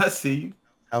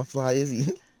 How fly is he?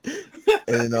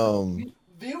 And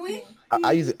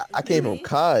I came from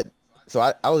COD, so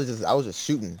I was just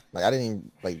shooting. Like I didn't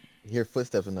even like hear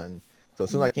footsteps or nothing. So as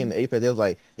soon as I came to Apex, they was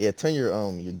like, yeah, turn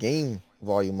your game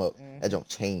volume up. That don't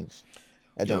change.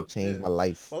 That don't change my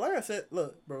life. Well, like I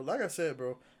said,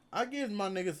 bro, I give my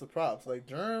niggas the props. Like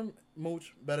Germ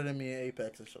Mooch better than me in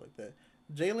Apex and shit like that.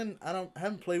 Jalen, I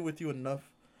haven't played with you enough,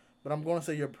 but I'm gonna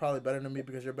say you're probably better than me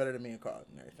because you're better than me in COD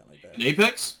and everything like that. In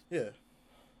Apex? Yeah.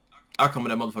 I'll come in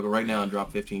that motherfucker right now and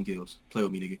drop 15 kills. Play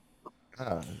with me, nigga.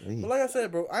 But like I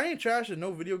said, bro, I ain't trash at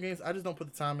no video games. I just don't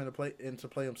put the time in to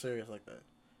play them serious like that.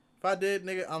 If I did,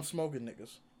 nigga, I'm smoking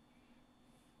niggas.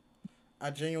 I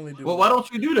genuinely do. Well, why don't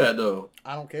you do that though?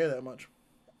 I don't care that much,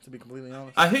 to be completely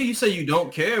honest. I hear you say you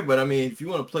don't care, but I mean, if you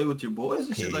want to play with your boys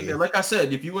and shit like that, like I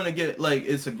said, if you want to get like,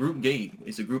 it's a group game,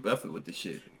 it's a group effort with this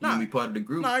shit. You want to be part of the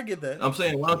group. No, I get that. I'm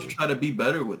saying, why don't you try to be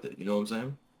better with it? You know what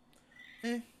I'm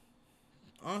saying?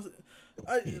 Honestly,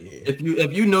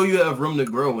 if you know you have room to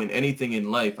grow in anything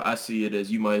in life, I see it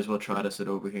as you might as well try to sit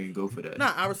over here and go for that.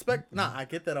 Nah, I respect. Nah, I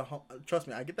get that. Trust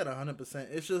me, I get that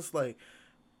 100%. It's just like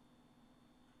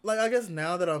I guess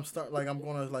now that I'm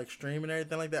going to like stream and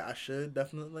everything like that, I should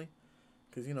definitely,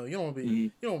 because you know you don't want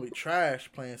to be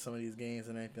trash playing some of these games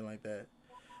and anything like that.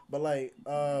 But like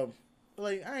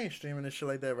I ain't streaming this shit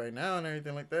like that right now and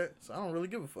everything like that, so I don't really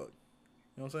give a fuck.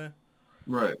 You know what I'm saying?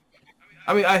 Right.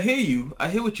 I mean, I hear you. I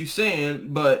hear what you're saying,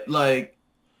 but like,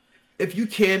 if you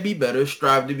can be better,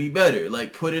 strive to be better.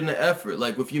 Like, put in the effort.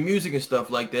 Like with your music and stuff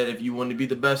like that. If you want to be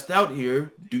the best out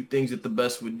here, do things that the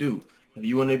best would do. If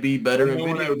you want to be better in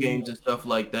video games and stuff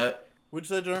like that,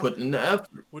 put in the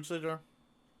effort. What'd you say, Jar?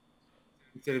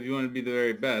 He said if you want to be the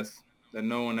very best that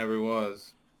no one ever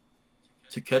was.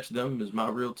 To catch them is my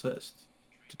real test.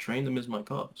 To train them is my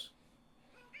cause.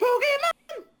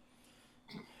 Pokemon!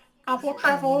 I will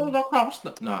travel across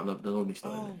the... Nah, don't let me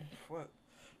start that. Fuck.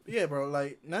 Yeah, bro,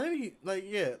 like,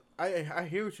 I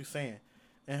hear what you're saying.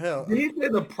 And hell... Did he say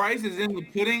the price is in the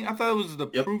pudding? I thought it was the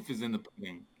proof is in the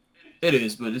pudding. It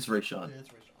is, but it's Rayshawn. Yeah, it's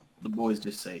Rayshawn. The boys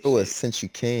just say. Do it since you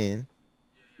can.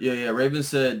 Yeah. Raven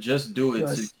said, just do it.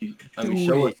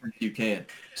 Show it since you can.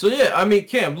 So yeah, I mean,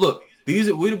 Cam, look, we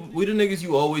the niggas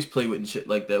you always play with and shit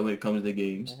like that when it comes to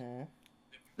games. Mm-hmm.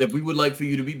 If we would like for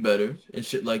you to be better and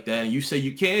shit like that, and you say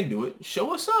you can do it,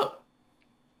 show us up.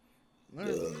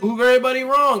 Prove everybody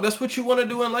wrong. That's what you want to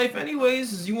do in life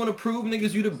anyways, is you want to prove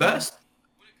niggas you the best.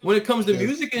 When it comes to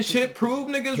music and shit, prove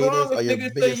niggas wrong. If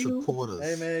niggas say you supporters.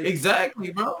 Hey, man.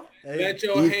 Exactly, bro. Let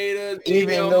your haters.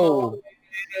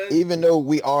 Even though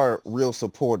we are real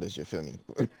supporters, you feel me?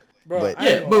 Bro,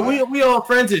 but we all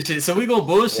friends and shit, so we gonna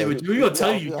bullshit with you. We gonna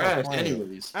tell you trash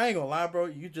anyways. I ain't gonna lie, bro.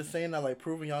 You just saying that like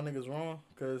proving y'all niggas wrong,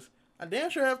 cause I damn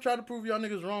sure have tried to prove y'all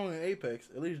niggas wrong in Apex,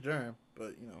 at least Germ.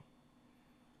 But you know,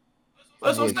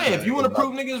 that's what I'm saying. If you want to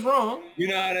prove niggas wrong, you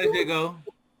know how that shit go.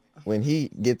 When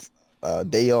he gets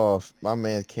day off, my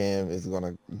man Cam is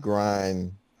gonna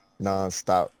grind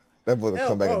nonstop. That boy will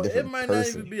come back a different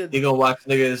person. He gonna watch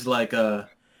niggas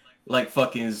like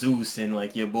fucking Zeus and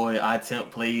like your boy iTemp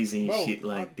plays and shit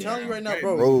like that. I'm telling you right now,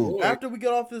 bro. After we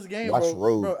get off this game,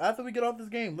 bro. After we get off this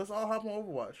game, let's all hop on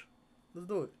Overwatch. Let's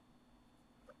do it.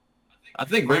 I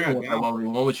think Raven will have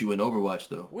 1v1 with you in Overwatch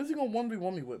though. What's he gonna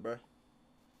 1v1 me with, bro?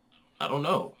 I don't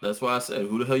know. That's why I said,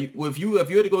 who the hell you? Well, if you had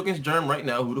to go against Germ right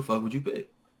now, who the fuck would you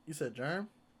pick? You said Germ?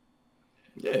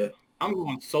 Yeah, I'm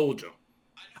going Soldier.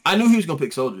 I knew he was gonna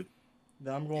pick Soldier.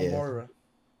 Then I'm going Moira.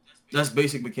 That's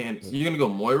basic mechanics. You're gonna go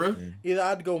Moira? Either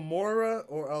I'd go Moira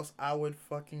or else I would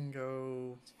fucking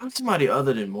go. I'm somebody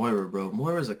other than Moira, bro.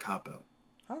 Moira's a cop out.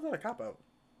 How's that a cop out?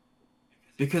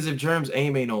 Because if Germ's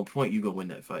aim ain't on point, you go win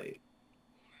that fight.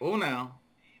 Oh, now.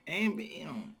 Ain't be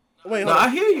on. Wait, No, hold I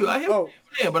up. hear you. I hear Oh. you.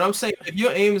 Yeah, but I'm saying if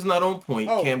your aim is not on point,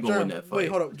 Cam gonna win that fight. Wait,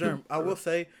 hold up, Germ. I will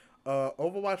say,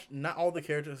 Overwatch, not all the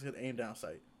characters get aim down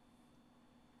sight.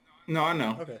 No, I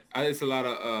know. Okay. It's a lot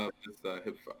of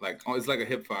it's like a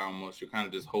hip fire almost. You're kind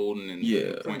of just holding and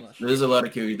Yeah, point. there's a lot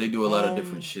of characters. They do a lot of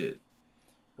different shit.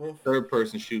 Well, Third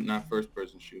person shoot, not first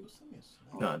person shoot.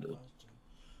 Kinda.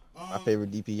 My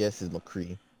favorite DPS is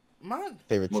McCree. My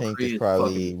Favorite tank McCree is is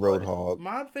probably fucking Roadhog.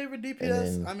 my favorite And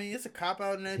DPS. then I mean, it's a cop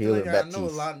out and everything Healer like that.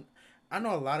 Baptiste. I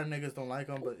know a lot of niggas don't like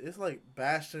them, but it's like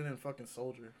Bastion and fucking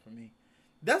Soldier for me.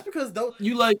 That's because though.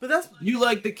 You like But that's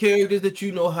the characters that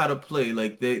you know how to play.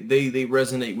 Like they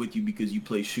resonate with you because you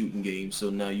play shooting games. So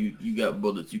now you got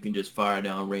bullets you can just fire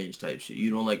down range type shit. You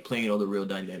don't like playing all the real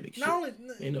dynamic shit. not only.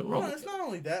 Ain't nothing wrong No, with it's that. not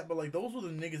only that, but like those were the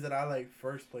niggas that I like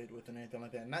first played with and everything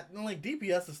like that. Not like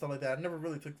DPS and stuff like that. I never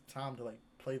really took the time to like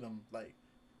play them like,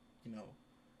 you know,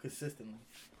 consistently.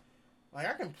 Like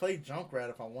I can play Junkrat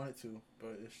if I wanted to,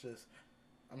 but it's just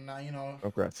I'm not, you know.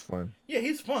 Junkrat's fun. Yeah,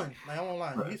 he's fun. Like I won't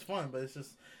lie, Right. he's fun, but it's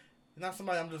just not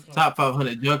somebody I'm just gonna. Top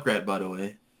 500 Junkrat, by the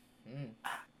way.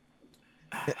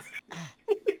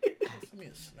 Give me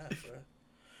a snap, bro.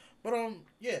 But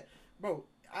yeah, bro.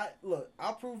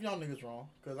 I'll prove y'all niggas wrong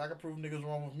because I can prove niggas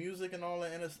wrong with music and all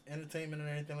that entertainment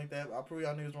and everything like that. I'll prove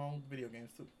y'all niggas wrong with video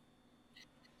games too.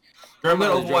 Girl,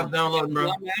 let Overwatch download, bro.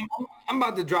 I'm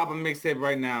about to drop a mixtape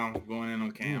right now, going in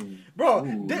on Cam. Bro,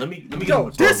 Ooh, let me yo,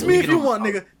 get diss on me let if me you get want, on-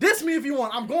 nigga. Diss me if you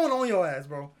want. I'm going on your ass,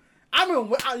 bro. I will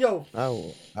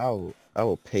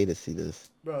pay to see this.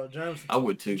 Bro, Germs. I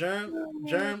would too. Germ.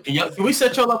 Can we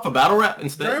set y'all up for battle rap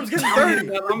instead? Germ's getting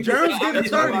 30. Germ's getting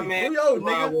 30. Yo, nigga.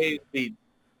 Broadway beat.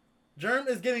 Germ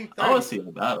is getting 30. I want to see a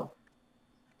battle.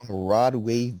 Rod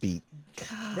wave beat.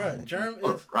 Bro, Germ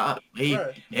is. Right. Hey,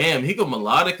 Bruh. damn, he could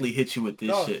melodically hit you with this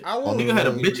Dog, shit. I will- Nigga had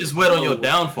a bitch's wet on your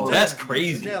downfall. That's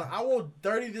crazy. Yeah, I will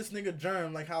dirty this nigga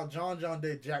Germ like how John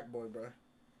did Jack Boy, bro.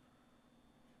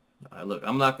 All right, look,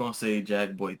 I'm not gonna say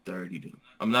Jack Boy 30 them.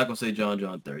 I'm not gonna say John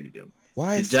 30 them.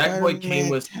 Why is Jack Boy Spider-Man came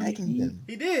with tagging them?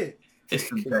 He did. It's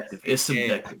subjective. It's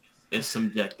subjective. It's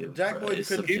subjective. Jack bruh. Boy It's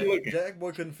couldn't. subjective. Jack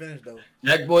Boy couldn't finish though.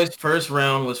 Jack Boy's first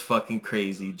round was fucking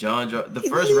crazy. The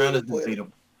first round is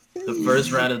debatable. The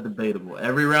first round is debatable.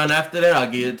 Every round after that, I'll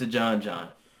give it to John.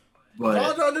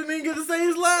 But John didn't even get to say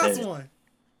his last Yeah. one.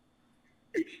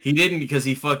 he didn't because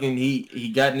he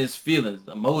got in his feelings,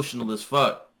 emotional as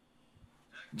fuck.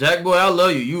 Jack Boy, I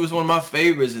love you. You was one of my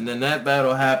favorites, and then that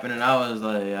battle happened, and I was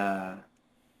like, I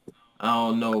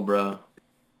don't know, bro.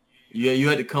 Yeah, you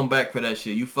had to come back for that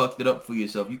shit. You fucked it up for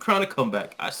yourself. You trying to come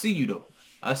back. I see you though.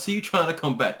 I see you trying to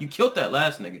come back. You killed that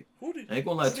last nigga. Who did? I ain't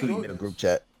gonna lie who to did you. go I made a against? group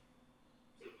chat.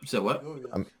 You said what? Go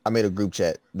against? I made a group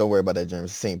chat. Don't worry about that,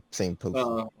 James. Same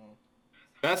post.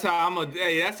 That's how I'm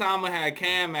gonna have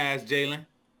Cam ask Jalen.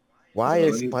 Why Hold on,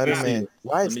 is let me Spider-Man? see.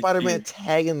 Why Let is me Spider-Man see.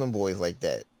 tagging them boys like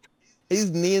that?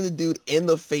 He's kneeing the dude in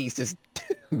the face. Just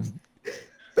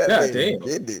God damn.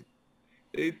 did it.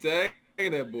 He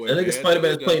tagging that boy. That nigga man.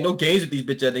 Spider-Man is playing no games with these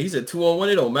bitch ass. He said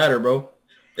 2-on-1. It don't matter, bro.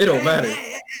 It don't matter.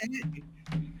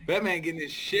 Batman getting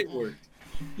his shit worked.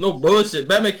 No bullshit.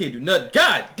 Batman can't do nothing.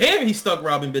 God damn, he stuck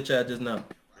Robin bitch ass just now.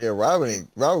 Yeah, Robin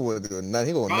wasn't doing nothing.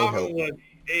 He gonna no help. Robin was,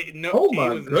 no, Oh he my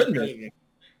was goodness. irrelevant.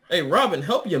 Hey, Robin,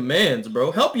 help your mans,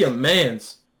 bro. Help your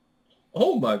mans.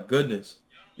 Oh my goodness.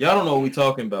 Y'all don't know what we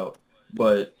talking about,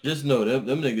 but just know them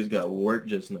niggas got work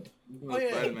just now. Oh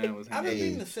yeah, Spider-Man was I've been Hey.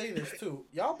 meaning to say this too.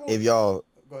 Y'all both. If y'all,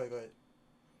 Go ahead.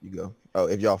 you go. Oh,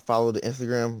 if y'all follow the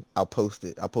Instagram, I'll post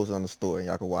it. I'll post it on the story, and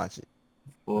y'all can watch it.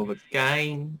 For the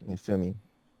gang. You feel me?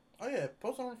 Oh yeah,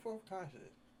 post on the 4th kind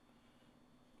shit.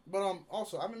 But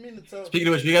also I've been meaning to tell. Speaking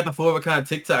of which, we got the 4 of a kind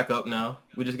TikTok up now.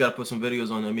 We just gotta put some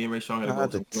videos on there. Me and Ray Strong gotta Ah, go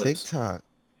the some clips. TikTok.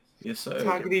 Yes, sir.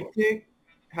 Talkity tick.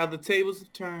 How the tables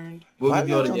have turned. We'll Why give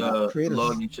y'all y'all talking about the creators?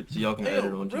 login shit so y'all can Hey,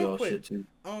 edit yo, onto real y'all quick. shit too.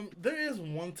 There is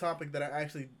one topic that I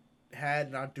actually had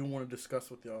and I do want to discuss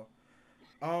with y'all.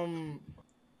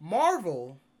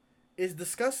 Marvel is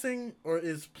discussing or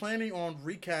is planning on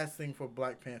recasting for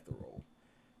Black Panther role.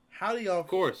 How do y'all? Of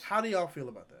course. How do y'all feel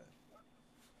about that?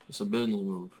 It's a business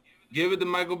move. Give it to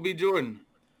Michael B. Jordan.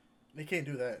 They can't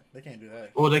do that. They can't do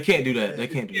that. Well, they can't do that. They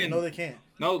can't do that. No, they can't.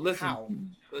 No, listen. How?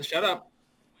 Shut up.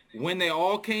 When they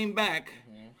all came back,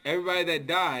 everybody that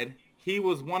died, he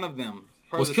was one of them.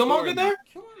 Was Killmonger there?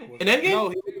 In Endgame? No,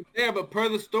 he wasn't there, but per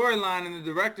the storyline and the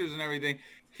directors and everything,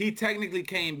 he technically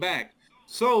came back.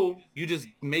 So you just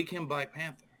make him Black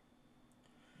Panther.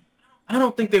 I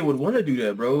don't think they would want to do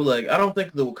that, bro. Like, I don't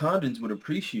think the Wakandans would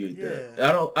appreciate that.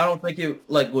 I don't think it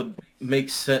like would make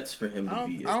sense for him to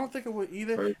be. I don't think it would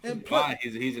either. And why?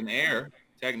 He's an heir,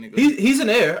 technically. He's an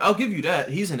heir. I'll give you that.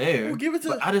 He's an heir. Well, give it to.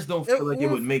 But I just don't feel like it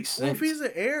would make sense. Well, if he's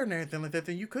an heir and everything like that,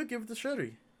 then you could give it to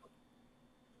Shuri.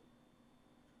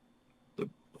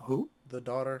 Who? The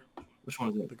daughter. Which one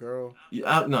is it? The girl.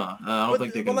 Yeah, no, I don't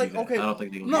think they're gonna do that. Okay, I don't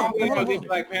think they're gonna do that.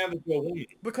 Black Panther to a woman.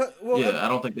 Because I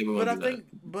don't think they would do that.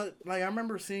 But like I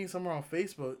remember seeing somewhere on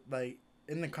Facebook, like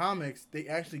in the comics, they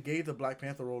actually gave the Black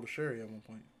Panther role to Shuri at one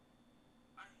point.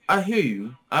 I hear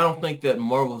you. I don't think that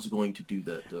Marvel's going to do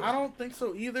that though. I don't think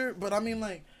so either. But I mean,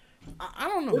 like, I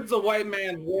don't know. It's a white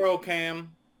man's world,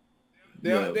 Cam.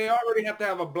 They already have to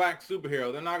have a black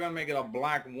superhero. They're not gonna make it a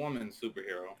black woman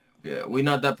superhero. Yeah, we're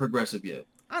not that progressive yet.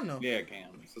 I know. Yeah,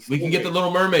 Cam. We can get the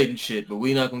Little Mermaid and shit, but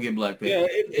we're not gonna get Black Panther. Yeah,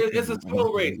 it's a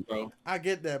slow race, bro. I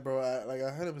get that, bro. I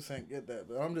 100% get that,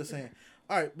 but I'm just saying.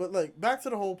 All right, but like back to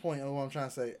the whole point of what I'm trying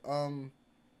to say.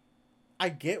 I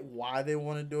get why they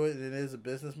want to do it. It is a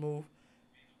business move.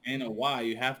 Ain't a why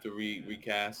you have to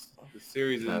recast. The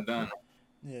series isn't done.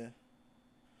 Yeah.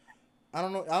 I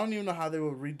don't know. I don't even know how they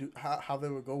would redo how they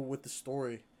would go with the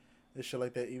story and shit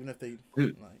like that. Even if they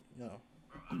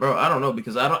Bro, I don't know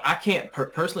because I can't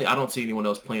personally. I don't see anyone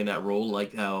else playing that role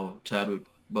like how Chadwick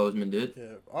Boseman did. Yeah,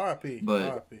 R.I.P. But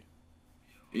R.I.P.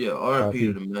 Yeah, R.I.P.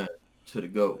 to the man, to the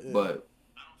GOAT. Yeah. But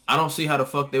I don't see how the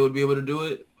fuck they would be able to do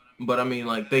it. But I mean,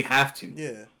 like they have to.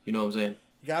 Yeah. You know what I'm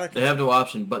saying? They have no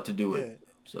option but to do it.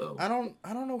 So I don't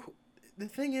know. The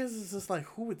thing is just like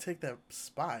who would take that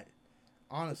spot?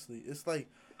 Honestly, it's like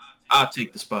I'll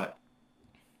take the spot.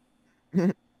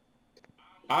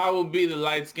 I will be the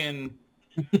light skinned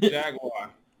Jaguar.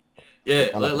 Yeah,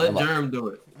 let Jerem do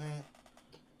it.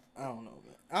 I don't know,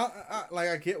 man.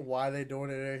 I get why they're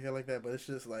doing it and everything like that, but it's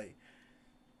just like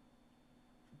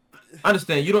I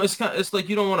understand. You don't. It's like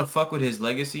you don't want to fuck with his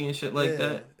legacy and shit like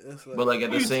that. Like, but like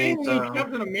at the same time,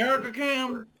 Captain America,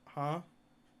 Cam. Huh?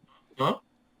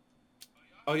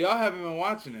 Oh, y'all haven't been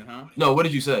watching it, huh? No. What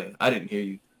did you say? I didn't hear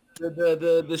you.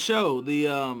 The show, the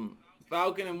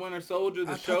Falcon and Winter Soldier,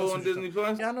 the show on Disney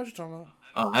Plus. Yeah, I know what you're talking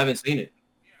about. I haven't seen it.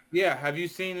 Yeah, have you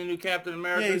seen the new Captain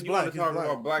America? Yeah, he's black. Want to talk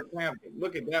about Black Panther?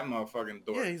 Look at that motherfucking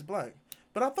door. Yeah, he's black.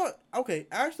 But I thought, okay,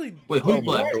 actually. Wait, who's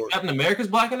black? Captain America's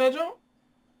black in that joint?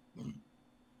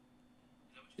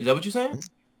 Is that what you're saying?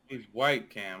 He's white,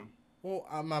 Cam. Well,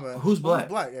 my bad. Who's black? He's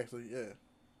black, actually, yeah.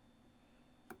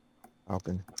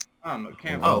 Falcon. I don't know,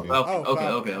 Cam. Oh, Falcon.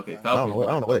 Okay. Falcon. I don't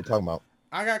know what they're talking about.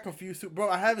 I got confused too, bro.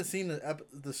 I haven't seen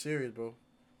the series, bro.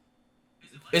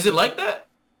 Is it like that?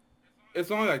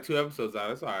 It's only like 2 episodes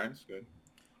out. It's alright. It's good.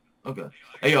 Okay.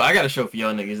 Hey, yo, I got a show for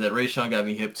y'all niggas that Ray Sean got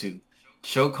me hip to.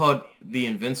 Show called The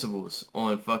Invincibles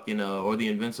on fucking or The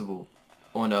Invincible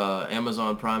on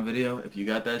Amazon Prime Video. If you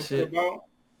got that shit.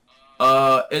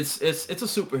 It's a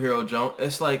superhero jump.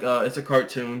 It's like it's a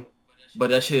cartoon,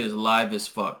 but that shit is live as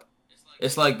fuck.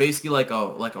 It's like basically like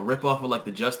a rip off of like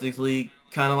the Justice League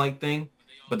kind of like thing,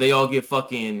 but they all get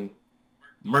fucking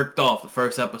murked off the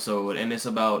first episode, and it's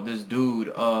about this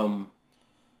dude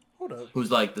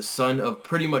who's like the son of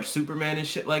pretty much Superman and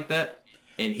shit like that,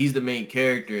 and he's the main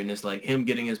character, and it's like him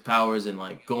getting his powers and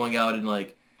like going out and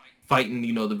like fighting,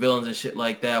 you know, the villains and shit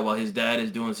like that, while his dad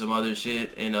is doing some other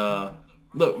shit. And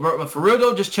look, for real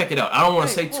though, just check it out. I don't want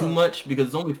to say too much because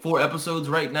it's only 4 episodes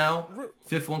right now.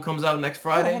 5th one comes out next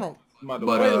Friday. Hold on.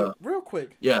 But real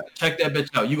quick. Yeah, check that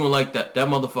bitch out. You gonna like that. That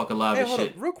motherfucker live as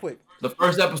shit. Real quick. The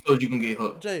first episode you can get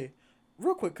hooked. Jay,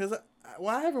 real quick, cause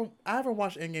I haven't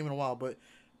watched Endgame in a while, but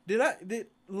did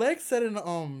Lex said in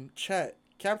the chat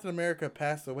Captain America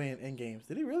passed away in Endgame?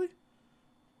 Did he really?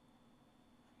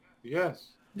 Yes.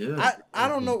 Yeah. I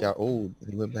don't know. He got old.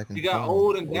 He went back. He got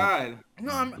old and died.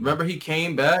 No, remember he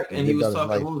came back and he was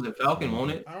talking. What was it? Falcon,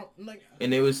 wasn't it?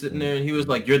 And they was sitting there and he was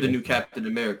like, "You're the new Captain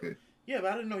America." Yeah,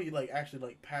 but I didn't know he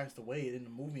actually passed away in the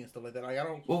movie and stuff like that. Like I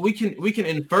don't. Well, we can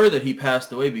infer that he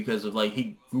passed away because of like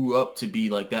he grew up to be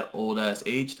like that old ass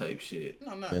age type shit.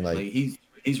 No, and like he's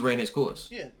ran his course.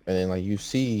 Yeah. And then like you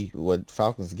see what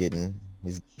Falcon's getting.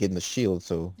 He's getting the shield,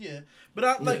 so yeah. But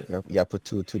I like you got to put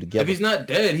 2 and 2 together. If he's not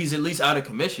dead, he's at least out of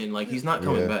commission. Like he's not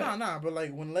coming back. Nah. But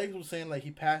like when Legs was saying like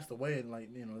he passed away and like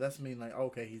that's mean like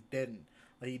okay he's dead and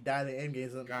like he died in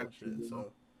Endgame and shit.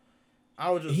 So I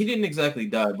was just he didn't exactly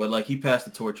die, but like he passed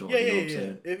the torch on. Yeah, you know yeah, what I'm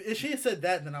saying? If she had said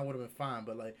that, then I would have been fine.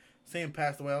 But like saying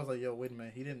passed away, I was like, yo, wait a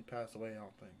minute, he didn't pass away. I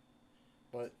don't think.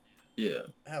 But yeah,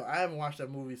 hell, I haven't watched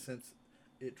that movie since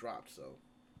it dropped. So,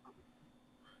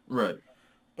 Right.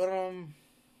 but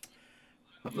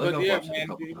I feel like But I've yeah, watched it a man,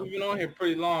 couple we've times. been on here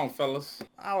pretty long, fellas.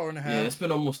 hour and a Yeah, half. it's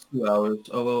been almost 2 hours.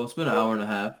 Oh well, it's been an hour and a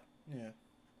half. Yeah.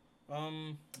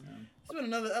 It's been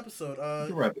another episode. We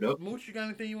can wrap it up. Mooch, you got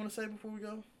anything you want to say before we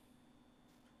go?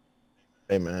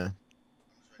 Hey man,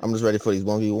 I'm just ready for these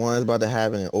 1v1s about to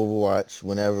happen in Overwatch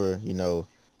whenever,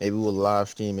 maybe we'll live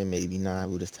stream it, maybe not.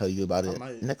 We'll just tell you about I it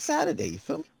might. next Saturday. You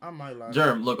feel me? I might lie.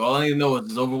 Germ, look, all I need to know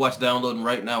is Overwatch downloading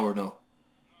right now or no?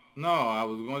 No, I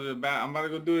was going to the back. I'm about to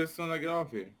go do it as soon as I get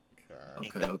off here.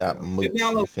 Okay. That Mooch, It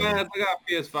downloads you feel me? fast. I got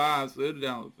PS5, so it'll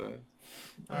download fast.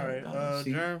 All right.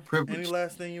 See, Germ, privilege. any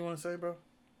last thing you want to say, bro?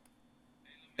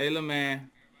 Hey, little man,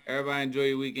 everybody enjoy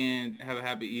your weekend. Have a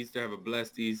happy Easter. Have a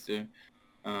blessed Easter.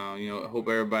 I hope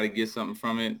everybody gets something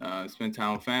from it. Spend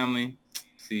time with family.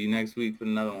 See you next week for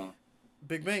another one.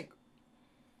 Big Bank.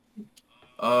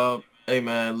 Hey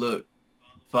man, look,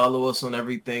 follow us on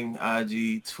everything,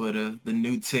 IG, Twitter, the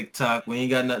new TikTok. We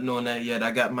ain't got nothing on that yet. I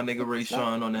got my nigga Ray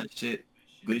Sean on that shit.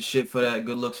 Good shit for that,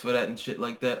 good looks for that and shit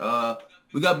like that.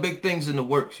 We got big things in the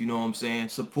works, you know what I'm saying?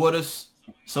 Support us.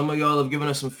 Some of y'all have given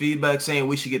us some feedback saying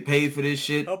we should get paid for this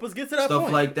shit. Help us get to that Stuff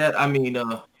point. like that. I mean,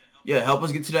 yeah, help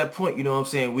us get to that point, you know what I'm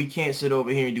saying? We can't sit over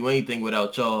here and do anything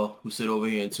without y'all who sit over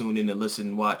here and tune in and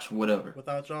listen, watch, whatever.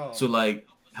 Without y'all. So like,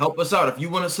 help us out. If you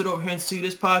want to sit over here and see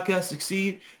this podcast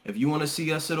succeed, if you want to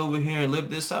see us sit over here and live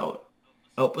this out,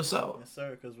 help us out. Yes,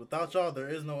 sir. Because without y'all, there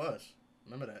is no us.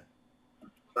 Remember that.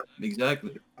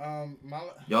 Exactly.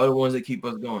 Y'all are the ones that keep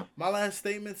us going. My last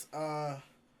statements. I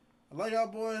love y'all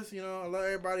boys. I love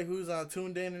everybody who's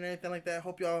tuned in and everything like that.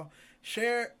 Hope y'all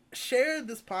share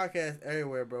this podcast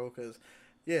everywhere, bro. Because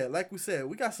yeah, like we said,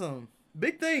 we got some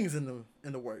big things in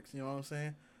the works. You know what I'm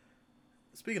saying?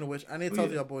 Speaking of which, I need to talk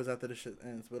to y'all boys after this shit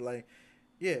ends. But like,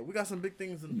 yeah, we got some big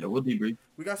things. We'll debrief.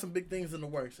 We got some big things in the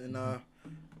works, and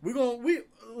we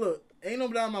look. Ain't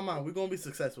no doubt in my mind. We're gonna be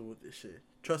successful with this shit.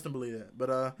 Trust and believe that.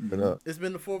 But it's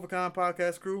been the 4 of a Kind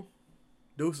podcast crew.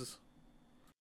 Deuces.